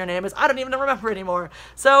the F your name is. I don't even remember anymore.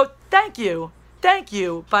 So, thank you. Thank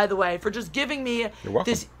you, by the way, for just giving me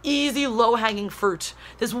this easy, low-hanging fruit.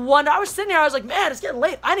 This one, I was sitting here, I was like, man, it's getting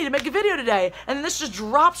late. I need to make a video today. And then this just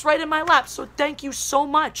drops right in my lap. So thank you so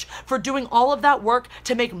much for doing all of that work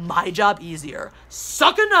to make my job easier.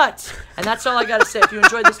 Suck a nut! And that's all I gotta say. If you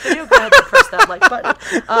enjoyed this video, go ahead and press that like button.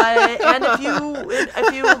 And if you,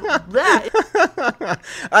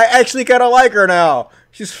 I actually kind of like her now.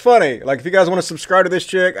 She's funny. Like, if you guys want to subscribe to this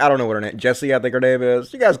chick, I don't know what her name, Jessie, I think her name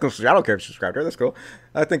is. You guys can, I don't care if you subscribe to her. That's cool.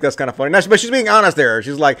 I think that's kind of funny. Now, but she's being honest there.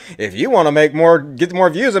 She's like, if you want to get more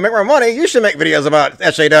views and make more money, you should make videos about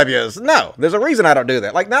SJWs. No, there's a reason I don't do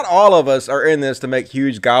that. Like, not all of us are in this to make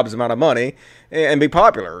huge gobs amount of money and be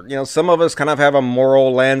popular. You know, some of us kind of have a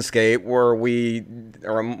moral landscape or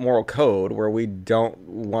a moral code where we don't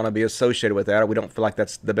want to be associated with that, or we don't feel like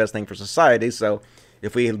that's the best thing for society. So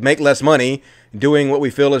if we make less money doing what we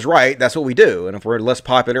feel is right, that's what we do. And if we're less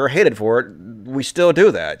popular or hated for it, we still do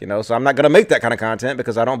that, you know? So I'm not going to make that kind of content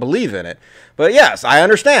because I don't believe in it. But yes, I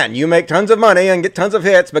understand. You make tons of money and get tons of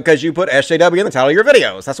hits because you put SJW in the title of your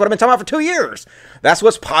videos. That's what I've been talking about for 2 years. That's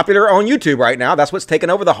what's popular on YouTube right now. That's what's taken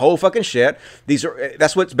over the whole fucking shit.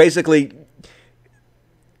 That's what's basically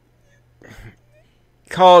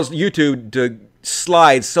caused YouTube to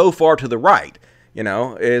slide so far to the right. you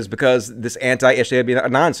know, is because this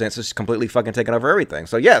anti-HJW nonsense is completely fucking taking over everything.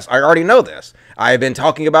 So yes, I already know this. I have been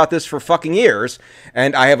talking about this for fucking years,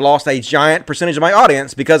 and I have lost a giant percentage of my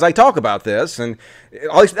audience because I talk about this, and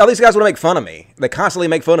all these guys want to make fun of me. They constantly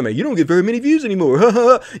make fun of me. You don't get very many views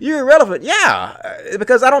anymore. You're irrelevant. Yeah,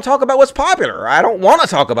 because I don't talk about what's popular. I don't want to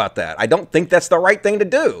talk about that. I don't think that's the right thing to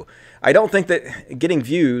do. I don't think that getting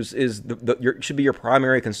views is should be your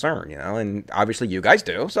primary concern, you know, and obviously you guys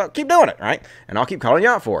do, so keep doing it, right? And I'll keep calling you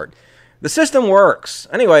out for it. The system works.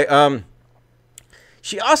 Anyway,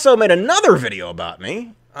 she also made another video about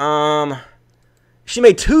me. She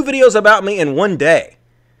made 2 videos about me in one day.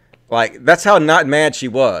 Like, that's how not mad she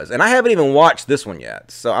was. And I haven't even watched this one yet,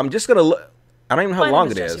 so I'm just going to look. I don't even know how long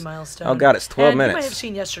it is. Oh, God, it's 12 minutes. You might have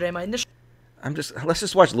seen yesterday my initial... let's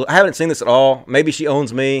just watch. I haven't seen this at all. Maybe she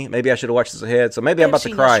owns me. Maybe I should have watched this ahead. So maybe I'm about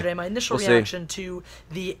to cry. Yesterday, my initial reaction to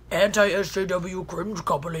the anti-SJW cringe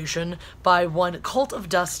compilation by one Cult of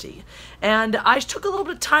Dusty. And I took a little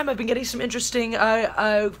bit of time. I've been getting some interesting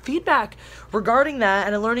feedback regarding that,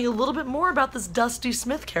 and I'm learning a little bit more about this Dusty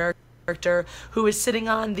Smith character who is sitting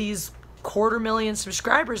on these 250,000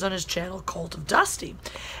 subscribers on his channel, Cult of Dusty.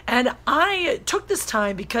 And I took this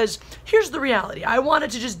time because here's the reality. I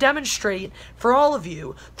wanted to just demonstrate for all of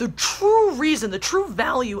you the true reason, the true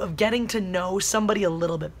value of getting to know somebody a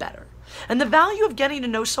little bit better. And the value of getting to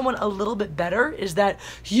know someone a little bit better is that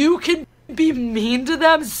you can be mean to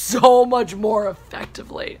them so much more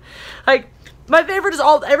effectively. Like, my favorite is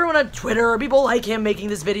everyone on Twitter or people like him making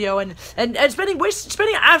this video and spending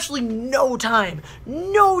absolutely no time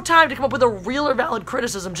to come up with a real or valid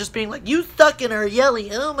criticism, just being like, you suck and are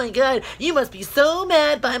yelling, oh my god, you must be so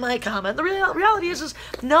mad by my comment. The reality is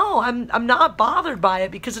no, I'm not bothered by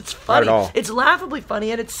it because it's funny. Not at all. It's laughably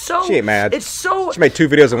funny, and it's so... She ain't mad. It's so... She made 2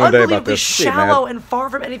 videos in one day about this. She shallow and far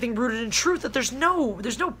from anything rooted in truth that there's no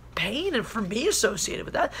pain and for me associated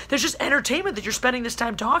with that. There's just entertainment that you're spending this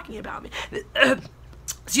time talking about me.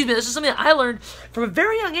 Excuse me, this is something that I learned from a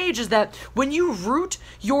very young age, is that when you root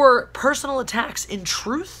your personal attacks in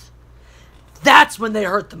truth, that's when they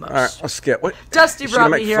hurt the most. All right, let's skip. What? Dusty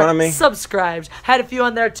brought me fun of here, me? subscribed, had a few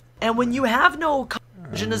on there too. And when you have no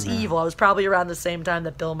religion is evil, I was probably around the same time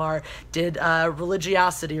that Bill Maher did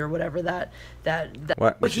Religiosity or whatever that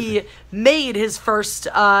What he made his first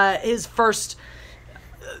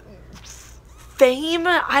fame?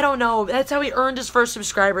 I don't know. That's how he earned his first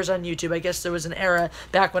subscribers on YouTube. I guess there was an era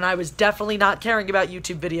back when I was definitely not caring about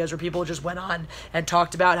YouTube videos where people just went on and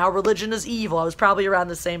talked about how religion is evil. I was probably around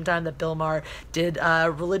the same time that Bill Maher did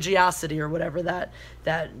Religiosity or whatever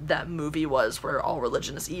that movie was, where all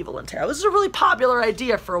religion is evil and terrible. This is a really popular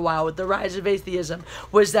idea for a while with the rise of atheism,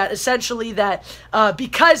 was that essentially that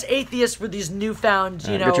because atheists were these newfound,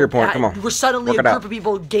 you know, get to your point. Come on. were suddenly a group of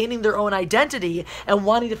people gaining their own identity and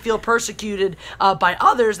wanting to feel persecuted by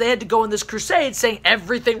others, they had to go on this crusade saying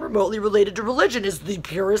everything remotely related to religion is the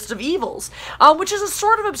purest of evils, which is a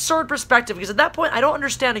sort of absurd perspective, because at that point I don't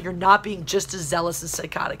understand how you're not being just as zealous and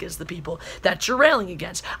psychotic as the people that you're railing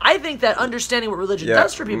against. I think that understanding what religion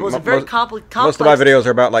does for people is a very complex... Most of my videos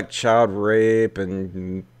are about like child rape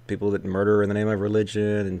and people that murder in the name of religion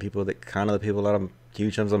and people that con other people out of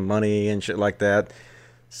huge sums of money and shit like that.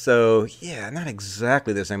 So yeah, not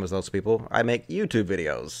exactly the same as those people. I make YouTube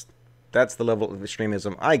videos. That's the level of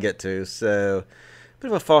extremism I get to, so...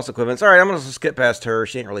 Bit of a false equivalence. Alright, I'm going to skip past her.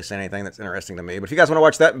 She ain't really saying anything that's interesting to me. But if you guys want to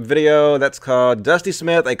watch that video, that's called Dusty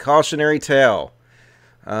Smith, A Cautionary Tale.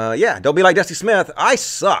 Yeah, don't be like Dusty Smith. I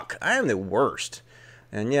suck. I am the worst.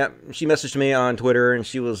 And yeah, she messaged me on Twitter, and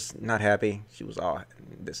she was not happy. She was all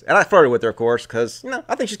this. And I flirted with her, of course, because, you know,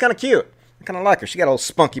 I think she's kind of cute. I kind of like her. She got a little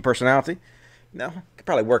spunky personality. You know, could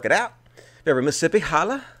probably work it out. If you're ever in Mississippi,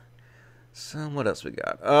 holla. So, what else we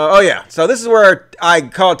got? Oh, yeah. So, this is where I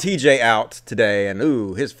called TJ out today, and,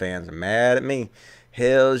 ooh, his fans are mad at me.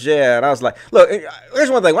 Hells yeah. And I was like, look, here's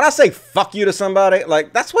one thing. When I say fuck you to somebody,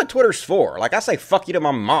 like, that's what Twitter's for. Like, I say fuck you to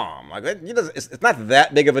my mom. Like, it's not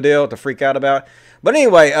that big of a deal to freak out about. But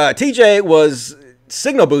anyway, TJ was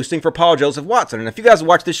signal boosting for Paul Joseph Watson. And if you guys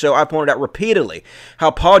watch this show, I pointed out repeatedly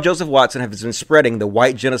how Paul Joseph Watson has been spreading the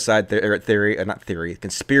white genocide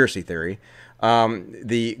conspiracy theory.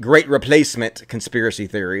 The Great Replacement conspiracy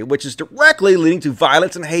theory, which is directly leading to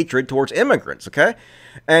violence and hatred towards immigrants, okay?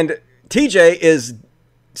 And TJ is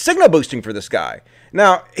signal boosting for this guy.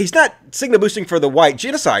 Now, he's not signal boosting for the white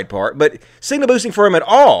genocide part, but signal boosting for him at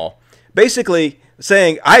all, basically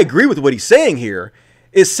saying, I agree with what he's saying here,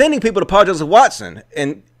 is sending people to Paul Joseph Watson,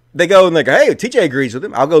 and they go and they go, hey, TJ agrees with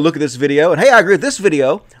him. I'll go look at this video, and hey, I agree with this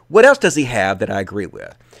video. What else does he have that I agree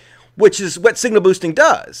with? Which is what signal boosting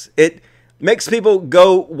does. It makes people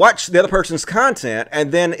go watch the other person's content,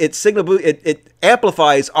 and then it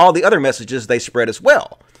amplifies all the other messages they spread as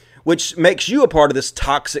well, which makes you a part of this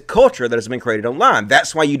toxic culture that has been created online.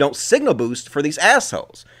 That's why you don't signal boost for these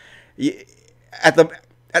assholes.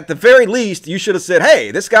 At the very least, you should have said, hey,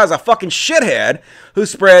 this guy's a fucking shithead who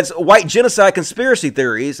spreads white genocide conspiracy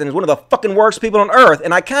theories and is one of the fucking worst people on earth,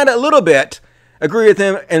 and I kind of a little bit agree with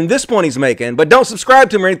him in this point he's making, but don't subscribe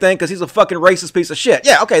to him or anything because he's a fucking racist piece of shit.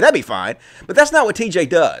 Yeah, okay, that'd be fine. But that's not what TJ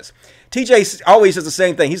does. TJ always does the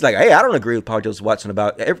same thing. He's like, hey, I don't agree with Paul Joseph Watson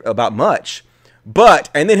about much. But,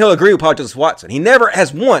 and then he'll agree with Paul Joseph Watson. He never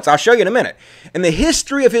has once, I'll show you in a minute, in the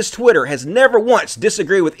history of his Twitter, has never once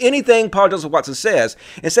disagreed with anything Paul Joseph Watson says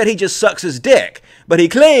and said he just sucks his dick. But he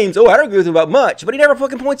claims, oh, I don't agree with him about much, but he never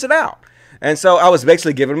fucking points it out. And so I was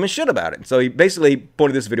basically giving him a shit about it. And so he basically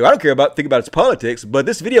pointed this video. I don't think about its politics, but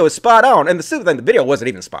this video is spot on. And the stupid thing, the video wasn't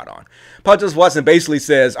even spot on. Paul Joseph Watson basically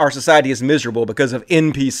says our society is miserable because of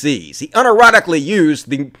NPCs. He unironically used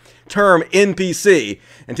the term NPC.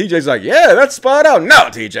 And TJ's like, yeah, that's spot on. No,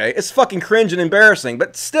 TJ, it's fucking cringe and embarrassing.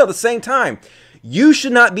 But still, at the same time, you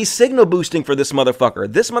should not be signal boosting for this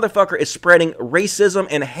motherfucker. This motherfucker is spreading racism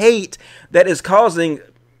and hate that is causing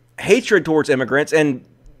hatred towards immigrants and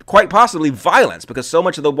quite possibly violence, because so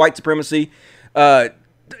much of the white supremacy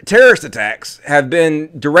terrorist attacks have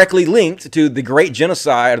been directly linked to the great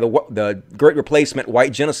genocide, or the great replacement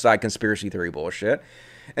white genocide conspiracy theory bullshit.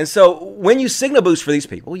 And so when you signal boost for these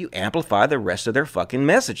people, you amplify the rest of their fucking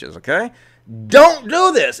messages, okay? Don't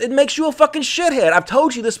do this. It makes you a fucking shithead. I've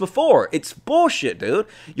told you this before. It's bullshit, dude.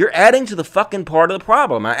 You're adding to the fucking part of the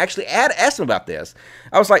problem. I actually asked him about this.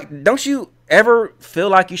 I was like, don't you ever feel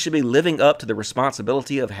like you should be living up to the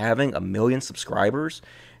responsibility of having 1 million subscribers?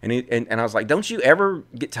 And I was like, don't you ever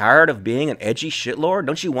get tired of being an edgy shitlord?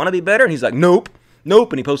 Don't you want to be better? And he's like, nope.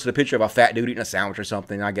 And he posted a picture of a fat dude eating a sandwich or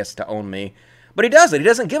something, I guess to own me. But he doesn't. He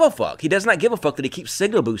doesn't give a fuck. He does not give a fuck that he keeps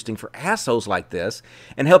signal boosting for assholes like this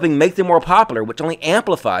and helping make them more popular, which only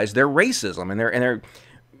amplifies their racism and their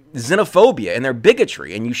xenophobia and their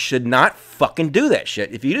bigotry. And you should not fucking do that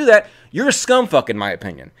shit. If you do that, you're a scumfuck, in my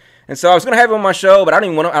opinion. And so I was going to have him on my show, but I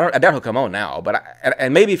don't even want to. I doubt he'll come on now. But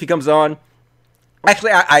and maybe if he comes on,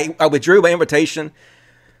 actually, I withdrew my invitation.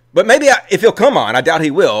 But maybe if he'll come on, I doubt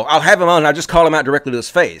he will. I'll have him on and I'll just call him out directly to his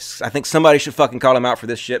face. I think somebody should fucking call him out for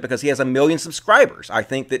this shit because he has 1 million subscribers. I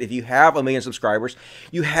think that if you have 1 million subscribers,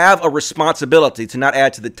 you have a responsibility to not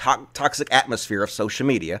add to the toxic atmosphere of social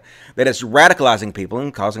media that is radicalizing people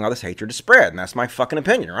and causing all this hatred to spread. And that's my fucking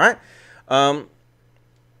opinion, right?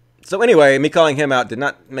 So anyway, me calling him out did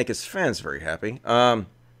not make his fans very happy. And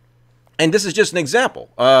this is just an example.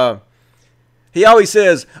 He always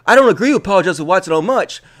says, I don't agree with Paul Joseph Watson on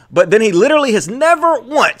much, but then he literally has never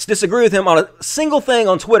once disagreed with him on a single thing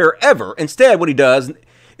on Twitter ever. Instead, what he does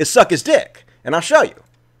is suck his dick. And I'll show you.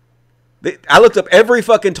 I looked up every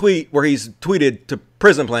fucking tweet where he's tweeted to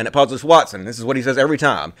Prison Planet, Paul Joseph Watson. This is what he says every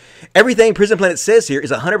time. Everything Prison Planet says here is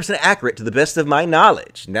 100% accurate to the best of my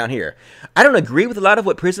knowledge. Down here. I don't agree with a lot of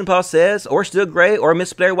what Prison Paul says, or Still Gray, or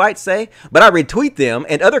Miss Blair White say, but I retweet them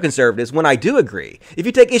and other conservatives when I do agree. If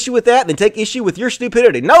you take issue with that, then take issue with your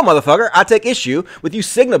stupidity. No, motherfucker, I take issue with you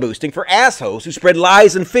signal boosting for assholes who spread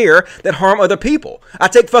lies and fear that harm other people. I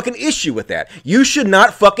take fucking issue with that. You should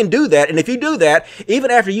not fucking do that, and if you do that, even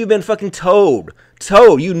after you've been fucking told,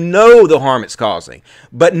 you know the harm it's causing,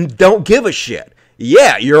 but don't give a shit.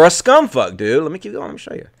 Yeah, you're a scumfuck, dude. Let me keep going. Let me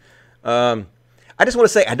show you. I just want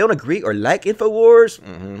to say I don't agree or like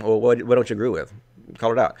InfoWars. Well, what don't you agree with?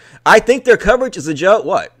 Call it out. I think their coverage is a joke.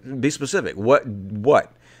 What? Be specific. What?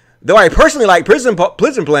 Though I personally like Prison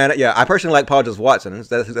Planet. Yeah, I personally like Paul Joseph Watson.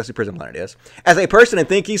 That's who Prison Planet is. As a person and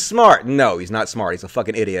think he's smart. No, he's not smart. He's a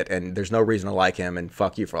fucking idiot, and there's no reason to like him, and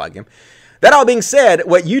fuck you for liking him. That all being said,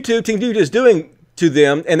 what YouTube Team Dude is doing to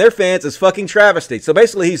them and their fans is fucking travesty. So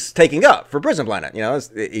basically, he's taking up for Prison Planet. You know,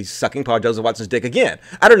 he's sucking Paul Joseph Watson's dick again.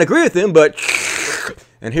 I don't agree with him, but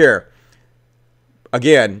and here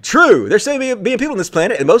again, true. There's so many being people on this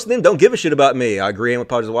planet, and most of them don't give a shit about me. I agree with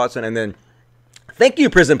Paul Joseph Watson, and then thank you,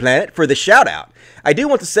 Prison Planet, for the shout out. I do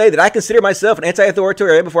want to say that I consider myself an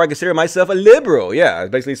anti-authoritarian before I consider myself a liberal. Yeah, I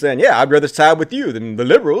was basically saying, yeah, I'd rather side with you than the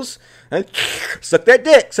liberals. And suck that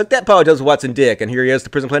dick. Suck that Paul Joseph Watson dick. And here he is,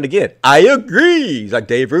 the Prison Planet again. I agree. He's like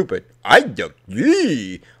Dave Rupert. I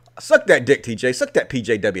agree. Suck that dick, TJ. Suck that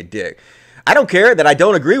PJW dick. I don't care that I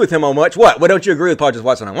don't agree with him on much. What don't you agree with Paul Joseph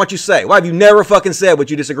Watson on? Why don't you say? Why have you never fucking said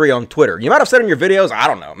what you disagree on Twitter? You might have said it in your videos. I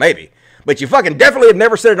don't know. Maybe. But you fucking definitely have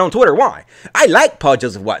never said it on Twitter. Why? I like Paul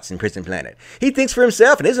Joseph Watson, Prison Planet. He thinks for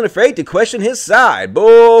himself and isn't afraid to question his side.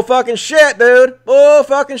 Bull fucking shit, dude. Bull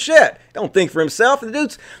fucking shit. Don't think for himself. The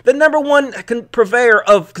dude's the #1 purveyor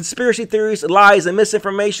of conspiracy theories, lies, and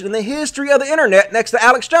misinformation in the history of the internet next to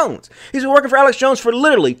Alex Jones. He's been working for Alex Jones for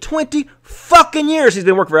literally 20 fucking years. He's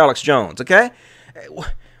been working for Alex Jones, okay?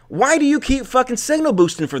 Why do you keep fucking signal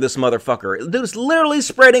boosting for this motherfucker? The dude's literally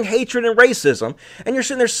spreading hatred and racism, and you're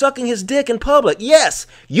sitting there sucking his dick in public. Yes,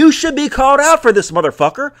 you should be called out for this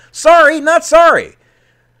motherfucker. Sorry, not sorry.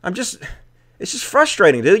 It's just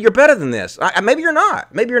frustrating, dude. You're better than this. Maybe you're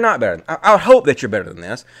not. Maybe you're not better. I hope that you're better than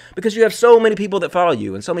this because you have so many people that follow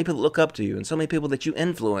you and so many people that look up to you and so many people that you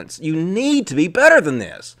influence. You need to be better than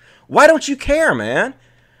this. Why don't you care, man?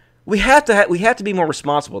 We have to be more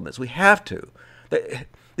responsible in this. We have to.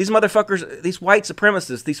 These motherfuckers, these white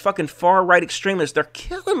supremacists, these fucking far-right extremists, they're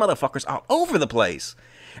killing motherfuckers all over the place.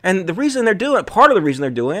 And the reason they're doing it, part of the reason they're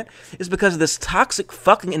doing it, is because of this toxic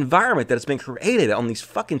fucking environment that has been created on these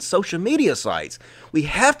fucking social media sites. We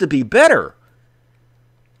have to be better.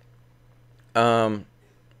 And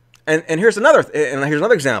here's another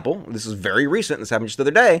example. This is very recent. This happened just the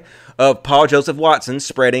other day of Paul Joseph Watson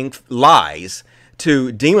spreading lies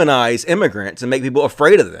to demonize immigrants and make people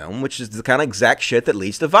afraid of them, which is the kind of exact shit that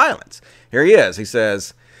leads to violence. Here he is. He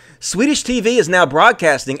says, Swedish TV is now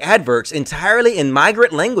broadcasting adverts entirely in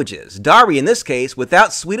migrant languages. Dari, in this case,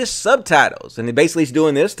 without Swedish subtitles. And basically he's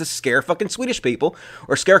doing this to scare fucking Swedish people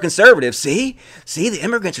or scare conservatives. See, the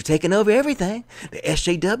immigrants are taking over everything. The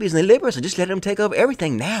SJWs and the liberals are just letting them take over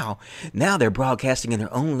everything now. Now they're broadcasting in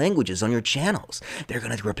their own languages on your channels. They're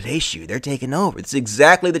going to replace you. They're taking over. It's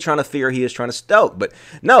exactly the kind of fear he is trying to stoke. But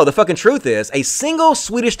no, the fucking truth is a single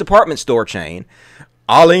Swedish department store chain,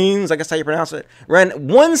 Åhléns, I guess how you pronounce it, ran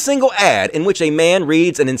one single ad in which a man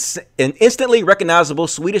reads an instantly recognizable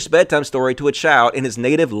Swedish bedtime story to a child in his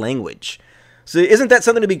native language. So isn't that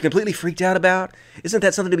something to be completely freaked out about? Isn't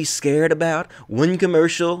that something to be scared about? One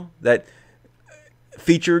commercial that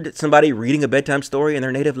featured somebody reading a bedtime story in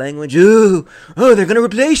their native language. Oh, they're going to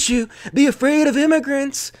replace you. Be afraid of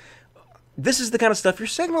immigrants. This is the kind of stuff you're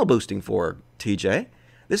signal boosting for, TJ.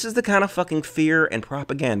 This is the kind of fucking fear and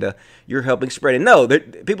propaganda you're helping spread. And no,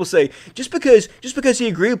 people say, just because he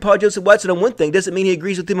agreed with Paul Joseph Watson on one thing doesn't mean he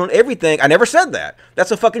agrees with him on everything. I never said that.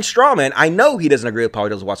 That's a fucking straw man. I know he doesn't agree with Paul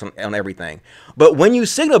Joseph Watson on everything. But when you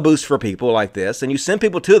signal boost for people like this and you send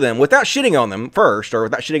people to them without shitting on them first or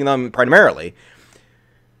without shitting on them primarily,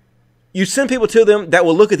 you send people to them that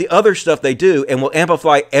will look at the other stuff they do and will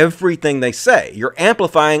amplify everything they say. You're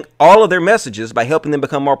amplifying all of their messages by helping them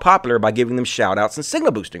become more popular by giving them shout outs and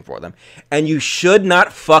signal boosting for them. And you should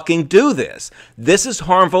not fucking do this. This is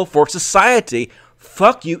harmful for society.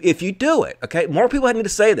 Fuck you if you do it, okay? More people need to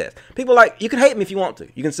say this. People you can hate me if you want to.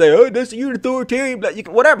 You can say, oh, you're an authoritarian, but you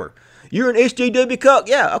can, whatever. You're an SJW cuck.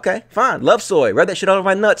 Yeah, okay, fine. Love soy. Read that shit out of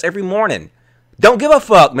my nuts every morning. Don't give a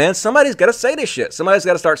fuck, man. Somebody's got to say this shit. Somebody's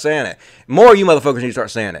got to start saying it. More of you motherfuckers need to start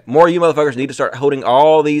saying it. More of you motherfuckers need to start holding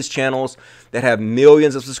all these channels that have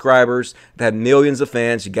millions of subscribers, that have millions of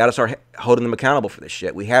fans. You got to start holding them accountable for this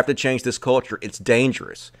shit. We have to change this culture. It's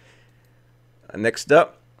dangerous. Next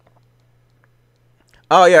up.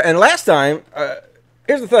 Oh, yeah, and last time,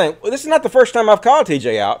 here's the thing. This is not the first time I've called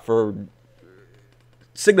TJ out for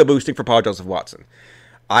signal boosting for Paul Joseph Watson.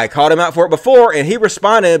 I called him out for it before, and he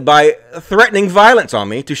responded by threatening violence on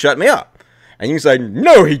me to shut me up. And you can say,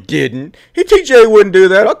 no, he didn't. TJ wouldn't do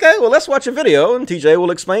that. Okay, well, let's watch a video, and TJ will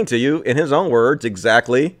explain to you in his own words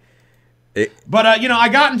exactly. But, I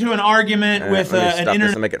got into an argument with an internet.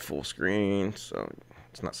 This and make it full screen so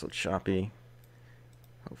it's not so choppy.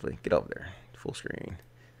 Hopefully, get over there. Full screen.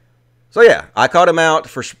 So, yeah, I called him out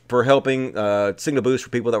for helping signal boost for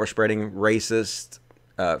people that were spreading racist,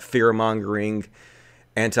 fear-mongering,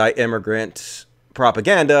 anti-immigrant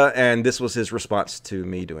propaganda, and this was his response to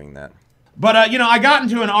me doing that. But, I got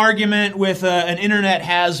into an argument with an internet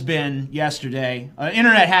has-been yesterday.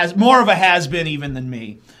 More of a has-been even than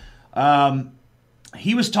me.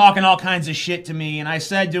 He was talking all kinds of shit to me, and I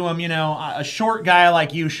said to him, a short guy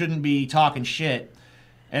like you shouldn't be talking shit.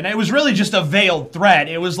 And it was really just a veiled threat.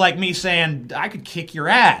 It was like me saying, I could kick your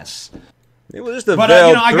ass. It was just a veiled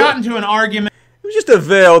threat. I got into an argument. It was just a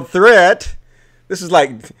veiled threat. This is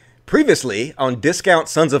like previously on Discount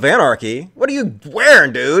Sons of Anarchy. What are you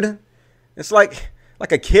wearing, dude? It's like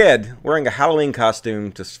a kid wearing a Halloween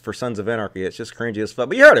costume for Sons of Anarchy. It's just cringy as fuck.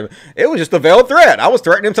 But you heard him. It was just a veiled threat. I was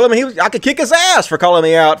threatening him, telling him I could kick his ass for calling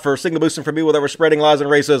me out for signal boosting for people that were spreading lies and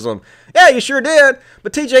racism. Yeah, you sure did.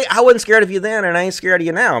 But TJ, I wasn't scared of you then, and I ain't scared of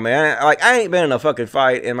you now, man. I ain't been in a fucking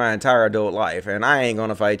fight in my entire adult life, and I ain't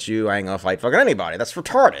gonna fight you. I ain't gonna fight fucking anybody. That's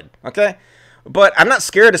retarded, okay? But I'm not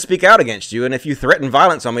scared to speak out against you, and if you threaten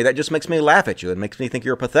violence on me, that just makes me laugh at you. It makes me think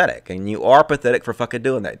you're pathetic, and you are pathetic for fucking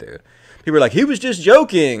doing that, dude. People are like, he was just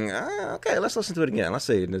joking. Okay, let's listen to it again. Let's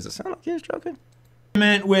see. Does it sound like he was joking?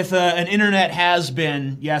 With an internet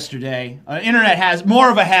has-been yesterday. Internet has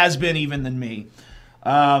more of a has-been even than me.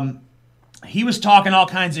 He was talking all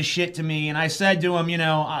kinds of shit to me, and I said to him, you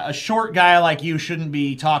know, a short guy like you shouldn't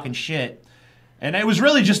be talking shit. And it was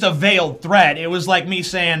really just a veiled threat. It was like me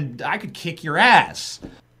saying, I could kick your ass.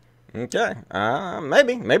 Okay.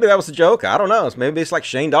 Maybe that was a joke. I don't know. Maybe it's like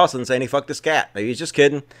Shane Dawson saying he fucked his cat. Maybe he's just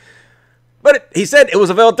kidding. But he said it was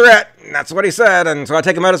a veiled threat. And that's what he said. And so I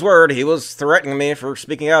take him at his word. He was threatening me for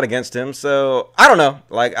speaking out against him. So I don't know.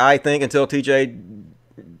 Like, I think until TJ,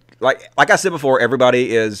 like I said before,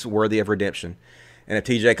 everybody is worthy of redemption. And if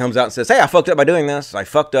TJ comes out and says, hey, I fucked up by doing this. I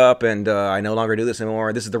fucked up and I no longer do this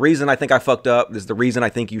anymore. This is the reason I think I fucked up. This is the reason I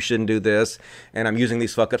think you shouldn't do this. And I'm using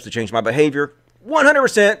these fuck ups to change my behavior.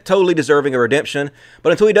 100% totally deserving of redemption.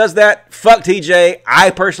 But until he does that, fuck TJ.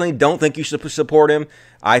 I personally don't think you should support him.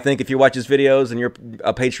 I think if you watch his videos and you're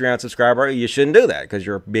a Patreon subscriber, you shouldn't do that because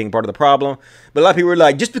you're being part of the problem. But a lot of people are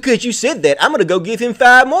like, just because you said that, I'm going to go give him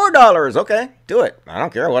 $5 more. Okay, do it. I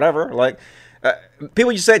don't care, whatever. Like,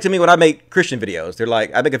 people used to say it to me when I make Christian videos. They're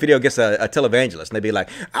like, I make a video against a televangelist, and they'd be like,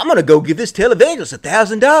 I'm going to go give this televangelist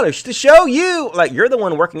 $1,000 to show you. Like, you're the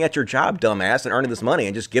one working at your job, dumbass, and earning this money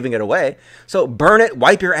and just giving it away. So burn it,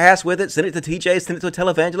 wipe your ass with it, send it to TJ, send it to a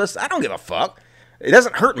televangelist. I don't give a fuck. It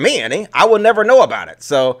doesn't hurt me any. I will never know about it.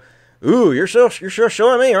 So, ooh, you're sure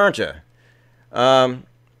showing me, aren't you? And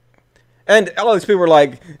all these people were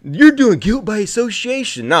like, you're doing guilt by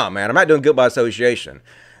association. No, man, I'm not doing guilt by association.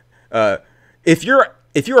 If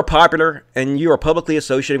you're popular and you are publicly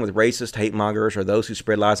associating with racist hate mongers or those who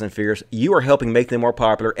spread lies and fears, you are helping make them more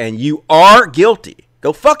popular, and you are guilty.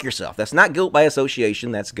 Go fuck yourself. That's not guilt by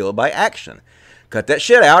association. That's guilt by action. Cut that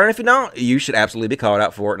shit out, and if you don't, you should absolutely be called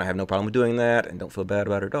out for it, and I have no problem with doing that, and don't feel bad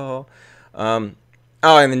about it at all. And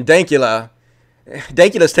then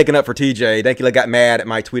Dankula's taken up for TJ. Dankula got mad at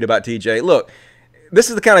my tweet about TJ. Look, this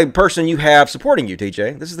is the kind of person you have supporting you,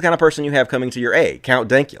 TJ. This is the kind of person you have coming to your aid. Count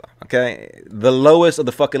Dankula, okay? The lowest of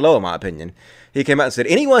the fucking low, in my opinion. He came out and said,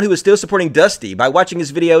 anyone who is still supporting Dusty by watching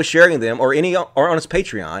his videos, sharing them, or on his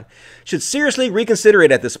Patreon should seriously reconsider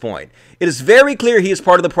it at this point. It is very clear he is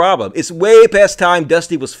part of the problem. It's way past time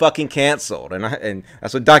Dusty was fucking canceled. And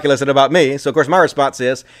that's what Dankula said about me. So, of course, my response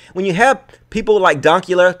is, when you have people like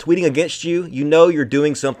Dankula tweeting against you, you know you're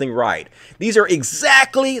doing something right. These are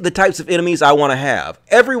exactly the types of enemies I want to have.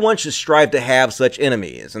 Everyone should strive to have such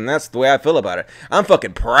enemies. And that's the way I feel about it. I'm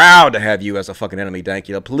fucking proud to have you as a fucking enemy,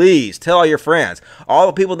 Dankula. Please, tell all your friends. All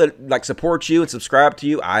the people that like support you and subscribe to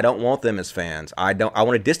you, I don't want them as fans. I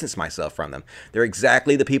want to distance myself from them. They're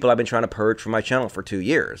exactly the people I've been trying to purge from my channel for 2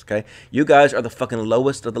 years, okay? You guys are the fucking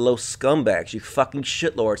lowest of the low scumbags. You fucking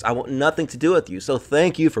shitlords. I want nothing to do with you. So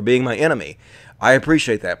thank you for being my enemy. I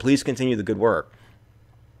appreciate that. Please continue the good work.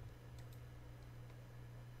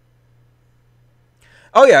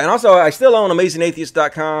 Oh yeah, and also I still own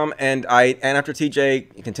AmazingAtheist.com, and after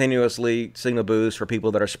TJ continuously signal boosts for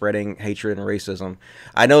people that are spreading hatred and racism,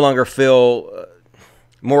 I no longer feel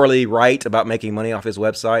morally right about making money off his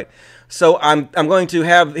website. So I'm going to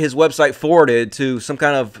have his website forwarded to some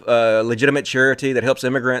kind of legitimate charity that helps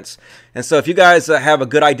immigrants. And so if you guys have a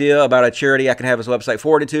good idea about a charity I can have his website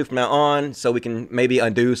forwarded to from now on, so we can maybe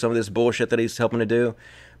undo some of this bullshit that he's helping to do,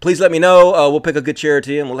 please let me know. We'll pick a good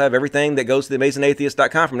charity, and we'll have everything that goes to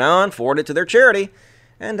AmazingAtheist.com from now on forwarded to their charity.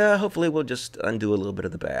 And hopefully we'll just undo a little bit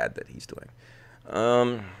of the bad that he's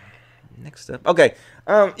doing. Next up. Okay.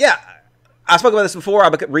 Yeah. I spoke about this before. I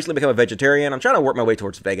recently become a vegetarian. I'm trying to work my way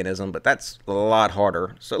towards veganism, but that's a lot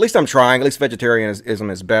harder. So at least I'm trying. At least vegetarianism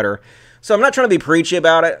is better. So I'm not trying to be preachy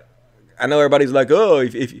about it. I know everybody's like, oh,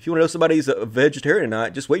 if you want to know somebody's a vegetarian or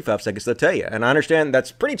not, just wait 5 seconds, they'll tell you. And I understand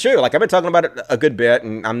that's pretty true. Like, I've been talking about it a good bit,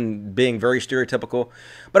 and I'm being very stereotypical.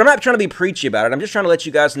 But I'm not trying to be preachy about it. I'm just trying to let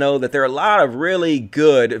you guys know that there are a lot of really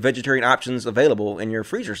good vegetarian options available in your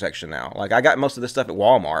freezer section now. Like, I got most of this stuff at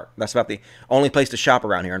Walmart. That's about the only place to shop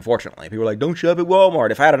around here, unfortunately. People are like, don't shop at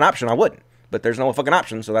Walmart. If I had an option, I wouldn't. But there's no fucking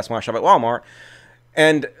option, so that's why I shop at Walmart.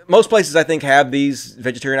 And most places, I think, have these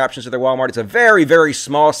vegetarian options at their Walmart. It's a very, very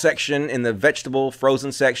small section in the vegetable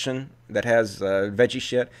frozen section that has veggie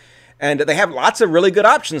shit. And they have lots of really good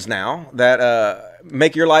options now that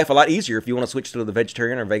make your life a lot easier if you want to switch to the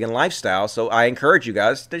vegetarian or vegan lifestyle. So I encourage you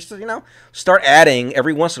guys to just, start adding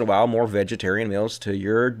every once in a while more vegetarian meals to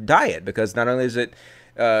your diet. Because not only is it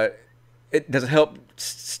does it help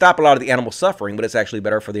stop a lot of the animal suffering, but it's actually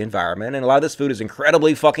better for the environment. And a lot of this food is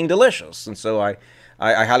incredibly fucking delicious. And so I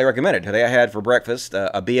highly recommend it. Today I had for breakfast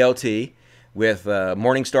a BLT with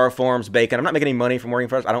Morningstar Farms bacon. I'm not making any money from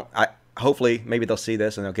Morningstar. Hopefully, maybe they'll see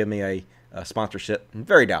this and they'll give me a sponsorship.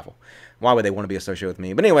 Very doubtful. Why would they want to be associated with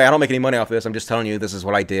me? But anyway, I don't make any money off this. I'm just telling you this is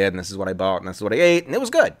what I did, and this is what I bought, and this is what I ate, and it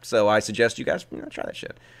was good. So I suggest you guys try that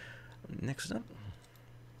shit. Next up.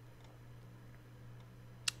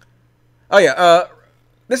 Oh, yeah.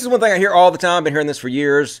 This is one thing I hear all the time. I've been hearing this for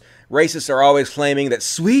years. Racists are always claiming that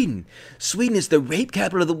Sweden is the rape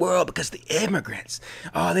capital of the world because the immigrants.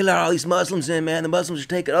 Oh, they let all these Muslims in, man. The Muslims are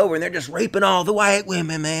taking over, and they're just raping all the white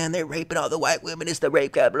women, man. They're raping all the white women. It's the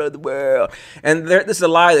rape capital of the world. And this is a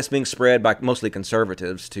lie that's being spread by mostly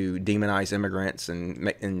conservatives to demonize immigrants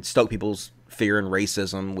and stoke people's fear and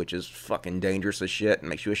racism, which is fucking dangerous as shit and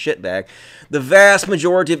makes you a shitbag. The vast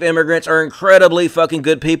majority of immigrants are incredibly fucking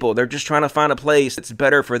good people. They're just trying to find a place that's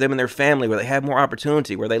better for them and their family, where they have more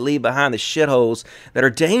opportunity, where they leave behind the shitholes that are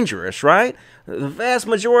dangerous, right? The vast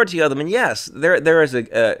majority of them, and yes, there is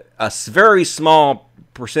a very small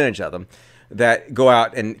percentage of them that go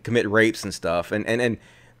out and commit rapes and stuff, and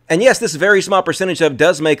yes, this very small percentage of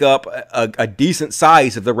does make up a decent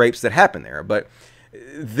size of the rapes that happen there, but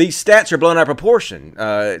these stats are blown out of proportion.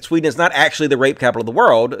 Sweden is not actually the rape capital of the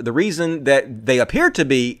world. The reason that they appear to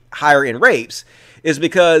be higher in rapes is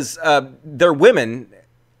because their women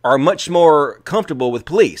are much more comfortable with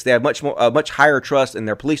police. They have much higher trust in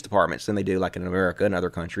their police departments than they do like in America and other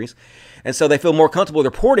countries. And so they feel more comfortable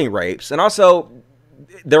reporting rapes. And also,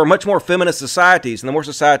 there are much more feminist societies, and the more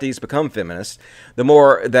societies become feminist, the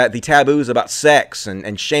more that the taboos about sex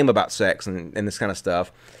and shame about sex and this kind of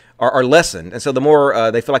stuff are lessened. And so the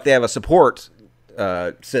more they feel like they have a support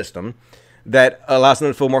system that allows them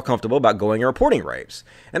to feel more comfortable about going and reporting rapes.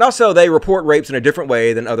 And also they report rapes in a different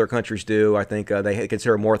way than other countries do. I think they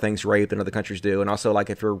consider more things rape than other countries do. And also,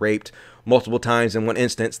 like, if you're raped multiple times in one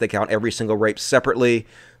instance, they count every single rape separately.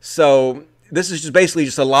 So this is just basically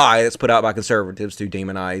just a lie that's put out by conservatives to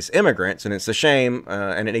demonize immigrants. And it's a shame,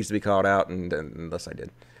 and it needs to be called out, and thus I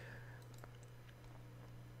did.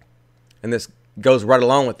 And this goes right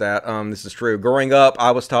along with that. This is true. Growing up, I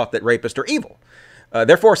was taught that rapists are evil.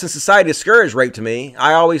 Therefore, since society discouraged rape to me,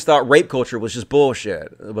 I always thought rape culture was just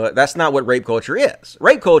bullshit. But that's not what rape culture is.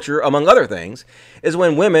 Rape culture, among other things, is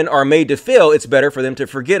when women are made to feel it's better for them to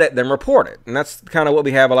forget it than report it. And that's kind of what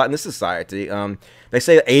we have a lot in this society. They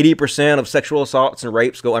say that 80% of sexual assaults and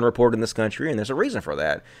rapes go unreported in this country, and there's a reason for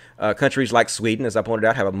that. Countries like Sweden, as I pointed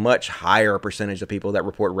out, have a much higher percentage of people that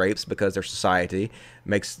report rapes because their society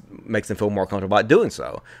makes them feel more comfortable about doing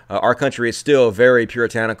so. Our country is still very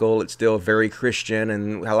puritanical. It's still very Christian,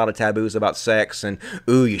 and a lot of taboos about sex, and,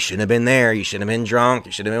 ooh, you shouldn't have been there. You shouldn't have been drunk.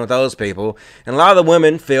 You should have been with those people. And a lot of the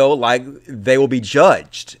women feel like they will be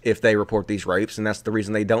judged if they report these rapes, and that's the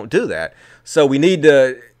reason they don't do that. So we need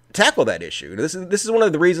to tackle that issue. This is one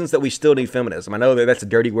of the reasons that we still need feminism. I know that that's a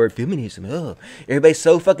dirty word, feminism. Oh, everybody's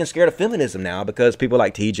so fucking scared of feminism now because people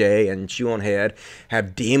like TJ and Chew on Head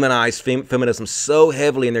have demonized feminism so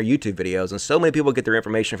heavily in their YouTube videos, and so many people get their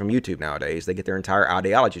information from YouTube nowadays. They get their entire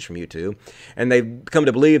ideologies from YouTube, and they've come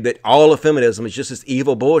to believe that all of feminism is just this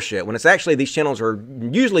evil bullshit, when it's actually these channels are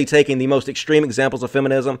usually taking the most extreme examples of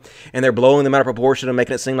feminism and they're blowing them out of proportion and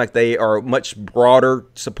making it seem like they are much broader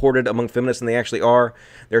supported among feminists than they actually are.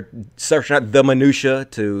 They're searching out the minutia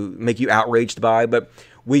to make you outraged by, but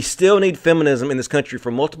we still need feminism in this country for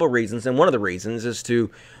multiple reasons, and one of the reasons is to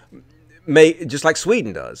make, just like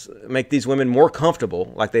Sweden does, make these women more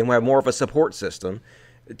comfortable, like they have more of a support system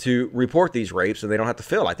to report these rapes, so they don't have to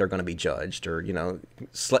feel like they're going to be judged or,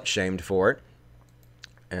 slut-shamed for it.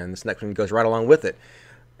 And this next one goes right along with it.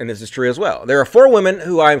 And this is true as well. There are 4 women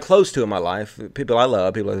who I am close to in my life, people I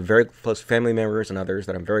love, people that are very close family members and others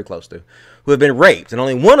that I'm very close to, who have been raped, and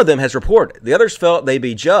only one of them has reported. The others felt they'd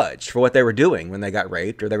be judged for what they were doing when they got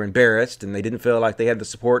raped, or they were embarrassed, and they didn't feel like they had the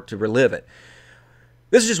support to relive it.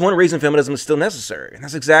 This is just one reason feminism is still necessary, and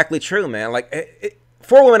that's exactly true, man. Like,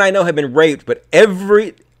 4 women I know have been raped, but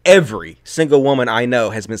every single woman I know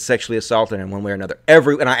has been sexually assaulted in one way or another.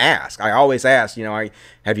 And I always ask,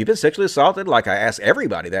 have you been sexually assaulted? Like, I ask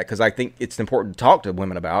everybody that because I think it's important to talk to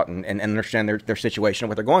women about and understand their situation and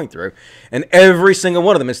what they're going through. And every single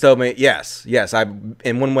one of them has told me, yes,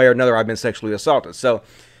 in one way or another, I've been sexually assaulted. So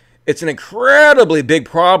it's an incredibly big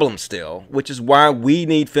problem still, which is why we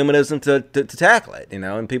need feminism to tackle it,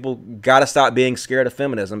 and people got to stop being scared of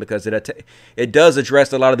feminism because it does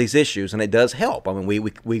address a lot of these issues, and it does help. I mean,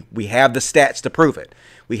 we have the stats to prove it.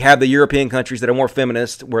 We have the European countries that are more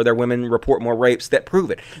feminist, where their women report more rapes, that prove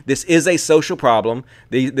it. This is a social problem.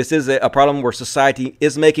 This is a problem where society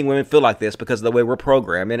is making women feel like this because of the way we're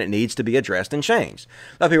programmed, and it needs to be addressed and changed.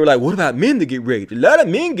 A lot of people are like, what about men that get raped? A lot of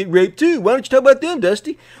men get raped too. Why don't you talk about them,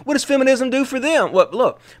 Dusty? What does feminism do for them? Well,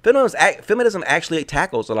 look, feminism actually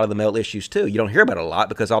tackles a lot of the male issues too. You don't hear about it a lot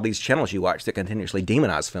because all these channels you watch that continuously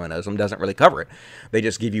demonize feminism doesn't really cover it. They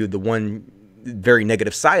just give you the one very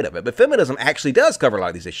negative side of it. But feminism actually does cover a lot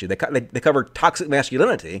of these issues. They cover toxic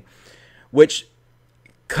masculinity, which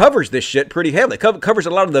covers this shit pretty heavily. Covers a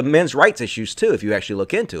lot of the men's rights issues too, if you actually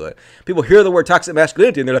look into it. People hear the word toxic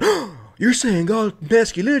masculinity and they're like, oh, you're saying all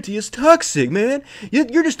masculinity is toxic, man.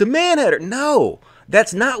 You're just a man-hater. No,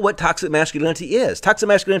 that's not what toxic masculinity is. Toxic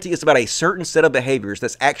masculinity is about a certain set of behaviors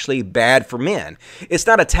that's actually bad for men. It's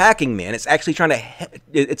not attacking men. It's actually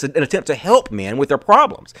it's an attempt to help men with their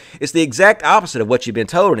problems. It's the exact opposite of what you've been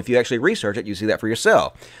told, and if you actually research it, you see that for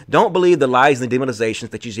yourself. Don't believe the lies and the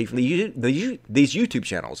demonizations that you see from these YouTube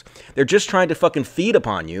channels. They're just trying to fucking feed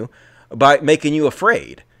upon you by making you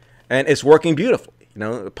afraid, and it's working beautifully. You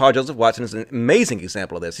know, Paul Joseph Watson is an amazing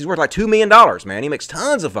example of this. He's worth like $2 million, man. He makes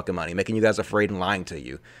tons of fucking money making you guys afraid and lying to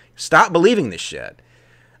you. Stop believing this shit.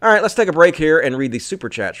 All right, let's take a break here and read these super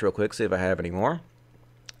chats real quick, see if I have any more.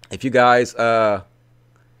 If you guys, okay.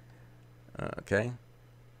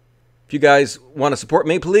 If you guys want to support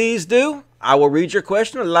me, please do. I will read your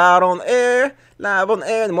question live on the air.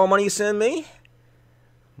 The more money you send me,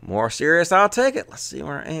 more serious I'll take it. Let's see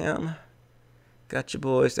where I am. Got you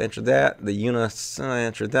boys to enter that. The Eunice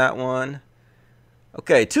answered that one.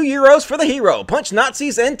 Okay, €2 for the hero. Punch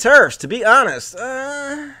Nazis and TERFs. To be honest,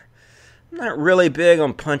 I'm not really big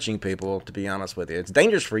on punching people, to be honest with you. It's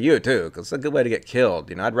dangerous for you, too, because it's a good way to get killed.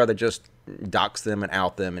 You know, I'd rather just dox them and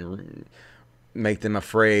out them and make them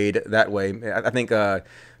afraid that way. I think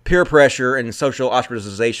peer pressure and social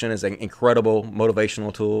ostracization is an incredible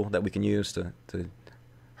motivational tool that we can use to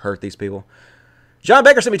hurt these people. John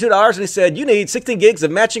Baker sent me $2 and he said, you need 16 gigs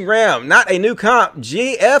of matching RAM, not a new comp.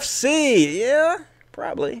 GFC. Yeah,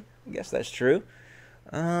 probably. I guess that's true.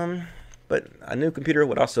 But a new computer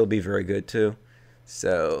would also be very good too.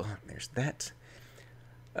 So there's that.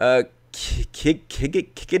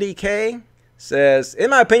 Kiggity K says,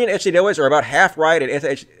 in my opinion, SJWs are about half right and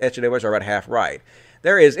SJWs are about half right.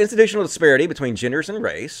 There is institutional disparity between genders and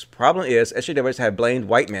race. Problem is, SJWs have blamed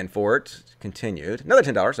white men for it. Continued. Another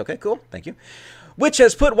 $10. Okay, cool. Thank you. Which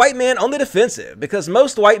has put white men on the defensive, because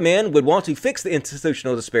most white men would want to fix the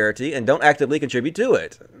institutional disparity and don't actively contribute to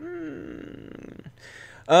it.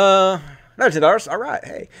 Another $10. All right,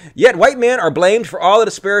 hey. Yet white men are blamed for all the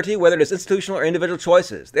disparity, whether it is institutional or individual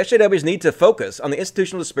choices. The SJWs need to focus on the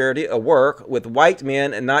institutional disparity of work with white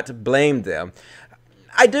men and not to blame them.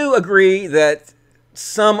 I do agree that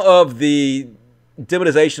some of the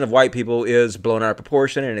demonization of white people is blown out of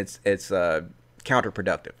proportion, and it's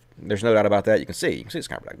counterproductive. There's no doubt about that. You can see it's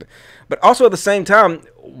counterproductive. But also at the same time,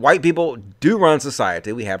 white people do run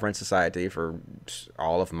society. We have run society for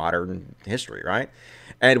all of modern history, right?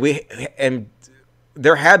 And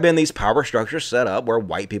there have been these power structures set up where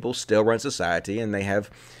white people still run society, and they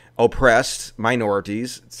have oppressed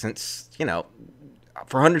minorities since, you know,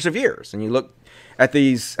 for hundreds of years. And you look at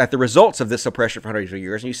the results of this oppression for hundreds of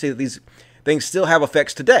years, and you see that these things still have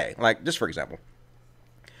effects today. Like, just for example,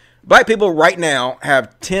 black people right now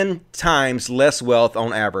have 10 times less wealth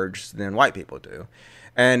on average than white people do.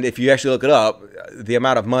 And if you actually look it up, the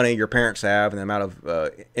amount of money your parents have and the amount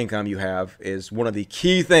of income you have is one of the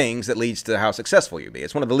key things that leads to how successful you be.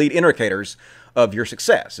 It's one of the lead indicators of your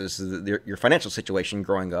success, is your financial situation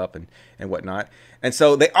growing up and whatnot. And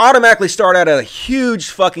so they automatically start at a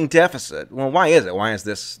huge fucking deficit. Well, why is it? Why is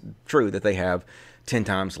this true that they have 10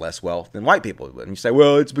 times less wealth than white people? And you say,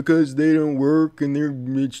 well, it's because they don't work and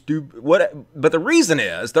they're stupid. But the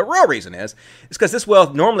real reason is because this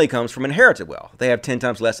wealth normally comes from inherited wealth. They have 10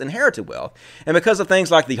 times less inherited wealth. And because of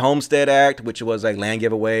things like the Homestead Act, which was a land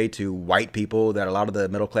giveaway to white people that a lot of the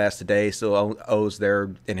middle class today still owes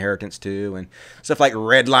their inheritance to, and stuff like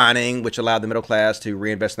redlining, which allowed the middle class to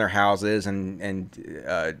reinvest in their houses and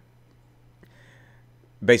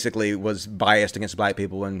basically was biased against black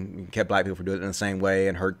people and kept black people from doing it in the same way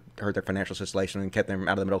and hurt their financial situation and kept them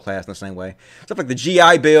out of the middle class in the same way. Stuff like the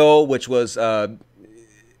GI Bill, which was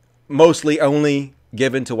mostly only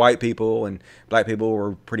given to white people, and black people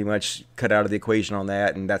were pretty much cut out of the equation on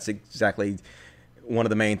that. And that's exactly one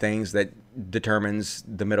of the main things that determines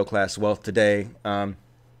the middle class wealth today.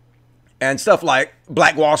 And stuff like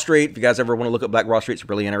Black Wall Street. If you guys ever want to look at Black Wall Street, it's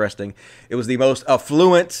really interesting. It was the most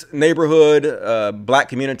affluent neighborhood, black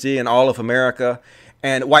community in all of America.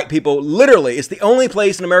 And white people, literally, it's the only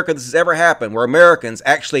place in America this has ever happened where Americans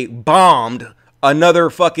actually bombed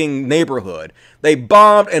another fucking neighborhood. They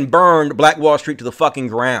bombed and burned Black Wall Street to the fucking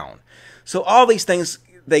ground. So all these things,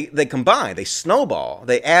 they combine, they snowball,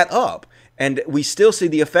 they add up. And we still see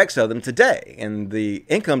the effects of them today in the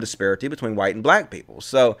income disparity between white and black people.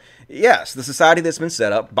 So, yes, the society that's been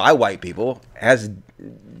set up by white people has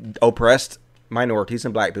oppressed minorities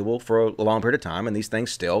and black people for a long period of time, and these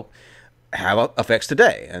things still have effects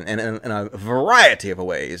today, and in a variety of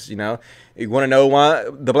ways. You know, you want to know why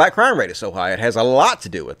the black crime rate is so high? It has a lot to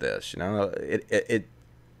do with this. You know,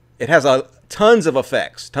 it has tons of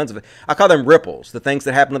effects. I call them ripples. The things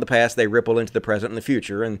that happened in the past, they ripple into the present and the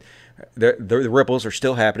future, and the ripples are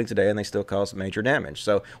still happening today, and they still cause major damage.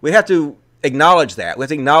 So we have to acknowledge that. We have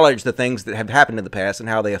to acknowledge the things that have happened in the past and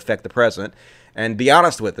how they affect the present, and be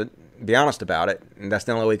honest with it. Be honest about it, and that's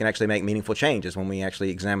the only way we can actually make meaningful changes, when we actually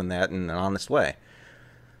examine that in an honest way.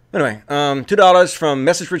 Anyway, $2 from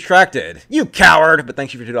Message Retracted. You coward! But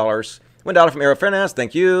thank you for $2. $1 from Arrow Finance.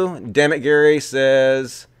 Thank you. Damn it, Gary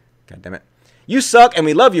says, God damn it. You suck, and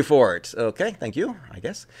we love you for it. Okay, thank you, I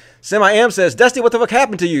guess. Semi-Am says, Dusty, what the fuck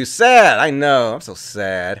happened to you? Sad. I know. I'm so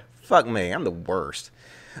sad. Fuck me. I'm the worst.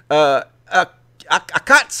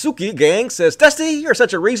 Akatsuki Gang says, Dusty, you're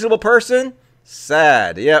such a reasonable person.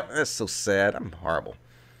 Sad. Yep, that's so sad. I'm horrible.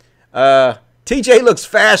 TJ looks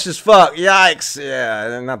fast as fuck. Yikes.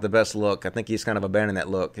 Yeah, not the best look. I think he's kind of abandoned that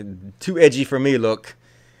look. Too edgy for me look.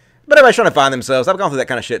 But everybody's trying to find themselves. I've gone through that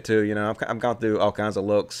kind of shit too, you know. I've gone through all kinds of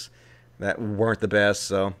looks that weren't the best,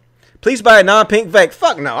 so. Please buy a non-pink vape.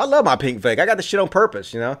 Fuck no. I love my pink vape. I got this shit on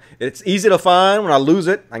purpose, you know. It's easy to find. When I lose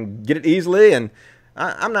it, I can get it easily, and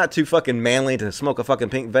I'm not too fucking manly to smoke a fucking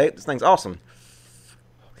pink vape. This thing's awesome.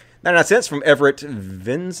 99 cents from Everett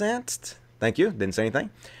Vincent. Thank you. Didn't say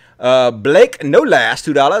anything. Blake No Last,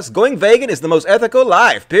 $2. Going vegan is the most ethical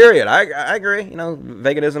life, period. I agree. You know,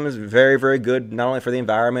 veganism is very, very good, not only for the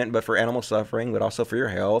environment, but for animal suffering, but also for your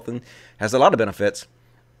health, and has a lot of benefits.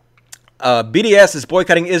 BDS is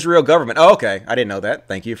boycotting Israel government. Oh, okay. I didn't know that.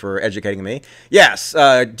 Thank you for educating me. Yes,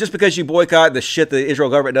 just because you boycott the shit the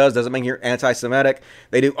Israel government doesn't mean you're anti-Semitic.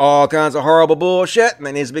 They do all kinds of horrible bullshit, and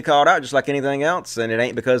it needs to be called out just like anything else, and it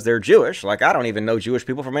ain't because they're Jewish. Like, I don't even know Jewish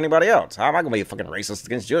people from anybody else. How am I going to be fucking racist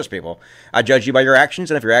against Jewish people? I judge you by your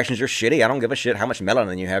actions, and if your actions are shitty, I don't give a shit how much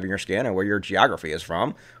melanin you have in your skin or where your geography is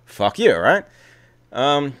from. Fuck you, right?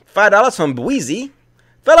 $5 from Bweezy.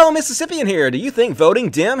 Fellow Mississippian here, do you think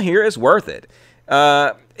voting Dem here is worth it?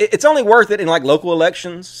 It's only worth it in, like, local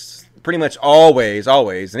elections. Pretty much always.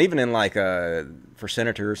 And even in, like, for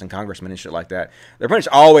senators and congressmen and shit like that. They're pretty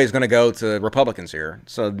much always going to go to Republicans here.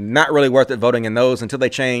 So not really worth it voting in those until they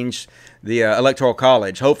change the Electoral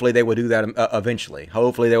College. Hopefully they will do that eventually.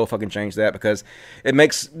 Hopefully they will fucking change that, because it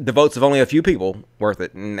makes the votes of only a few people worth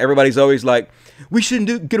it. And everybody's always like, we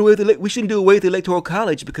shouldn't do away with the Electoral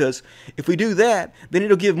College, because if we do that, then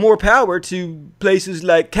it'll give more power to places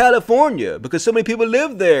like California, because so many people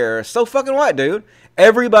live there. So fucking what, dude?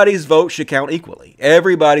 Everybody's vote should count equally.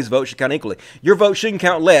 Everybody's vote should count equally. Your vote shouldn't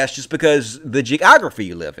count less just because the geography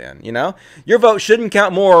you live in, you know? Your vote shouldn't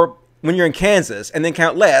count more when you're in Kansas and then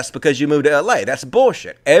count less because you moved to LA. That's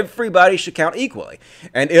bullshit. Everybody should count equally.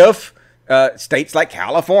 And if states like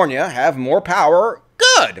California have more power,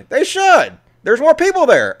 good. They should. There's more people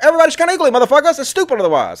there. Everybody should count equally, motherfuckers. It's stupid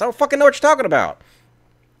otherwise. I don't fucking know what you're talking about.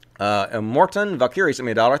 Morton Valkyrie sent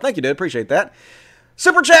me $1. Thank you, dude. Appreciate that.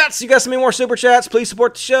 Super chats! You guys send me more super chats. Please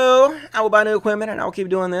support the show. I will buy new equipment, and I will keep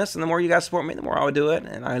doing this. And the more you guys support me, the more I will do it.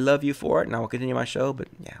 And I love you for it, and I will continue my show. But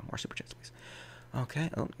yeah, more super chats, please. Okay.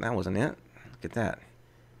 Oh, that wasn't it. Look at that.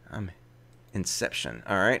 I'm Inception.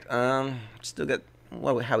 All right. Still got.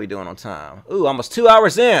 How we doing on time? Ooh, almost 2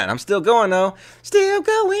 hours in. I'm still going though. Still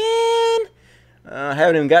going.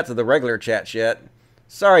 Haven't even got to the regular chats yet.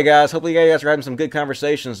 Sorry, guys. Hopefully, you guys are having some good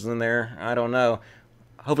conversations in there. I don't know.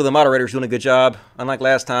 Hopefully the moderator's doing a good job. Unlike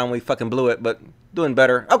last time, we fucking blew it, but doing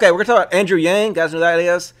better. Okay, we're going to talk about Andrew Yang. Guys know who that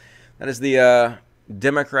is? That is the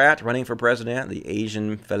Democrat running for president, the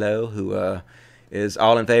Asian fellow who is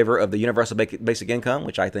all in favor of the universal basic income,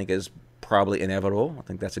 which I think is probably inevitable. I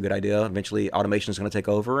think that's a good idea. Eventually, automation is going to take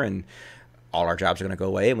over, and all our jobs are going to go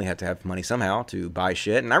away, and we have to have money somehow to buy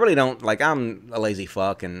shit. And I really don't, like, I'm a lazy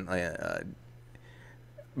fuck, and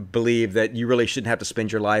believe that you really shouldn't have to spend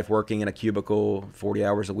your life working in a cubicle 40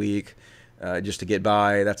 hours a week just to get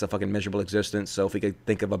by. That's a fucking miserable existence. So if we could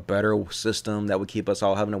think of a better system that would keep us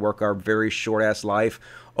all having to work our very short-ass life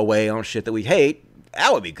away on shit that we hate,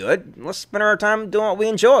 that would be good. Let's spend our time doing what we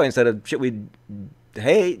enjoy instead of shit we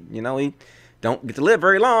hate. You know, we don't get to live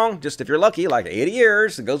very long. Just if you're lucky, like 80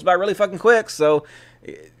 years. It goes by really fucking quick. So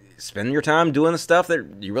spend your time doing the stuff that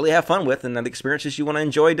you really have fun with and the experiences you want to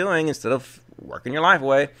enjoy doing instead of working your life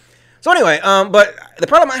away. So anyway, but the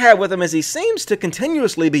problem I have with him is he seems to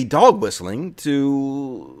continuously be dog whistling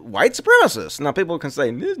to white supremacists. Now people can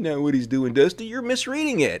say, this is not what he's doing, Dusty. You're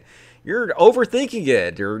misreading it. You're overthinking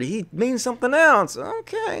it, or he means something else.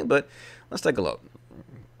 Okay, but let's take a look.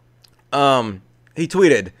 He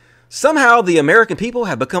tweeted, somehow the American people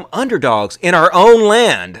have become underdogs in our own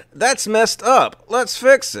land. That's messed up. Let's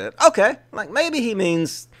fix it. Okay, like maybe he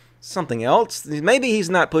means something else. Maybe he's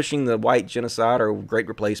not pushing the white genocide or great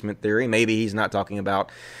replacement theory. Maybe he's not talking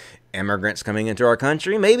about immigrants coming into our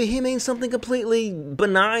country. Maybe he means something completely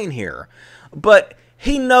benign here. But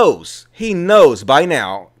he knows by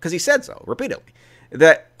now, because he said so repeatedly,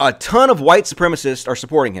 that a ton of white supremacists are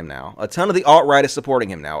supporting him now. A ton of the alt-right is supporting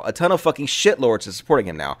him now. A ton of fucking shitlords is supporting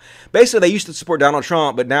him now. Basically, they used to support Donald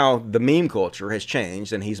Trump, but now the meme culture has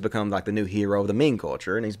changed, and he's become like the new hero of the meme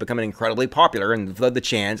culture, and he's becoming incredibly popular in the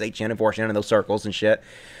Chans, 8chan and 4chan, and those circles and shit.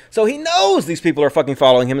 So he knows these people are fucking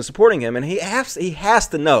following him and supporting him, and he has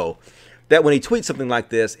to know that when he tweets something like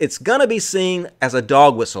this, it's gonna be seen as a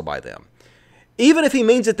dog whistle by them. Even if he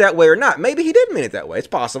means it that way or not. Maybe he did mean it that way. It's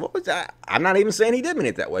possible. I'm not even saying he did mean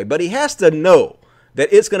it that way. But he has to know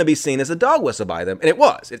that it's going to be seen as a dog whistle by them. And it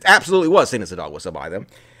was. It absolutely was seen as a dog whistle by them.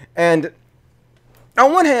 And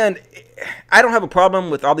on one hand, I don't have a problem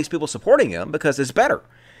with all these people supporting him because it's better.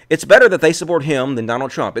 It's better that they support him than Donald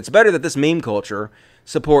Trump. It's better that this meme culture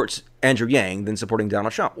supports Andrew Yang than supporting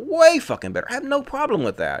Donald Trump. Way fucking better. I have no problem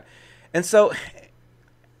with that. And so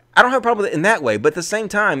I don't have a problem with it in that way. But at the same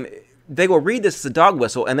time, they will read this as a dog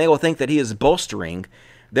whistle, and they will think that he is bolstering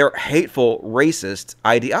their hateful, racist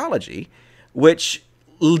ideology, which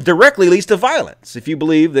directly leads to violence. If you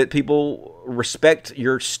believe that people respect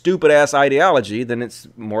your stupid-ass ideology, then it's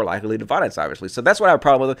more likely to lead to violence, obviously. So that's what I have a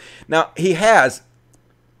problem with. Now, he has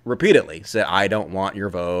repeatedly said, I don't want your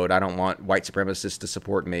vote. I don't want white supremacists to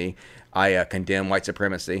support me. I condemn white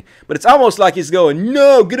supremacy. But it's almost like he's going,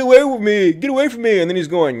 no, get away with me. Get away from me. And then he's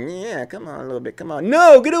going, yeah, come on a little bit. Come on.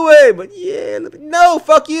 No, get away. But yeah, a little bit. No,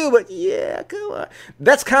 fuck you. But yeah, come on.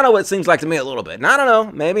 That's kind of what it seems like to me a little bit. And I don't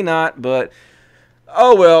know. Maybe not. But,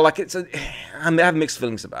 oh, well, like I have mixed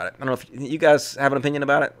feelings about it. I don't know if you guys have an opinion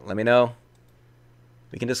about it. Let me know.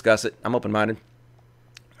 We can discuss it. I'm open-minded.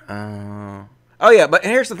 Oh, yeah, but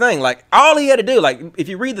here's the thing. Like, all he had to do, like, if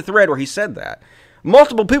you read the thread where he said that,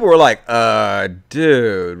 multiple people were like,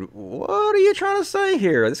 dude, what are you trying to say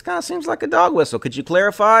here? This kind of seems like a dog whistle. Could you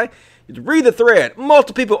clarify? Read the thread.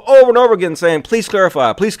 Multiple people over and over again saying, please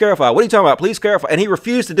clarify, please clarify. What are you talking about? Please clarify. And he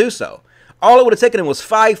refused to do so. All it would have taken him was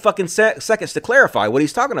 5 fucking seconds to clarify what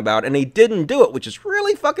he's talking about, and he didn't do it, which is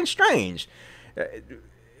really fucking strange.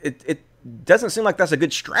 It doesn't seem like that's a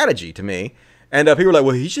good strategy to me. And people were like,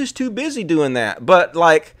 well, he's just too busy doing that. But,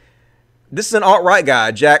 like, this is an alt-right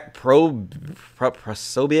guy, Jack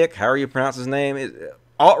Prosobiec, however you pronounce his name,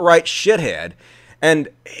 alt-right shithead. And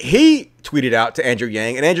he tweeted out to Andrew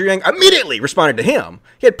Yang, and Andrew Yang immediately responded to him.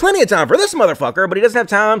 He had plenty of time for this motherfucker, but he doesn't have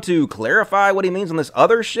time to clarify what he means on this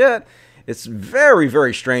other shit. It's very,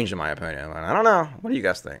 very strange in my opinion. I don't know. What do you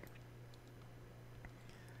guys think?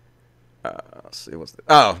 Let's see.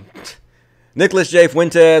 Nicholas J.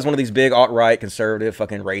 Fuentes, one of these big alt-right, conservative,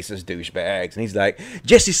 fucking racist douchebags. And he's like,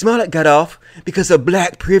 Jesse Smollett got off because of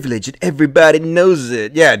black privilege and everybody knows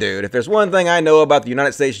it. Yeah, dude, if there's one thing I know about the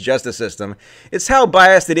United States justice system, it's how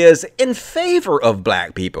biased it is in favor of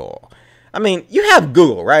black people. I mean, you have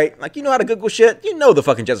Google, right? Like, you know how to Google shit? You know the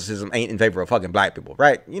fucking justice system ain't in favor of fucking black people,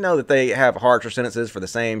 right? You know that they have harsher sentences for the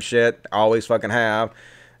same shit, always fucking have.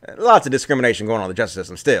 Lots of discrimination going on in the justice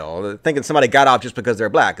system still. Thinking somebody got off just because they're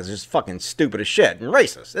black is just fucking stupid as shit and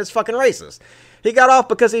racist. It's fucking racist. He got off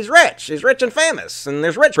because he's rich. He's rich and famous, and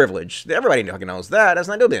there's rich privilege. Everybody fucking knows that. That's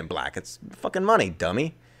not do being black. It's fucking money,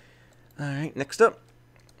 dummy. All right, next up.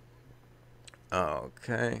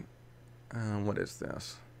 Okay. What is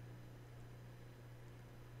this?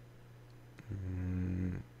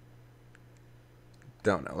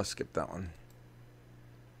 Don't know. Let's skip that one.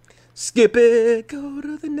 Skip it. Go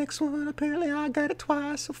to the next one. Apparently I got it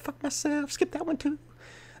twice, so fuck myself. Skip that one too.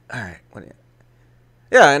 All right.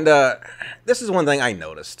 Yeah, and this is one thing I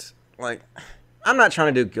noticed. Like, I'm not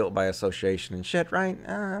trying to do guilt by association and shit, right?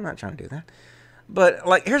 I'm not trying to do that. But,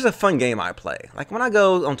 like, here's a fun game I play. Like, when I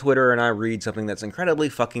go on Twitter and I read something that's incredibly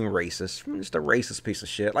fucking racist, from just a racist piece of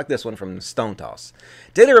shit, like this one from Stone Toss.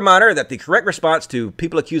 Daily reminder that the correct response to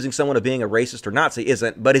people accusing someone of being a racist or Nazi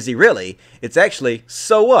isn't, but is he really? It's actually,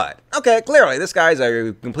 so what? Okay, clearly, this guy's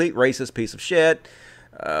a complete racist piece of shit.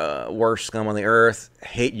 Worst scum on the earth.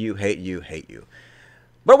 Hate you, hate you, hate you.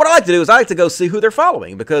 But what I like to do is I like to go see who they're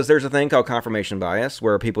following, because there's a thing called confirmation bias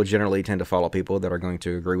where people generally tend to follow people that are going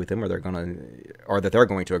to agree with them or that they're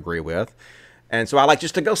going to agree with. And so I like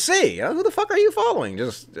just to go see, who the fuck are you following?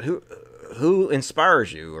 Just who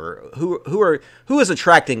inspires you, or who is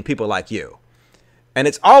attracting people like you? And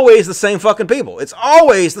it's always the same fucking people. It's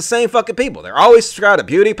always the same fucking people. They're always subscribed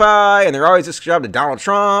to PewDiePie, and they're always subscribed to Donald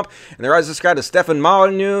Trump, and they're always subscribed to Stefan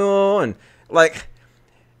Molyneux, and like,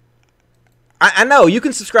 I know you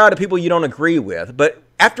can subscribe to people you don't agree with, but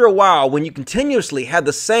after a while, when you continuously have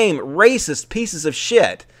the same racist pieces of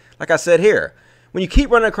shit, like I said here, when you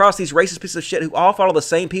keep running across these racist pieces of shit who all follow the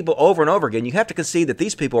same people over and over again, you have to concede that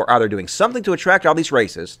these people are either doing something to attract all these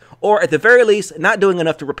racists, or at the very least, not doing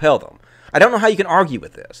enough to repel them. I don't know how you can argue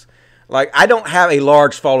with this. Like, I don't have a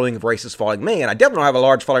large following of racists following me, and I definitely don't have a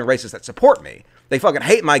large following of racists that support me. They fucking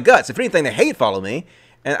hate my guts. If anything, they hate follow me,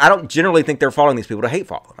 and I don't generally think they're following these people to hate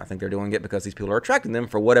follow them. I think they're doing it because these people are attracting them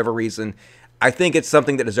for whatever reason. I think it's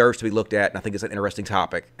something that deserves to be looked at, and I think it's an interesting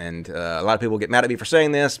topic. And a lot of people get mad at me for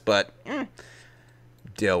saying this, but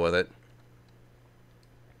deal with it.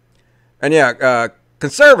 And yeah,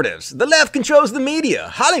 conservatives. The left controls the media.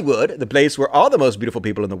 Hollywood, the place where all the most beautiful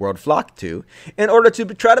people in the world flock to, in order to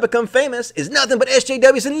try to become famous, is nothing but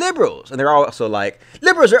SJWs and liberals. And they're also like,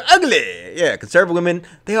 liberals are ugly. Yeah, conservative women,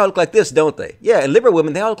 they all look like this, don't they? Yeah, and liberal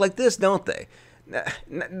women, they all look like this, don't they?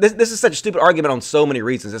 This is such a stupid argument on so many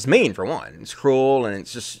reasons. It's mean, for one. It's cruel, and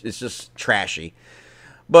it's just trashy.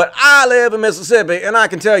 But I live in Mississippi, and I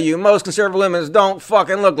can tell you, most conservative women don't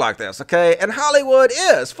fucking look like this, okay? And Hollywood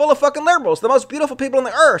is full of fucking liberals, the most beautiful people on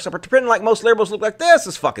the earth. So pretending like most liberals look like this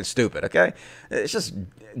is fucking stupid, okay? It's just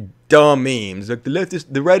dumb memes. Like,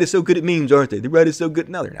 the right is so good at memes, aren't they? The right is so good.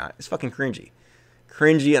 No, they're not. It's fucking cringy.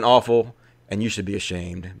 Cringy and awful, and you should be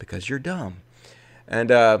ashamed because you're dumb. And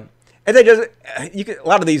they just, a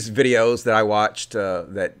lot of these videos that I watched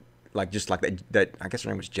that I guess her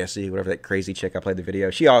name was Jessie, whatever, that crazy chick I played the video.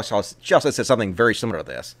 She also said something very similar to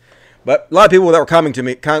this. But a lot of people that were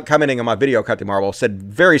commenting on my video, Captain Marvel, said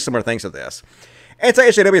very similar things to this.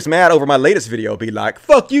 Anti-SJW is mad over my latest video, be like,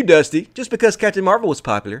 fuck you, Dusty. Just because Captain Marvel was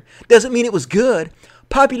popular doesn't mean it was good.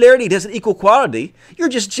 Popularity doesn't equal quality. You're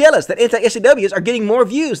just jealous that anti-SJWs are getting more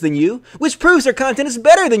views than you, which proves their content is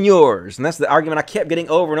better than yours. And that's the argument I kept getting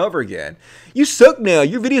over and over again. You suck now.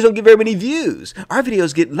 Your videos don't get very many views. Our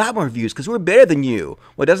videos get a lot more views because we're better than you.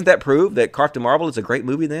 Well, doesn't that prove that Captain Marvel is a great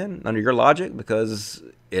movie then, under your logic? Because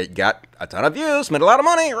it got a ton of views, made a lot of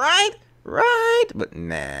money, right? Right? But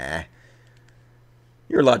nah.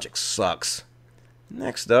 Your logic sucks.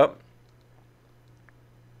 Next up.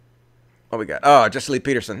 What we got? Oh, Jesse Lee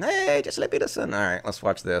Peterson. Hey, Jesse Lee Peterson. All right, let's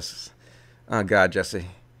watch this. Oh, God, Jesse.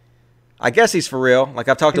 I guess he's for real. Like,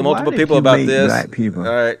 I've talked to multiple people about this. Black people?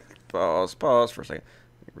 All right, pause for a second.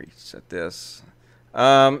 Let me reset this.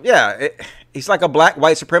 Yeah, he's like a black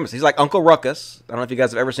white supremacist. He's like Uncle Ruckus. I don't know if you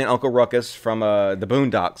guys have ever seen Uncle Ruckus from the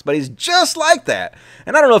Boondocks, but he's just like that.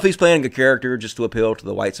 And I don't know if he's playing a character just to appeal to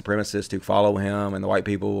the white supremacists who follow him and the white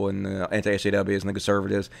people and the anti-SJWs and the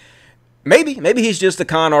conservatives. Maybe he's just a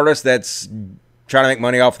con artist that's trying to make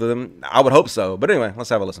money off of them. I would hope so. But anyway,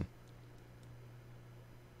 let's have a listen.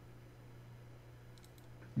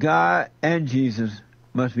 God and Jesus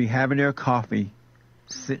must be having their coffee,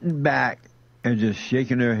 sitting back and just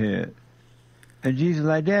shaking their head. And Jesus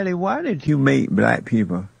like, Daddy, why did you make black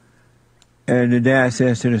people? And the dad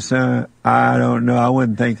says to the son, I don't know. I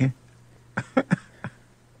wasn't thinking.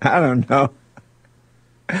 I don't know.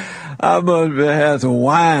 I must have had some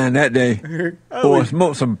wine that day or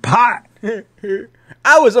smoked some pot.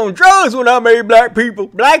 I was on drugs when I made black people.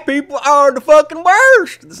 Black people are the fucking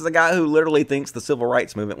worst. This is a guy who literally thinks the civil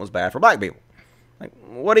rights movement was bad for black people. Like,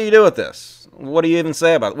 what do you do with this? What do you even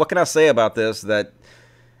say about it? What can I say about this that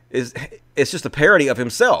is, it's just a parody of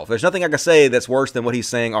himself? There's nothing I can say that's worse than what he's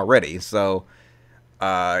saying already. So,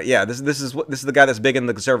 yeah, this is the guy that's big in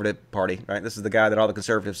the conservative party, right? This is the guy that all the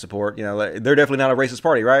conservatives support. You know, they're definitely not a racist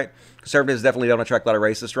party, right? Conservatives definitely don't attract a lot of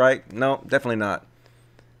racists, right? No, definitely not.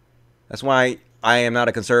 That's why I am not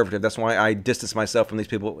a conservative. That's why I distance myself from these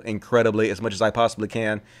people incredibly as much as I possibly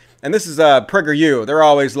can. And this is PragerU. They're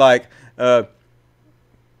always like, they're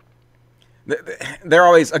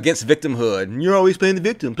always against victimhood. You're always playing the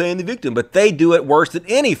victim, but they do it worse than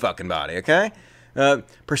any fucking body, okay?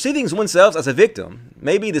 Perceiving oneself as a victim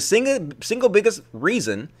may be the single biggest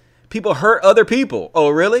reason people hurt other people. Oh,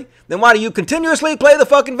 really? Then why do you continuously play the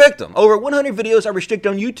fucking victim? Over 100 videos are restricted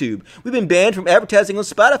on YouTube. We've been banned from advertising on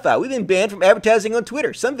Spotify. We've been banned from advertising on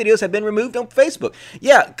Twitter. Some videos have been removed on Facebook.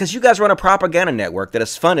 Yeah, because you guys run a propaganda network that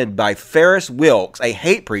is funded by Ferris Wilkes, a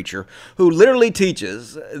hate preacher who literally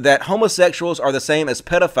teaches that homosexuals are the same as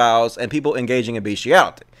pedophiles and people engaging in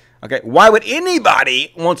bestiality. Okay, why would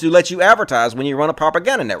anybody want to let you advertise when you run a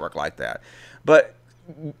propaganda network like that? But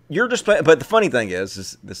you're just playing. But the funny thing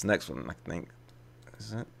is this next one, I think.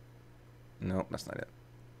 Is it? No, that's not it.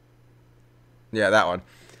 Yeah, that one.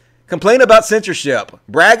 Complain about censorship.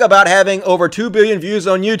 Brag about having over 2 billion views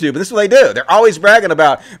on YouTube. And this is what they do. They're always bragging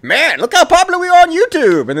about, man, look how popular we are on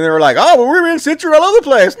YouTube. And then they're like, oh, well, we're being censored all over the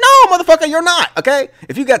place. No, motherfucker, you're not, okay?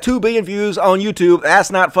 If you got 2 billion views on YouTube,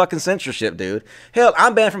 that's not fucking censorship, dude. Hell,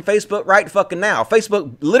 I'm banned from Facebook right fucking now.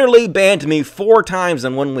 Facebook literally banned me 4 times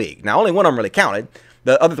in 1 week. Now, only one of them really counted.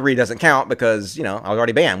 The other 3 doesn't count because, you know, I was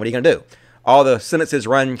already banned. What are you going to do? All the sentences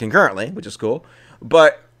run concurrently, which is cool.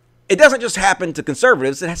 But it doesn't just happen to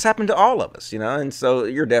conservatives. It has happened to all of us, you know? And so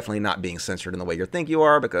you're definitely not being censored in the way you think you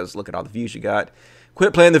are because look at all the views you got.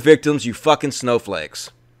 Quit playing the victims, you fucking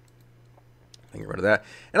snowflakes. Get rid of that.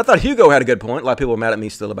 And I thought Hugo had a good point. A lot of people are mad at me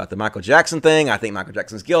still about the Michael Jackson thing. I think Michael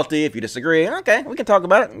Jackson's guilty. If you disagree, okay, we can talk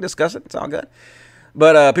about it and discuss it. It's all good.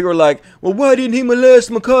 But people are like, well, why didn't he molest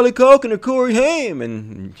Macaulay Culkin or Corey Haim?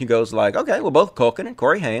 And Hugo's like, okay, well, both Culkin and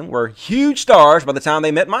Corey Haim were huge stars by the time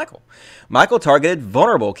they met Michael. Michael targeted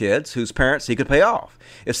vulnerable kids whose parents he could pay off.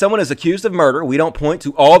 If someone is accused of murder, we don't point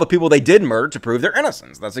to all the people they did murder to prove their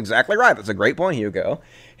innocence. That's exactly right. That's a great point, Hugo.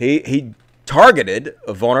 He targeted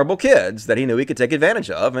vulnerable kids that he knew he could take advantage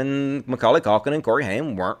of, and Macaulay Culkin and Corey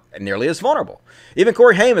Haim weren't nearly as vulnerable. Even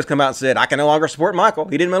Corey Haim has come out and said, I can no longer support Michael.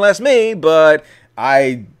 He didn't molest me, but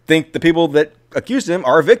I think the people that accused him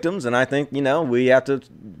are victims, and I think, you know, we have to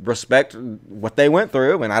respect what they went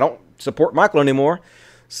through, and I don't support Michael anymore.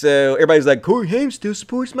 So everybody's like, Corey Haim still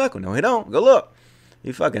supports Michael. No, he don't. Go look.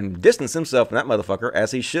 He fucking distanced himself from that motherfucker,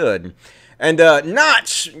 as he should. And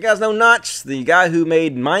Notch, you guys know Notch, the guy who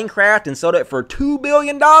made Minecraft and sold it for $2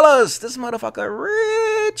 billion. This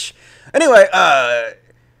motherfucker rich. Anyway,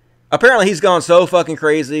 apparently he's gone so fucking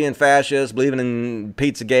crazy and fascist, believing in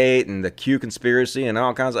Pizzagate and the Q conspiracy and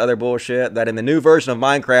all kinds of other bullshit, that in the new version of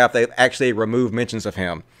Minecraft, they've actually removed mentions of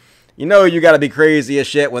him. You know you gotta be crazy as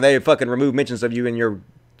shit when they fucking remove mentions of you in your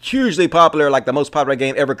hugely popular, like the most popular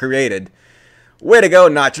game ever created. Way to go,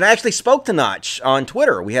 Notch. And I actually spoke to Notch on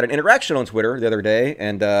Twitter. We had an interaction on Twitter the other day,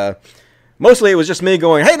 and mostly it was just me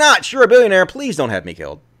going, hey, Notch, you're a billionaire. Please don't have me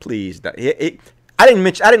killed. Please. I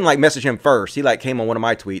didn't like message him first. He like came on one of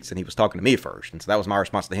my tweets, and he was talking to me first. And so that was my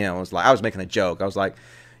response to him. I was making a joke. I was like,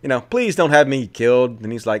 you know, please don't have me killed.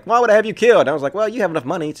 And he's like, why would I have you killed? And I was like, well, you have enough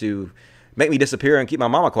money to make me disappear and keep my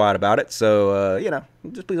mama quiet about it. So, you know,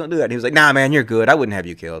 just please don't do that. And he was like, nah, man, you're good. I wouldn't have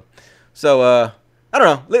you killed. So, I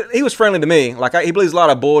don't know. He was friendly to me. Like, he believes a lot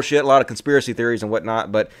of bullshit, a lot of conspiracy theories and whatnot.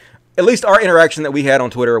 But at least our interaction that we had on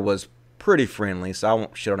Twitter was pretty friendly. So I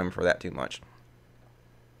won't shit on him for that too much.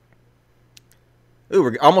 Ooh,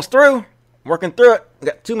 we're almost through. Working through it. We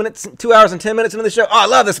got 2 hours and 10 minutes into the show. Oh, I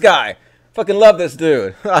love this guy. Fucking love this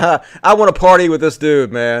dude. I want to party with this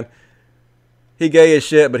dude, man. He gay as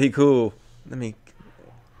shit, but he cool.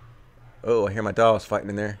 Oh, I hear my dogs fighting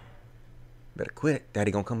in there. Better quit.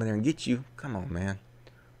 Daddy gonna come in there and get you. Come on, man.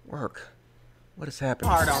 Work. What is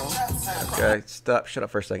happening? Hard on. Okay, stop. Shut up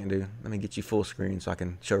for a second, dude. Let me get you full screen so I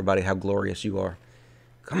can show everybody how glorious you are.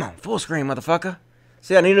 Come on, full screen, motherfucker.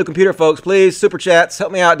 See, I need a new computer, folks. Please, super chats.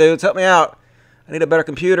 Help me out, dudes. Help me out. I need a better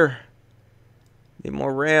computer. Need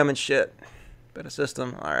more RAM and shit. Better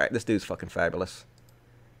system. All right, this dude's fucking fabulous.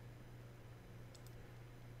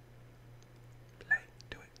 Play.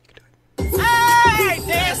 Do it. You can do it. Hey,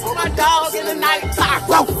 dance with my dog in the night time.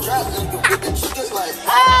 Hey,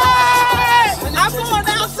 I'm going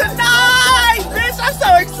out tonight, bitch. I'm so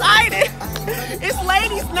excited. It's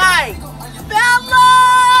ladies' night.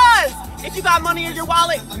 Fellas, if you got money in your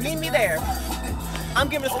wallet, meet me there. I'm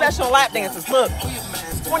giving special lap dances. Look,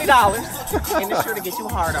 $20, and it's sure to get you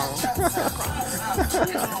hard on.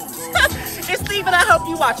 And Steven, I hope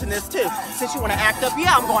you watching this too. Since you want to act up,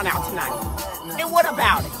 yeah, I'm going out tonight. And what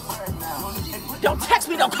about it? Don't text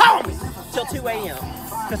me, don't call me till 2 a.m.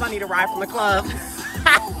 because I need a ride from the club.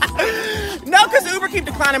 No, because Uber keep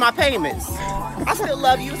declining my payments. I still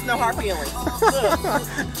love you, it's no hard feelings. Look,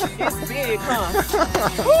 it's big, huh?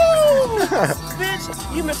 Woo!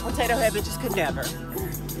 Bitch, you Mr. Potato Head bitches could never.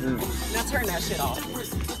 Now turn that shit off.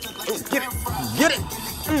 Ooh, get it. Get it.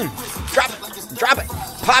 Drop it. Drop it.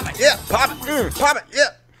 Pop it. Yeah. Pop it. Pop it.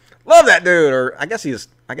 Yeah. Love that dude. Or I guess he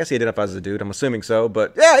identifies as a dude. I'm assuming so.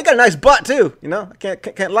 But yeah, he got a nice butt too. You know, I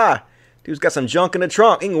can't lie. Dude's got some junk in the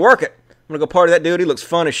trunk. He can work it. I'm gonna go party that dude. He looks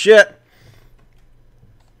fun as shit.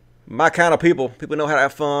 My kind of people. People know how to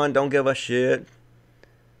have fun. Don't give a shit.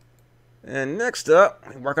 And next up,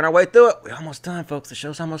 we're working our way through it. We're almost done, folks. The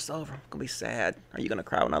show's almost over. I'm gonna be sad. Are you gonna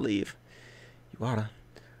cry when I leave? You oughta.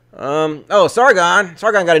 Oh, Sargon.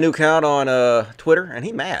 Sargon got a new account on Twitter, and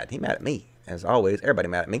he mad. He mad at me, as always. Everybody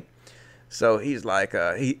mad at me. So he's like,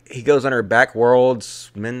 he goes under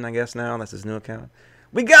Backworldsmen, I guess now. That's his new account.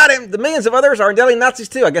 We got him! The millions of others are Deli Nazis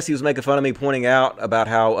too. I guess he was making fun of me pointing out about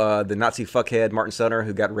how the Nazi fuckhead Martin Sutter,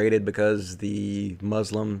 who got raided because the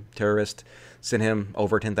Muslim terrorist sent him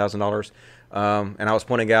over $10,000. And I was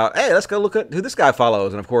pointing out, hey, let's go look at who this guy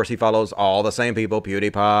follows. And of course, he follows all the same people,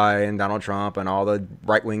 PewDiePie and Donald Trump and all the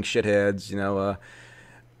right-wing shitheads, you know,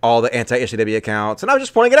 all the anti-SJW accounts. And I was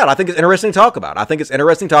just pointing it out. I think it's interesting to talk about. I think it's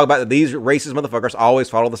interesting to talk about that these racist motherfuckers always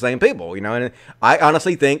follow the same people, you know. And I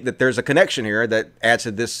honestly think that there's a connection here that adds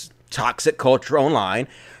to this toxic culture online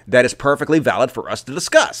that is perfectly valid for us to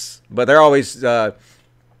discuss. But they're always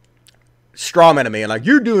strawmanning me and like,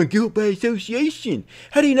 you're doing guilt by association.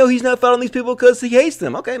 How do you know he's not following these people because he hates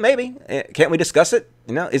them? Okay, maybe. Can't we discuss it?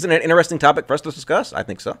 You know, isn't it an interesting topic for us to discuss? I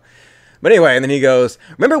think so. But anyway, and then he goes,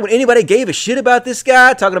 remember when anybody gave a shit about this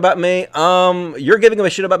guy talking about me? You're giving him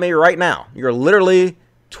a shit about me right now. You're literally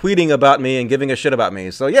tweeting about me and giving a shit about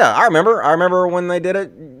me. So yeah, I remember when they did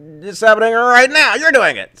it. It's happening right now. You're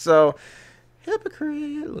doing it. So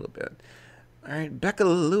hypocrite a little bit. All right, Becca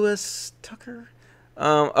Lewis Tucker.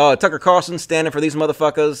 Tucker Carlson standing for these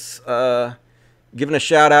motherfuckers. Giving a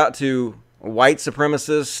shout out to white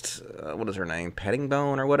supremacist, what is her name,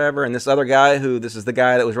 Pettingbone or whatever, and this other guy this is the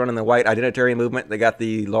guy that was running the white identitarian movement. They got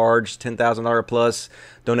the large $10,000 plus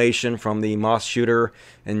donation from the mosque shooter,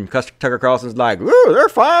 and Tucker Carlson's like, ooh, they're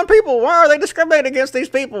fine people. Why are they discriminating against these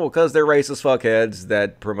people? Because they're racist fuckheads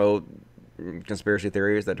that promote conspiracy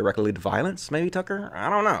theories that directly lead to violence. Maybe, Tucker? I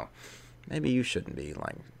don't know. Maybe you shouldn't be,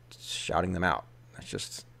 like, shouting them out. That's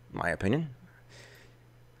just my opinion.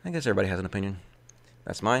 I guess everybody has an opinion.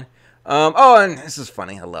 That's mine. And this is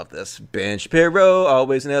funny. I love this. Ben Shapiro,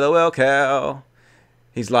 always an LOL cow.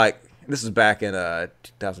 He's like, this is back in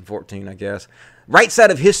 2014, I guess. Right side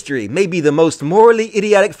of history may be the most morally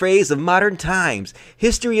idiotic phrase of modern times.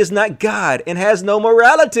 History is not God and has no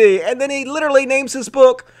morality. And then he literally names his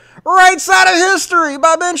book Right Side of History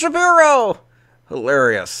by Ben Shapiro.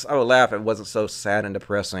 Hilarious. I would laugh if it wasn't so sad and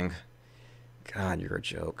depressing. God, you're a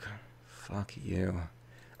joke. Fuck you.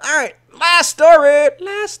 All right, last story.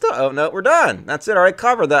 Oh, no, we're done. That's it. I already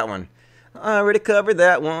covered that one.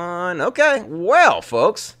 Okay, well,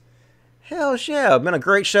 folks. Hell yeah, been a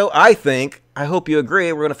great show, I think. I hope you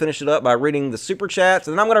agree. We're going to finish it up by reading the super chats,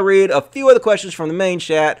 and then I'm going to read a few other questions from the main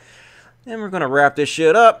chat, and we're going to wrap this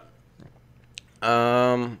shit up.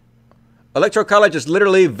 Electoral college is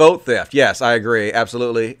literally vote theft. Yes, I agree.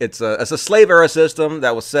 Absolutely. It's a slave era system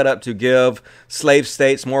that was set up to give slave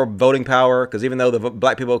states more voting power, because even though the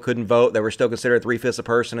black people couldn't vote, they were still considered 3/5 a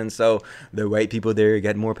person, and so the white people there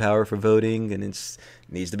got more power for voting, and it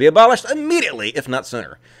needs to be abolished immediately, if not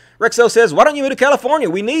sooner. Rexo says, why don't you move to California?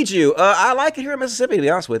 We need you. I like it here in Mississippi, to be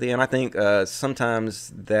honest with you, and I think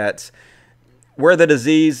sometimes that where the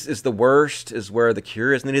disease is the worst is where the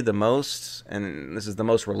cure is needed the most, and this is the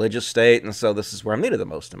most religious state, and so this is where I'm needed the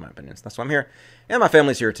most, in my opinion. So that's why I'm here, and my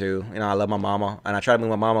family's here too. You know, I love my mama, and I tried to move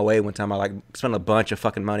my mama away one time. I spent a bunch of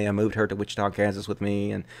fucking money. I moved her to Wichita, Kansas with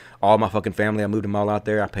me, and all my fucking family. I moved them all out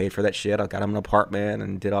there. I paid for that shit. I got them an apartment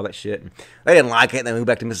and did all that shit. And they didn't like it. And they moved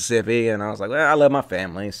back to Mississippi, and I was like, well, I love my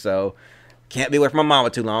family, so can't be away from my mama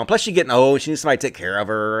too long. Plus, she's getting old. She needs somebody to take care of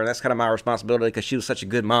her. And that's kind of my responsibility because she was such a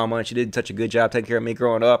good mama and she did such a good job taking care of me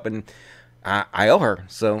growing up. And I owe her.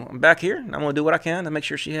 So I'm back here and I'm going to do what I can to make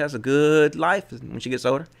sure she has a good life when she gets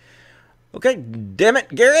older. Okay, damn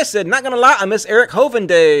it. Gary said, not going to lie, I miss Eric Hovind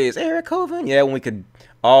days. Eric Hovind? Yeah, when we could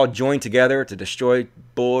all join together to destroy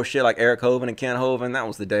bullshit like Eric Hovind and Ken Hovind. That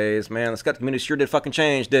was the days, man. The Scott community sure did fucking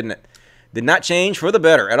change, didn't it? Did not change for the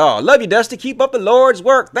better at all. Love you, Dusty. Keep up the Lord's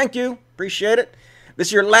work. Thank you. Appreciate it. This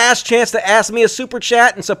is your last chance to ask me a super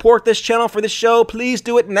chat and support this channel for this show. Please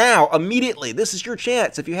do it now, immediately. This is your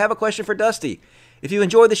chance. If you have a question for Dusty, if you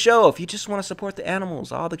enjoy the show, if you just want to support the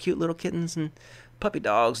animals, all the cute little kittens and puppy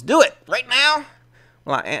dogs, do it right now.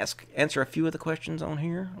 Well, I answer a few of the questions on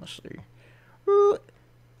here. Let's see. Ooh,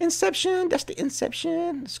 Inception, Dusty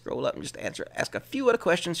Inception. Scroll up and just ask a few of the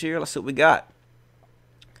questions here. Let's see what we got.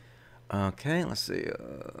 Okay, let's see.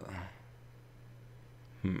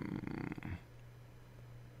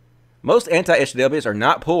 Most anti-SJWs are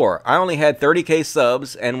not poor. I only had 30K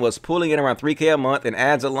subs and was pulling in around 3K a month in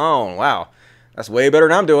ads alone. Wow, that's way better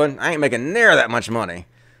than I'm doing. I ain't making near that much money.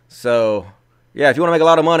 So, yeah, if you want to make a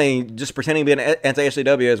lot of money, just pretending to be an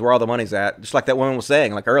anti-SJW is where all the money's at. Just like that woman was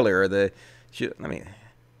saying, like earlier. I mean,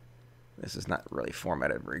 this is not really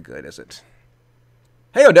formatted very good, is it?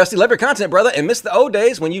 Hey, Dusty, love your content, brother, and miss the old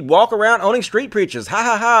days when you'd walk around owning street preachers. Ha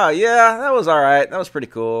ha ha. Yeah, that was all right. That was pretty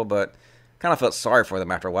cool, but kind of felt sorry for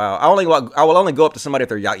them after a while. I will only go up to somebody if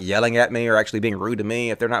they're yelling at me or actually being rude to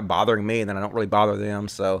me. If they're not bothering me, then I don't really bother them,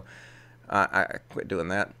 so I quit doing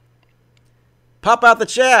that. Pop out the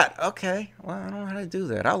chat. Okay. Well, I don't know how to do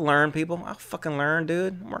that. I'll learn, people. I'll fucking learn,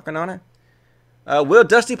 dude. I'm working on it. Will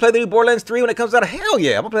Dusty play the new Borderlands 3 when it comes out? Hell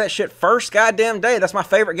yeah. I'm going to play that shit first goddamn day. That's my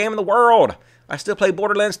favorite game in the world. I still play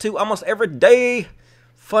Borderlands 2 almost every day.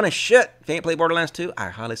 Fun as shit. If you ain't played Borderlands 2, I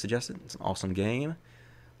highly suggest it. It's an awesome game.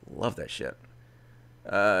 Love that shit.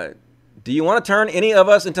 Do you want to turn any of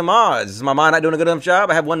us into mods? Is my mod not doing a good enough job?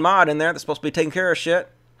 I have one mod in there that's supposed to be taking care of shit.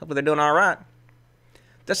 Hopefully they're doing all right.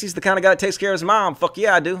 Dusty's the kind of guy that takes care of his mom. Fuck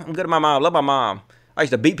yeah, I do. I'm good at my mom. Love my mom. I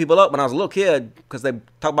used to beat people up when I was a little kid because they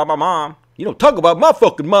talk about my mom. You don't talk about my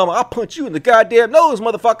fucking mama. I'll punch you in the goddamn nose,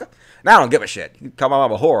 motherfucker. Now I don't give a shit. You can call my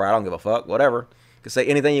mom a whore. I don't give a fuck. Whatever. You can say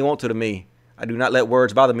anything you want to me. I do not let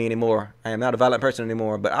words bother me anymore. I am not a violent person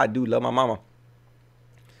anymore, but I do love my mama.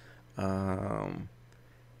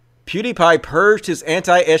 PewDiePie purged his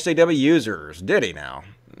anti-SJW users. Did he now?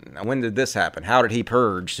 When did this happen? How did he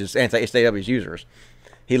purge his anti-SJW users?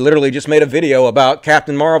 He literally just made a video about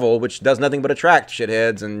Captain Marvel, which does nothing but attract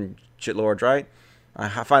shitheads and shitlords, right?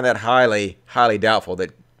 I find that highly, highly doubtful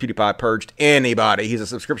that PewDiePie purged anybody. He's a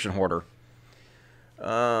subscription hoarder.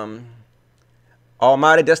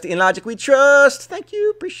 Almighty Dusty and Logic we trust. Thank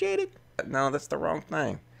you. Appreciate it. No, that's the wrong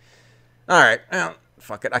thing. All right. Well,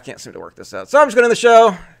 fuck it. I can't seem to work this out. So I'm just going to end the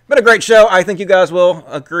show. Been a great show. I think you guys will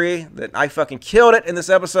agree that I fucking killed it in this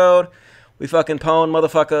episode. We fucking pwned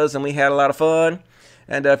motherfuckers and we had a lot of fun.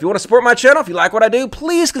 And if you want to support my channel, if you like what I do,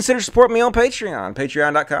 please consider supporting me on Patreon.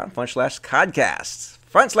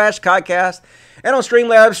 Patreon.com/codcast. And on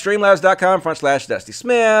Streamlabs, streamlabs.com/Dusty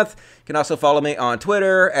Smith. You can also follow me on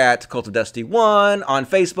Twitter at Cult of Dusty1. On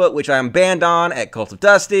Facebook, which I am banned on, at Cult of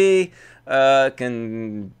Dusty.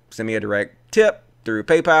 Can send me a direct tip through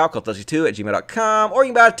PayPal, cultofdusty2@gmail.com. Or you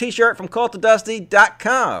can buy a t-shirt from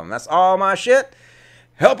cultofdusty.com. That's all my shit.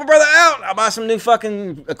 Help a brother out. I'll buy some new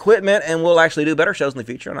fucking equipment and we'll actually do better shows in the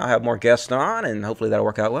future. And I'll have more guests on and hopefully that'll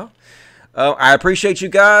work out well. I appreciate you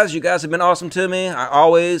guys. You guys have been awesome to me.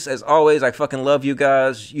 As always, I fucking love you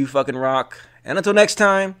guys. You fucking rock. And until next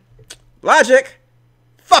time, Logic,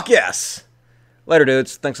 fuck yes. Later,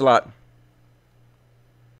 dudes. Thanks a lot.